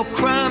been no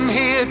crime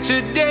here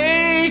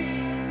today?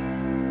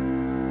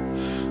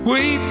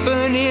 We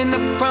put in the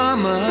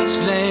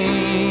promised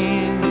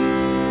land.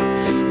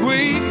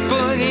 We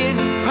put in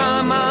the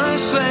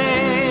promised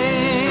land.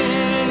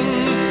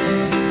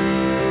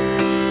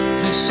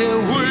 They say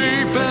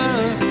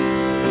weeping,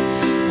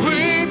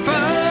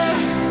 weeping.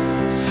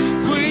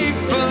 We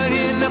put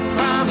in the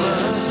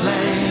promised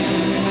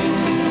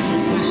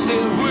land. They say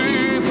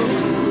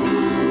weeping,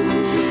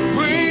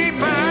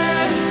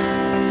 weeping.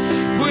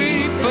 We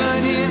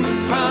put in the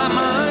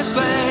promised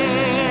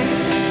land.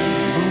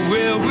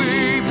 Well,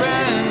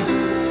 weeping,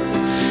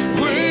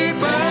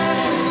 weeping.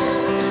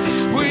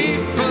 We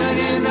put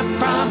in the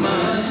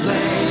promised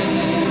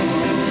land.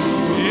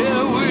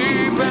 Yeah,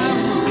 weeping,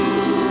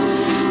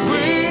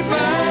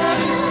 weeping.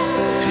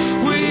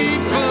 We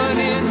put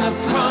in the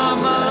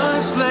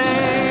promised land.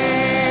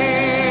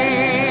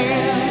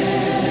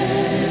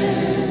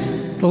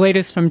 The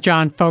latest from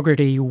John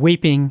Fogerty,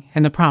 Weeping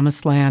in the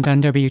Promised Land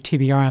on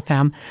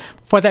WTBR-FM.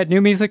 For that new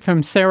music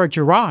from Sarah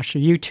Jarosh, a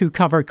U2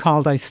 cover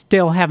called I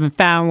Still Haven't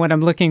Found What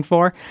I'm Looking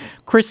For.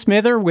 Chris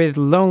Smither with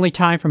Lonely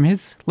Time from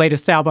his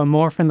latest album,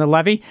 More from the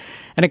Levee.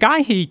 And a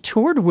guy he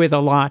toured with a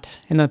lot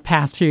in the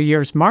past few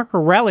years, Mark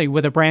Orelli,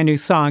 with a brand new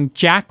song,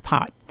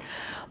 Jackpot.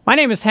 My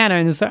name is Hannah,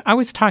 and as I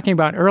was talking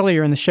about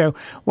earlier in the show,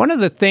 one of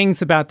the things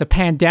about the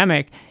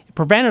pandemic, it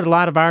prevented a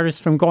lot of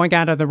artists from going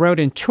out on the road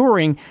and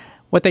touring.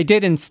 What they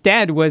did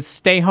instead was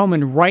stay home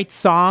and write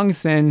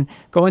songs and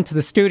go into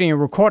the studio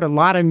and record a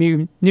lot of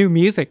new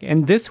music.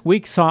 And this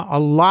week saw a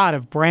lot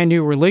of brand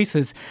new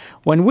releases.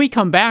 When we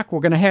come back, we're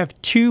going to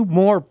have 2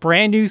 more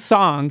brand new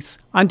songs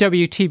on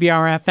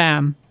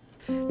WTBR-FM.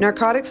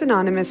 Narcotics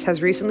Anonymous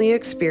has recently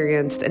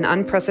experienced an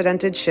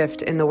unprecedented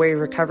shift in the way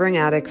recovering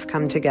addicts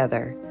come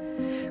together.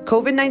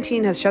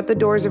 COVID-19 has shut the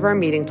doors of our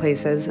meeting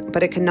places,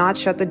 but it cannot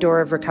shut the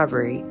door of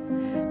recovery.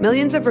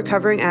 Millions of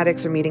recovering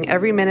addicts are meeting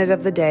every minute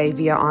of the day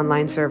via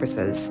online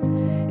services.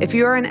 If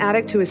you are an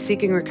addict who is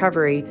seeking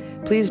recovery,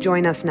 please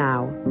join us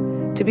now.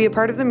 To be a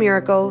part of the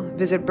miracle,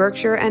 visit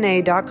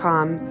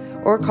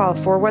berkshirena.com or call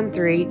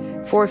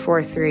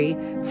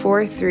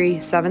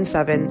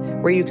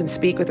 413-443-4377 where you can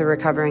speak with a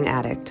recovering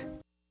addict.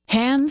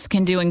 Hands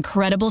can do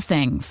incredible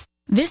things.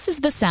 This is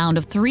the sound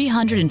of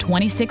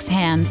 326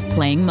 hands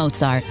playing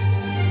Mozart.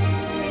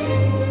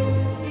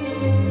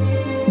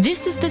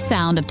 This is the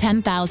sound of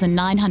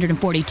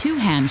 10,942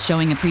 hands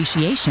showing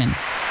appreciation.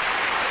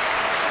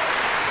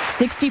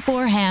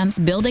 64 hands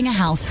building a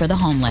house for the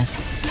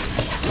homeless.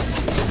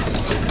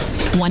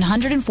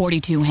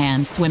 142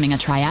 hands swimming a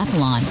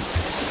triathlon.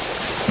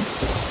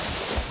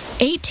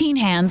 18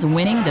 hands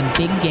winning the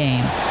big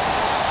game.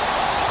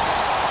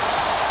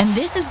 And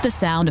this is the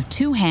sound of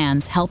 2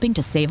 hands helping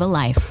to save a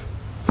life.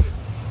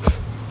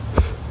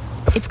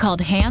 It's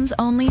called Hands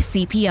Only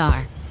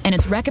CPR, and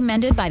it's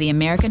recommended by the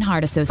American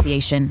Heart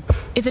Association.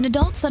 If an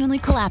adult suddenly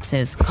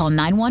collapses, call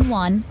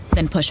 911,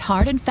 then push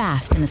hard and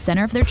fast in the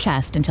center of their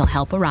chest until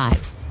help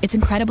arrives. It's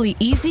incredibly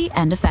easy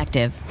and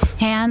effective.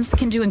 Hands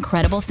can do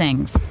incredible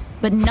things,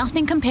 but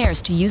nothing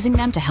compares to using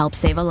them to help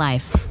save a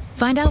life.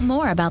 Find out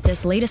more about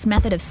this latest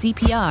method of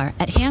CPR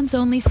at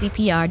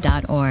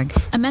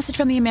handsonlycpr.org. A message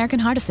from the American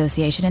Heart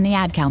Association and the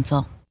Ad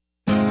Council.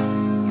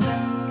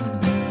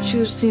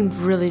 She seemed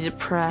really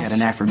depressed. He had an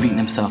knack for beating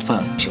himself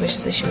up. She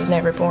wishes that she was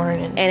never born.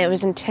 And it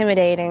was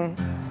intimidating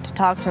to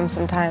talk to him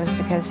sometimes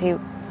because he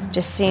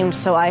just seemed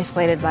so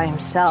isolated by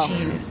himself.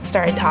 She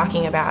started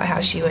talking about how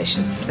she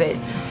wishes that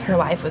her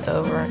life was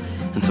over.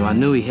 And so I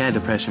knew he had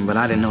depression, but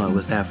I didn't know it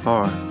was that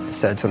far. He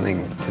said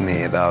something to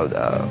me about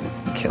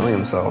killing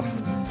himself.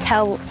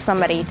 Tell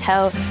somebody,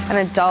 tell an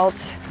adult,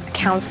 a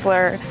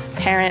counselor,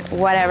 parent,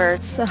 whatever.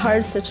 It's a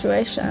hard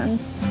situation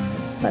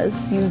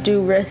because you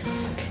do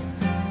risk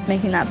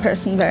making that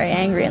person very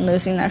angry and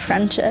losing their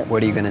friendship.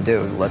 What are you going to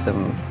do? Let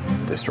them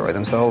destroy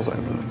themselves? I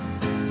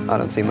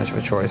don't see much of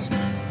a choice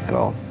at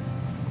all.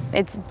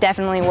 It's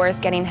definitely worth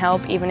getting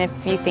help, even if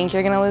you think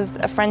you're going to lose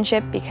a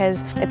friendship,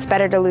 because it's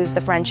better to lose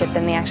the friendship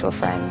than the actual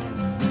friend.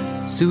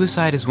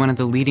 Suicide is one of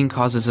the leading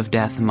causes of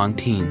death among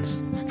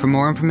teens. For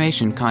more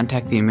information,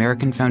 contact the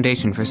American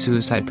Foundation for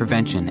Suicide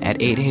Prevention at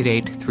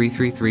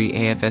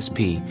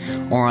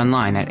 888-333-AFSP or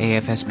online at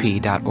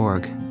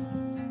afsp.org.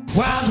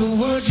 Why the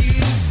words you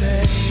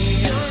say?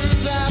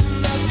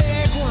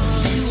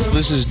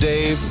 This is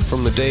Dave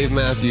from the Dave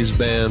Matthews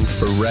Band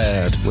for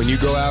RAD. When you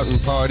go out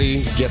and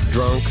party, get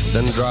drunk,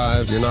 then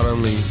drive, you're not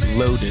only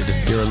loaded,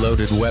 you're a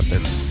loaded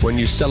weapon. When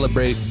you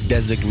celebrate,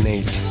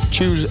 designate.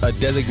 Choose a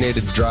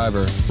designated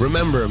driver.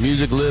 Remember,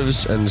 music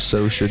lives, and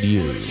so should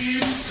you.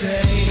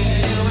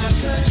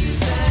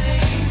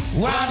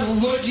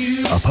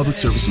 A public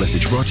service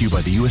message brought to you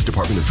by the U.S.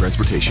 Department of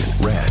Transportation,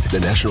 RAD,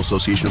 the National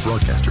Association of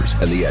Broadcasters,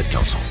 and the Ad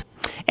Council.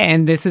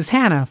 And this is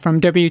Hannah from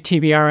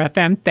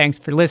WTBR-FM. Thanks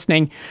for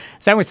listening.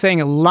 As I was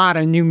saying, a lot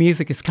of new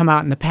music has come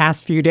out in the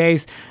past few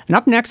days. And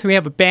up next, we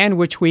have a band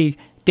which we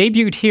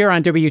debuted here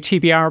on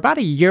WTBR about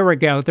a year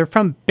ago. They're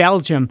from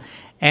Belgium.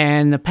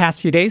 And the past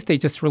few days, they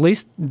just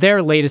released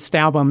their latest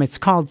album. It's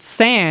called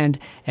Sand.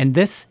 And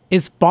this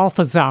is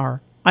Balthazar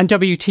on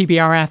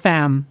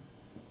WTBR-FM.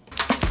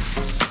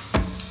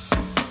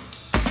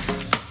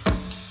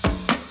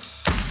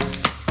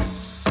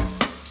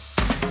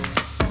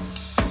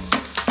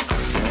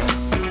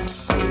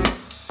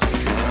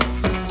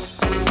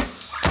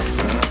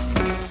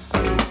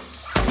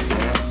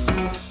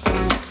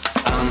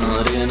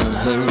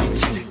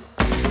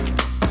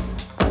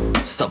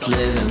 Stop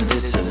living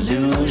this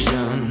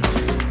illusion,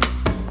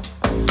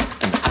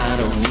 and I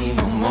don't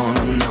even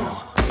wanna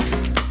know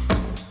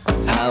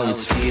how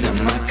it's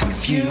feeding my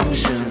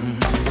confusion.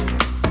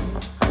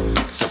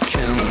 So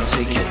can we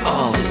take it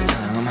all this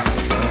time?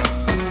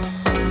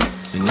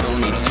 No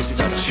need to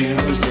start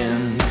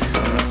choosing.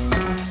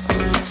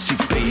 See,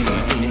 baby,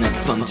 ain't it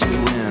fun to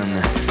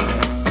win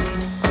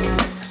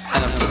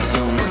after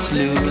so much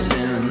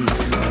losing?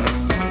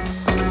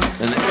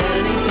 And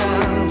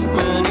anytime,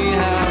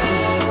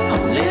 anyhow,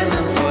 I'm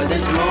living for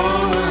this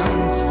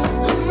moment,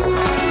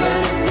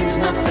 but it means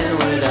nothing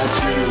without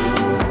you.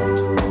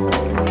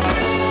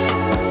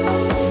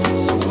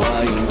 So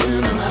why you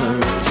in a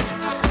hurry to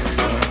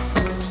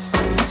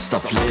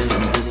stop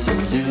living this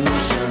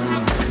illusion?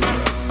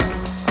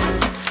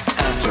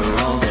 After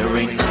all, there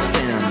ain't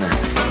nothing.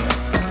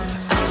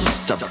 I'll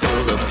stop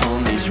build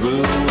upon these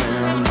ruins.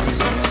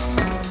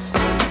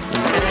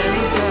 And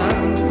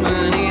anytime,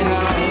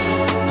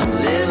 anyhow, I'm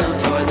living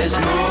for this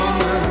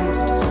moment,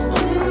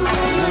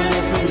 but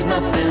it means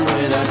nothing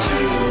without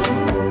you.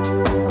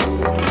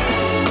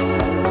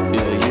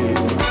 Yeah, you.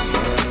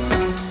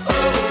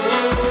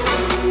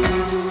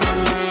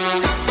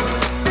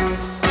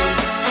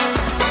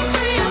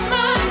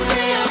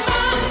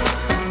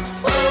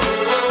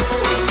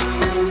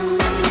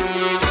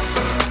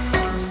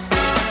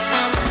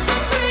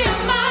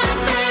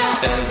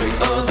 Every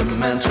other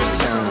mantra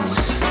sounds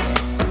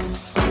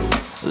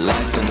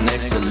like the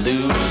next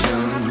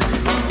illusion.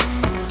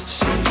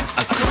 See,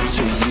 I come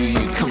to you,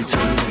 you come to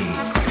me,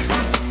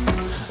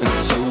 and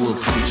so we'll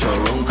preach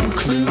our own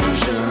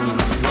conclusion.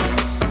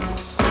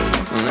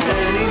 And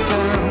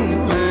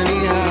anytime,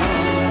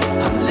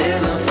 anyhow, I'm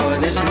living for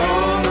this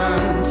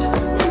moment,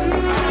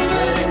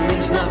 but it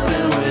means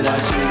nothing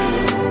without you.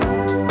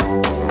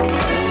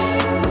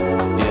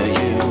 Yeah,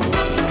 you.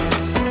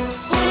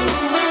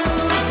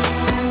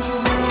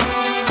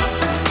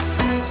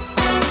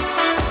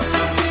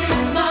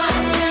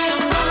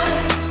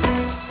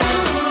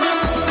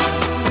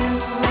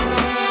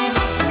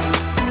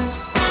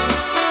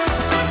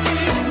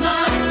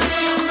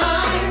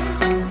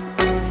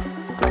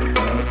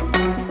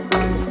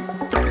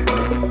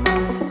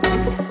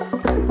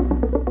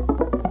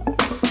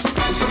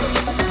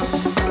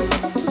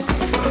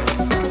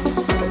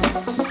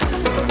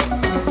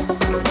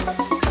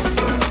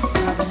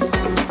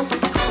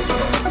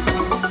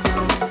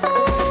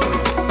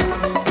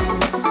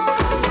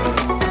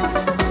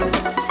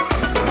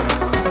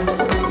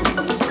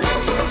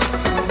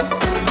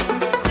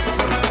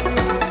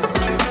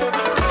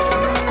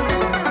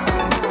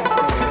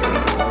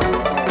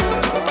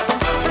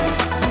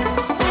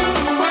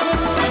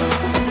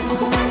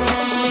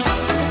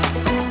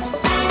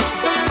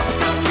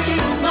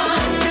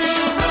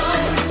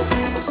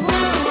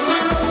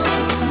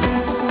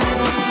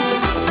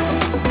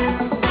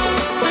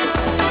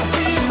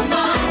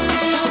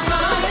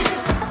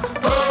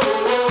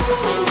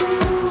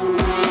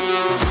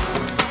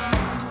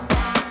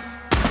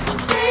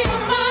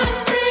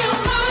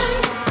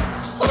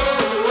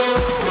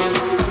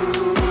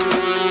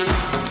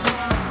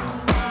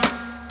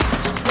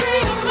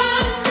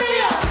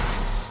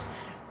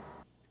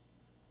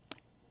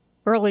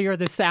 Earlier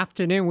this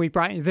afternoon, we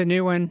brought you the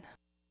new one.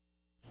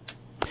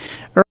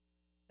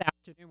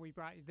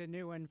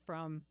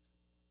 From...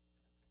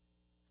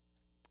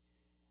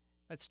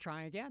 Let's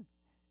try again.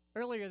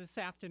 Earlier this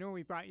afternoon,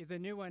 we brought you the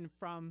new one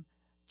from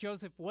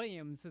Joseph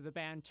Williams of the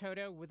band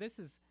Toto. Well, this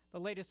is the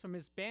latest from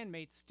his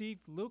bandmate, Steve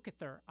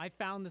Lukather. I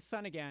Found the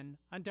Sun Again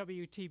on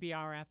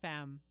WTBR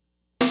FM.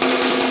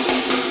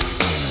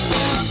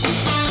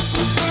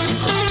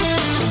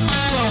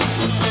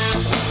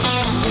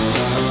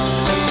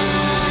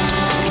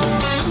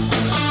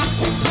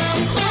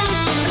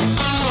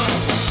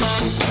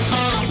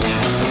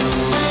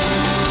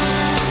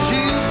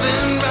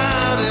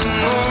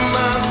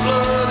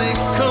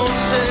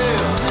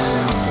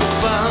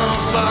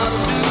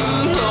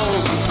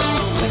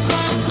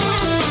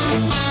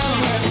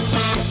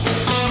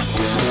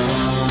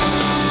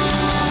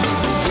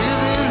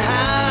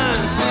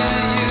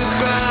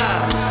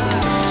 Cry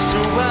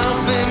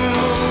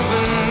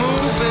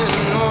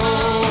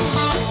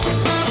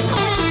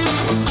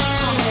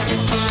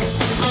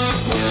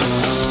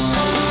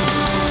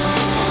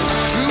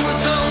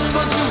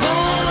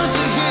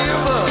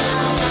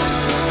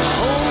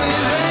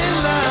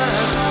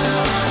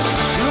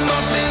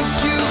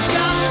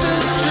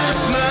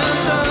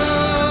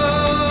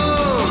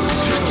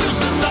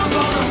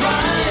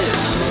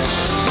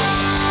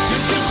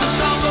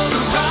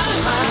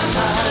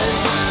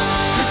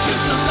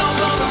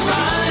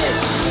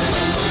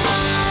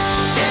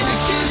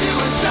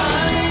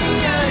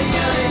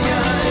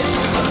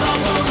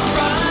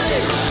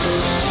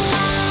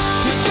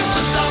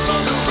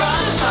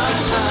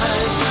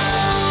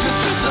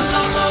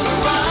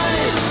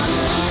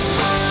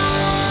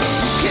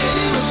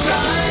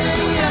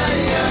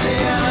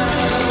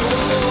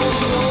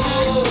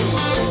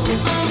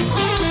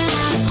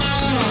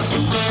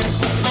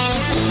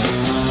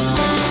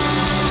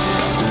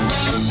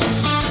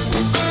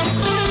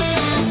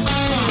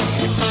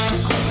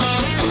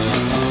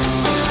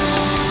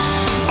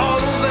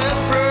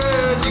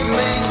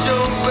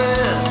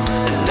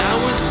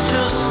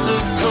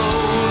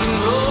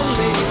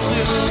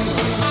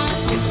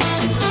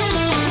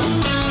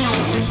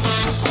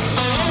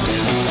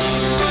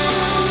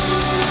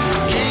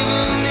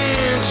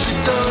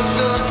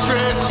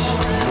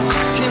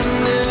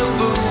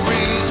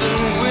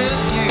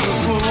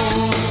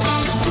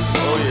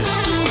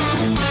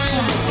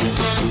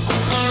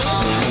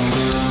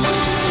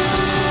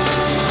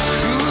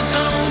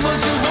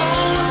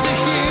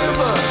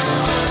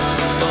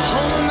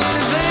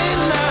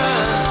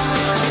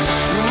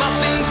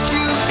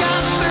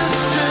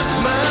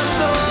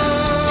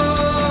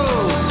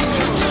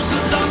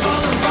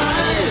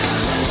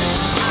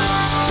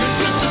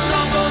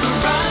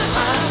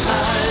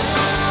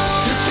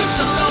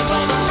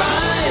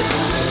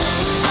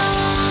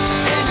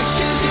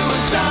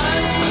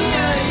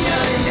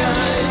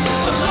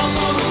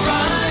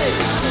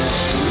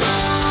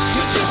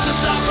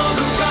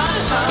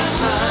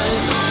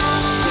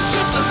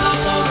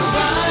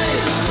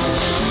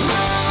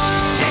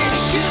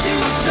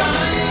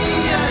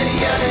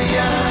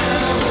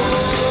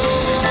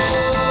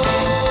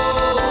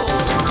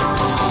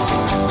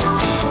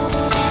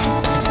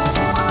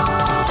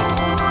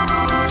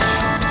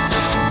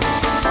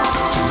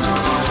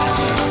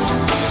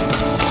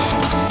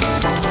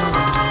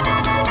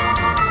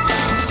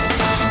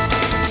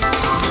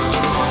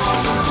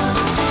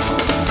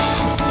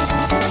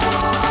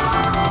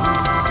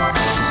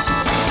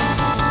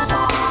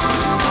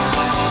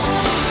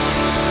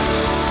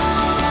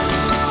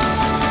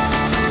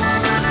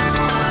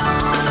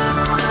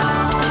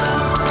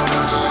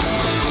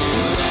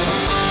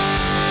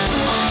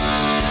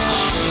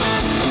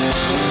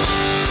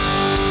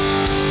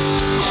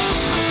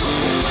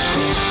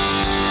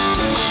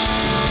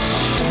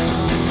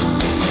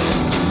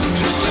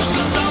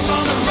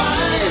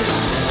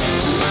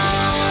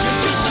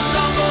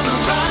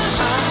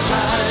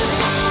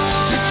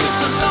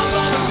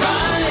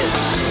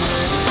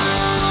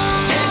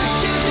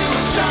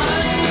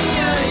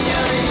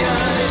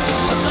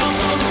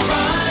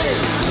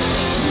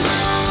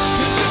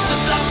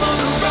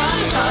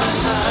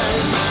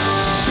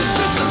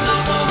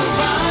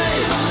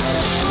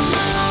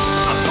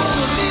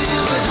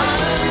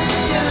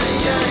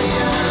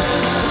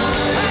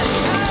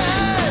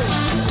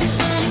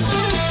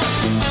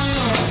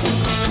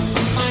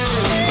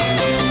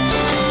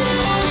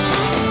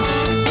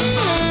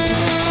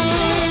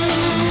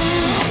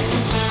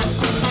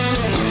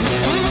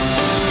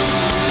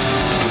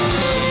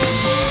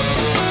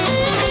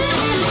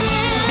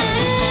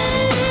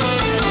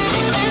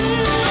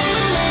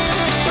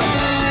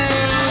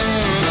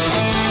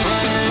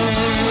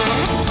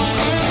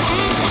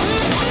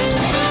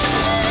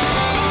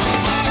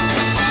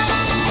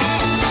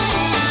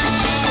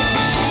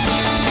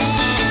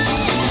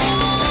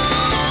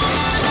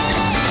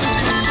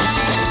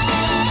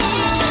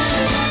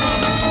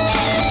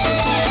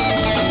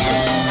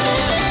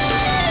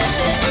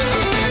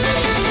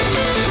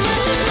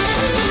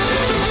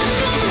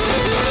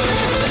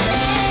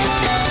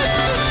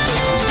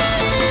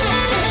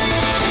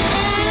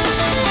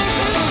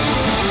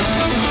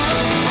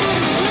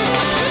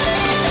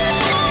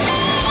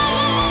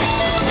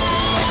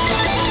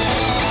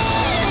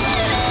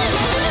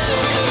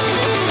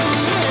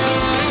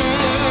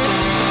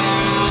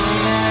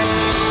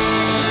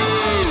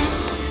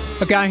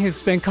A guy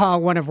who's been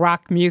called one of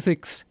rock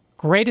music's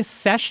greatest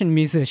session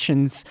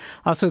musicians.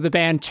 Also the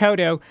band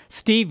Toto,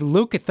 Steve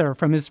Lukather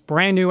from his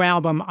brand new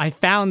album, I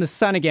Found the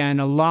Sun Again,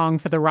 Along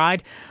for the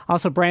Ride.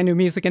 Also brand new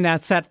music in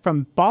that set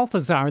from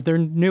Balthazar. Their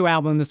new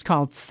album is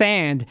called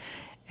Sand,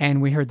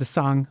 and we heard the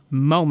song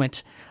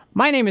Moment.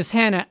 My name is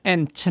Hannah,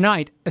 and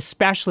tonight,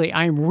 especially,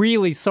 I'm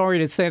really sorry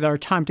to say that our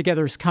time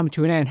together has come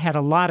to an end. Had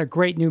a lot of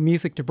great new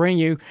music to bring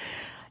you,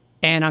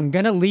 and I'm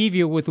going to leave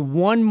you with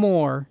one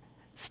more.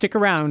 Stick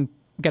around.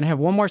 I'm going to have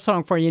one more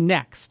song for you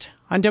next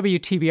on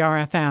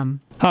WTBR-FM.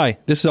 Hi,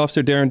 this is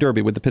Officer Darren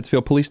Derby with the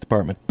Pittsfield Police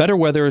Department. Better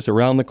weather is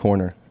around the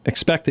corner.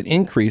 Expect an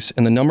increase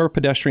in the number of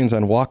pedestrians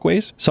on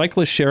walkways,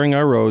 cyclists sharing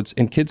our roads,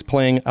 and kids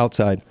playing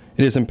outside.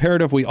 It is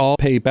imperative we all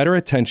pay better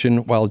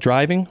attention while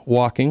driving,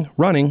 walking,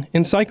 running,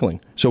 and cycling.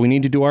 So we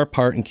need to do our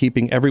part in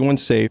keeping everyone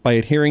safe by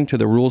adhering to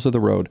the rules of the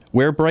road.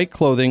 Wear bright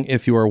clothing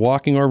if you are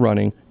walking or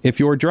running. If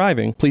you are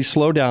driving, please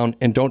slow down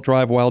and don't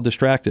drive while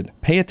distracted.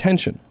 Pay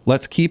attention.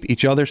 Let's keep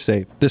each other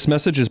safe. This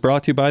message is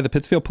brought to you by the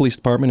Pittsfield Police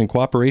Department in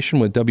cooperation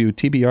with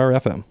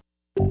WTBR-FM.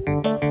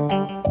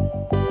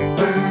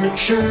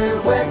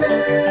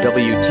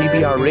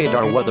 WTBR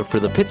radar weather for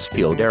the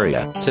Pittsfield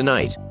area.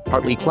 Tonight,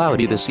 partly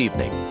cloudy this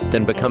evening,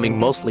 then becoming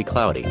mostly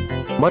cloudy.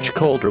 Much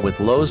colder with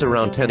lows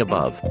around 10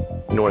 above.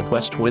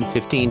 Northwest wind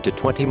 15 to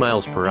 20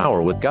 miles per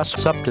hour with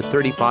gusts up to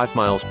 35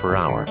 miles per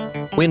hour.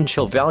 Wind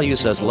chill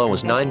values as low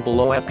as 9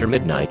 below after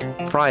midnight.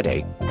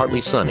 Friday,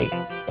 partly sunny.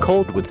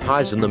 Cold with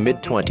highs in the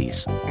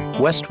mid-20s.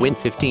 West wind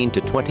 15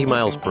 to 20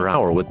 miles per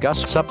hour with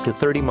gusts up to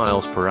 30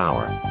 miles per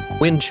hour.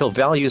 Wind chill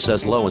values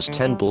as low as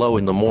 10 below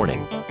in the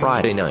morning.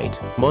 Friday night,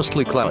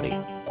 mostly cloudy.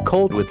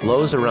 Cold with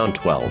lows around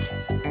 12.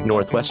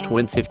 Northwest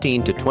wind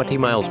 15 to 20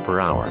 miles per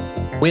hour.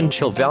 Wind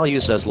chill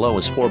values as low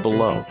as 4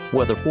 below.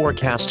 Weather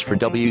forecasts for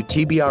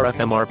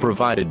WTBR-FM are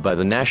provided by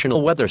the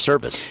National Weather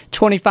Service.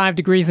 25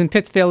 degrees in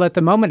Pittsfield at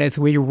the moment as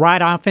we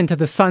ride off into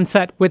the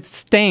sunset with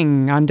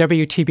Sting on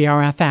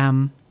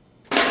WTBR-FM.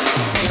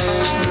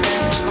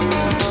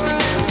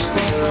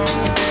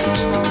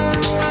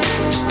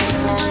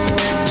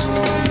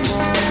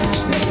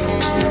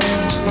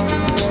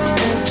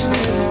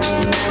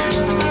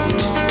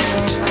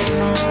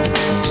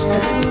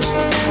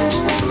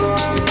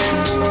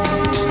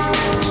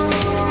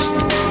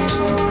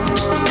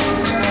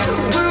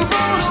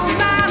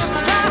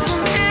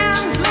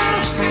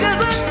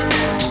 Desert,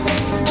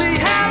 we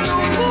have no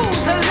moon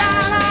to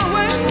light our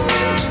way.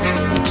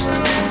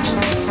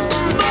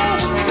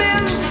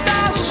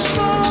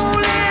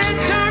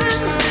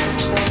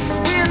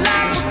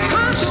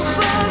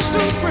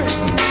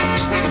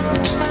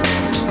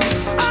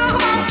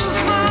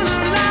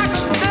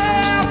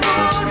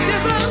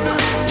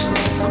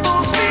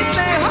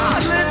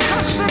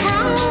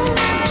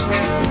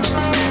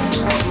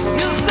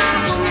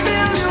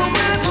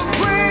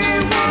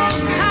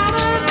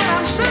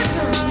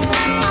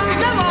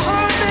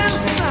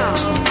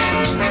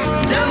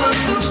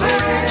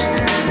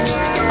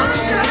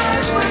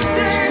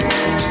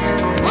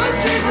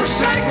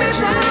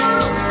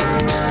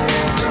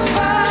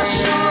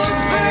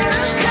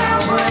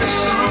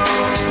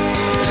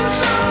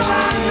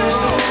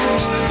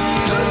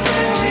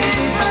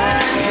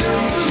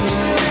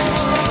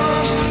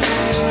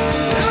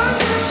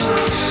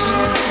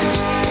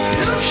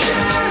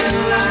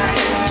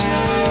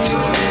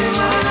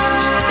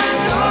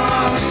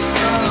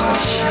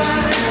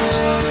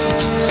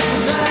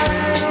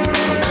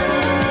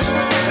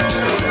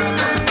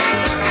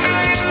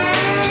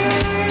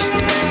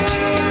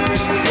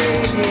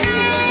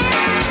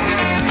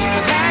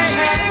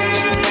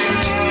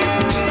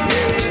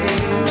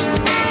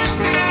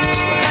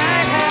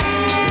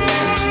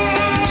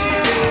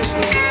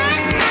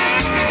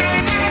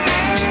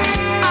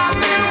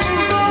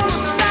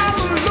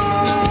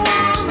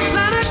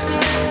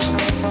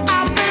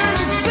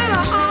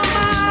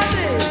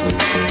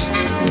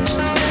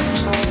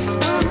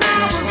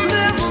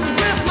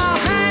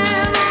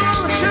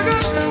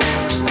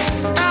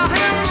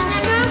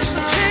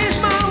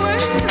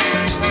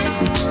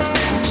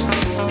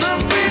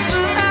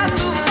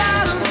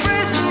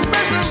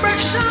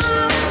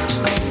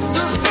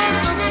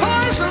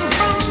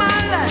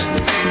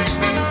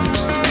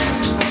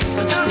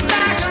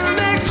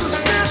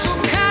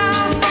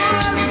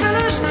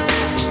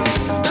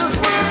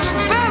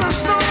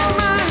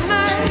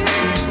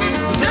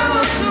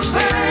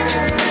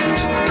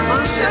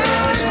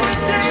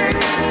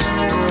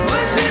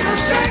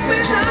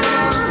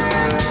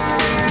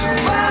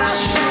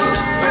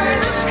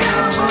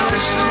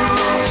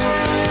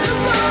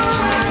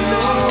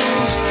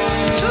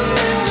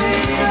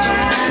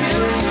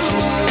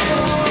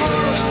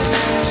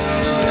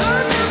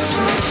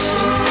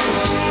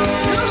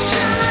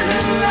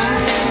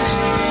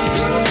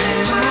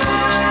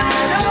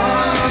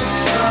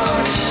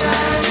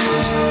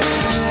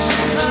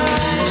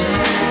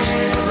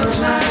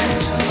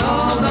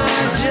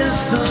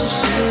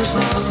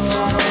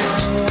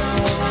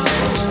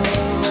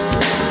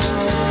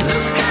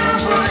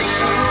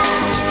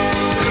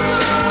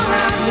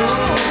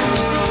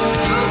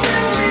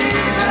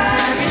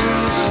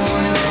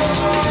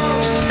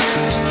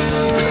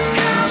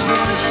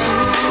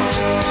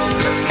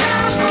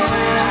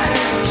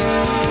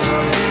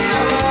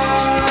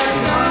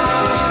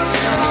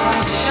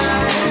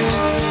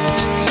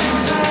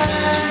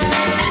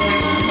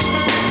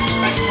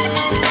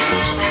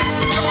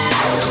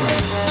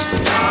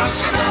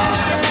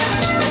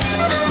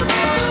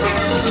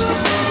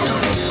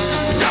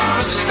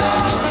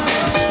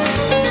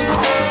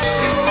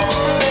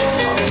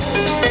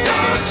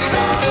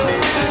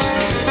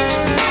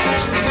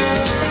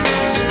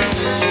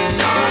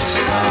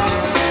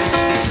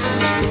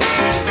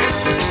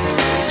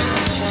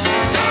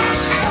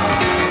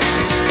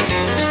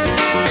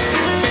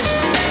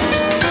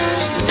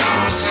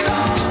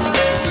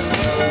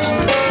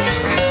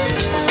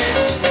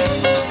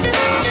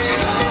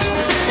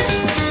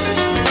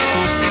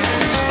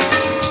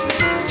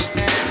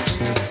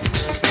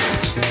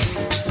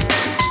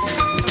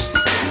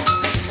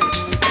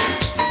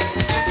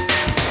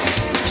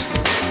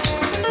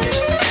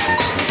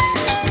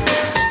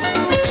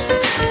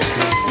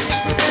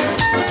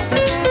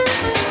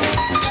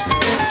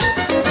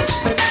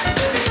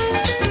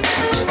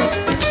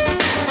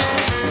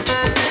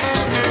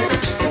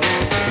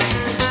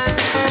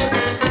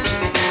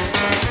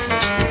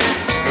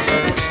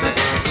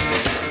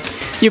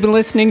 You've been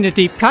listening to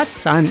Deep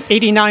Cuts on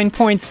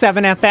 89.7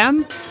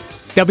 FM,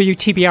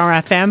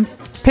 WTBR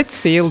FM,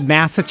 Pittsfield,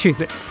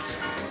 Massachusetts.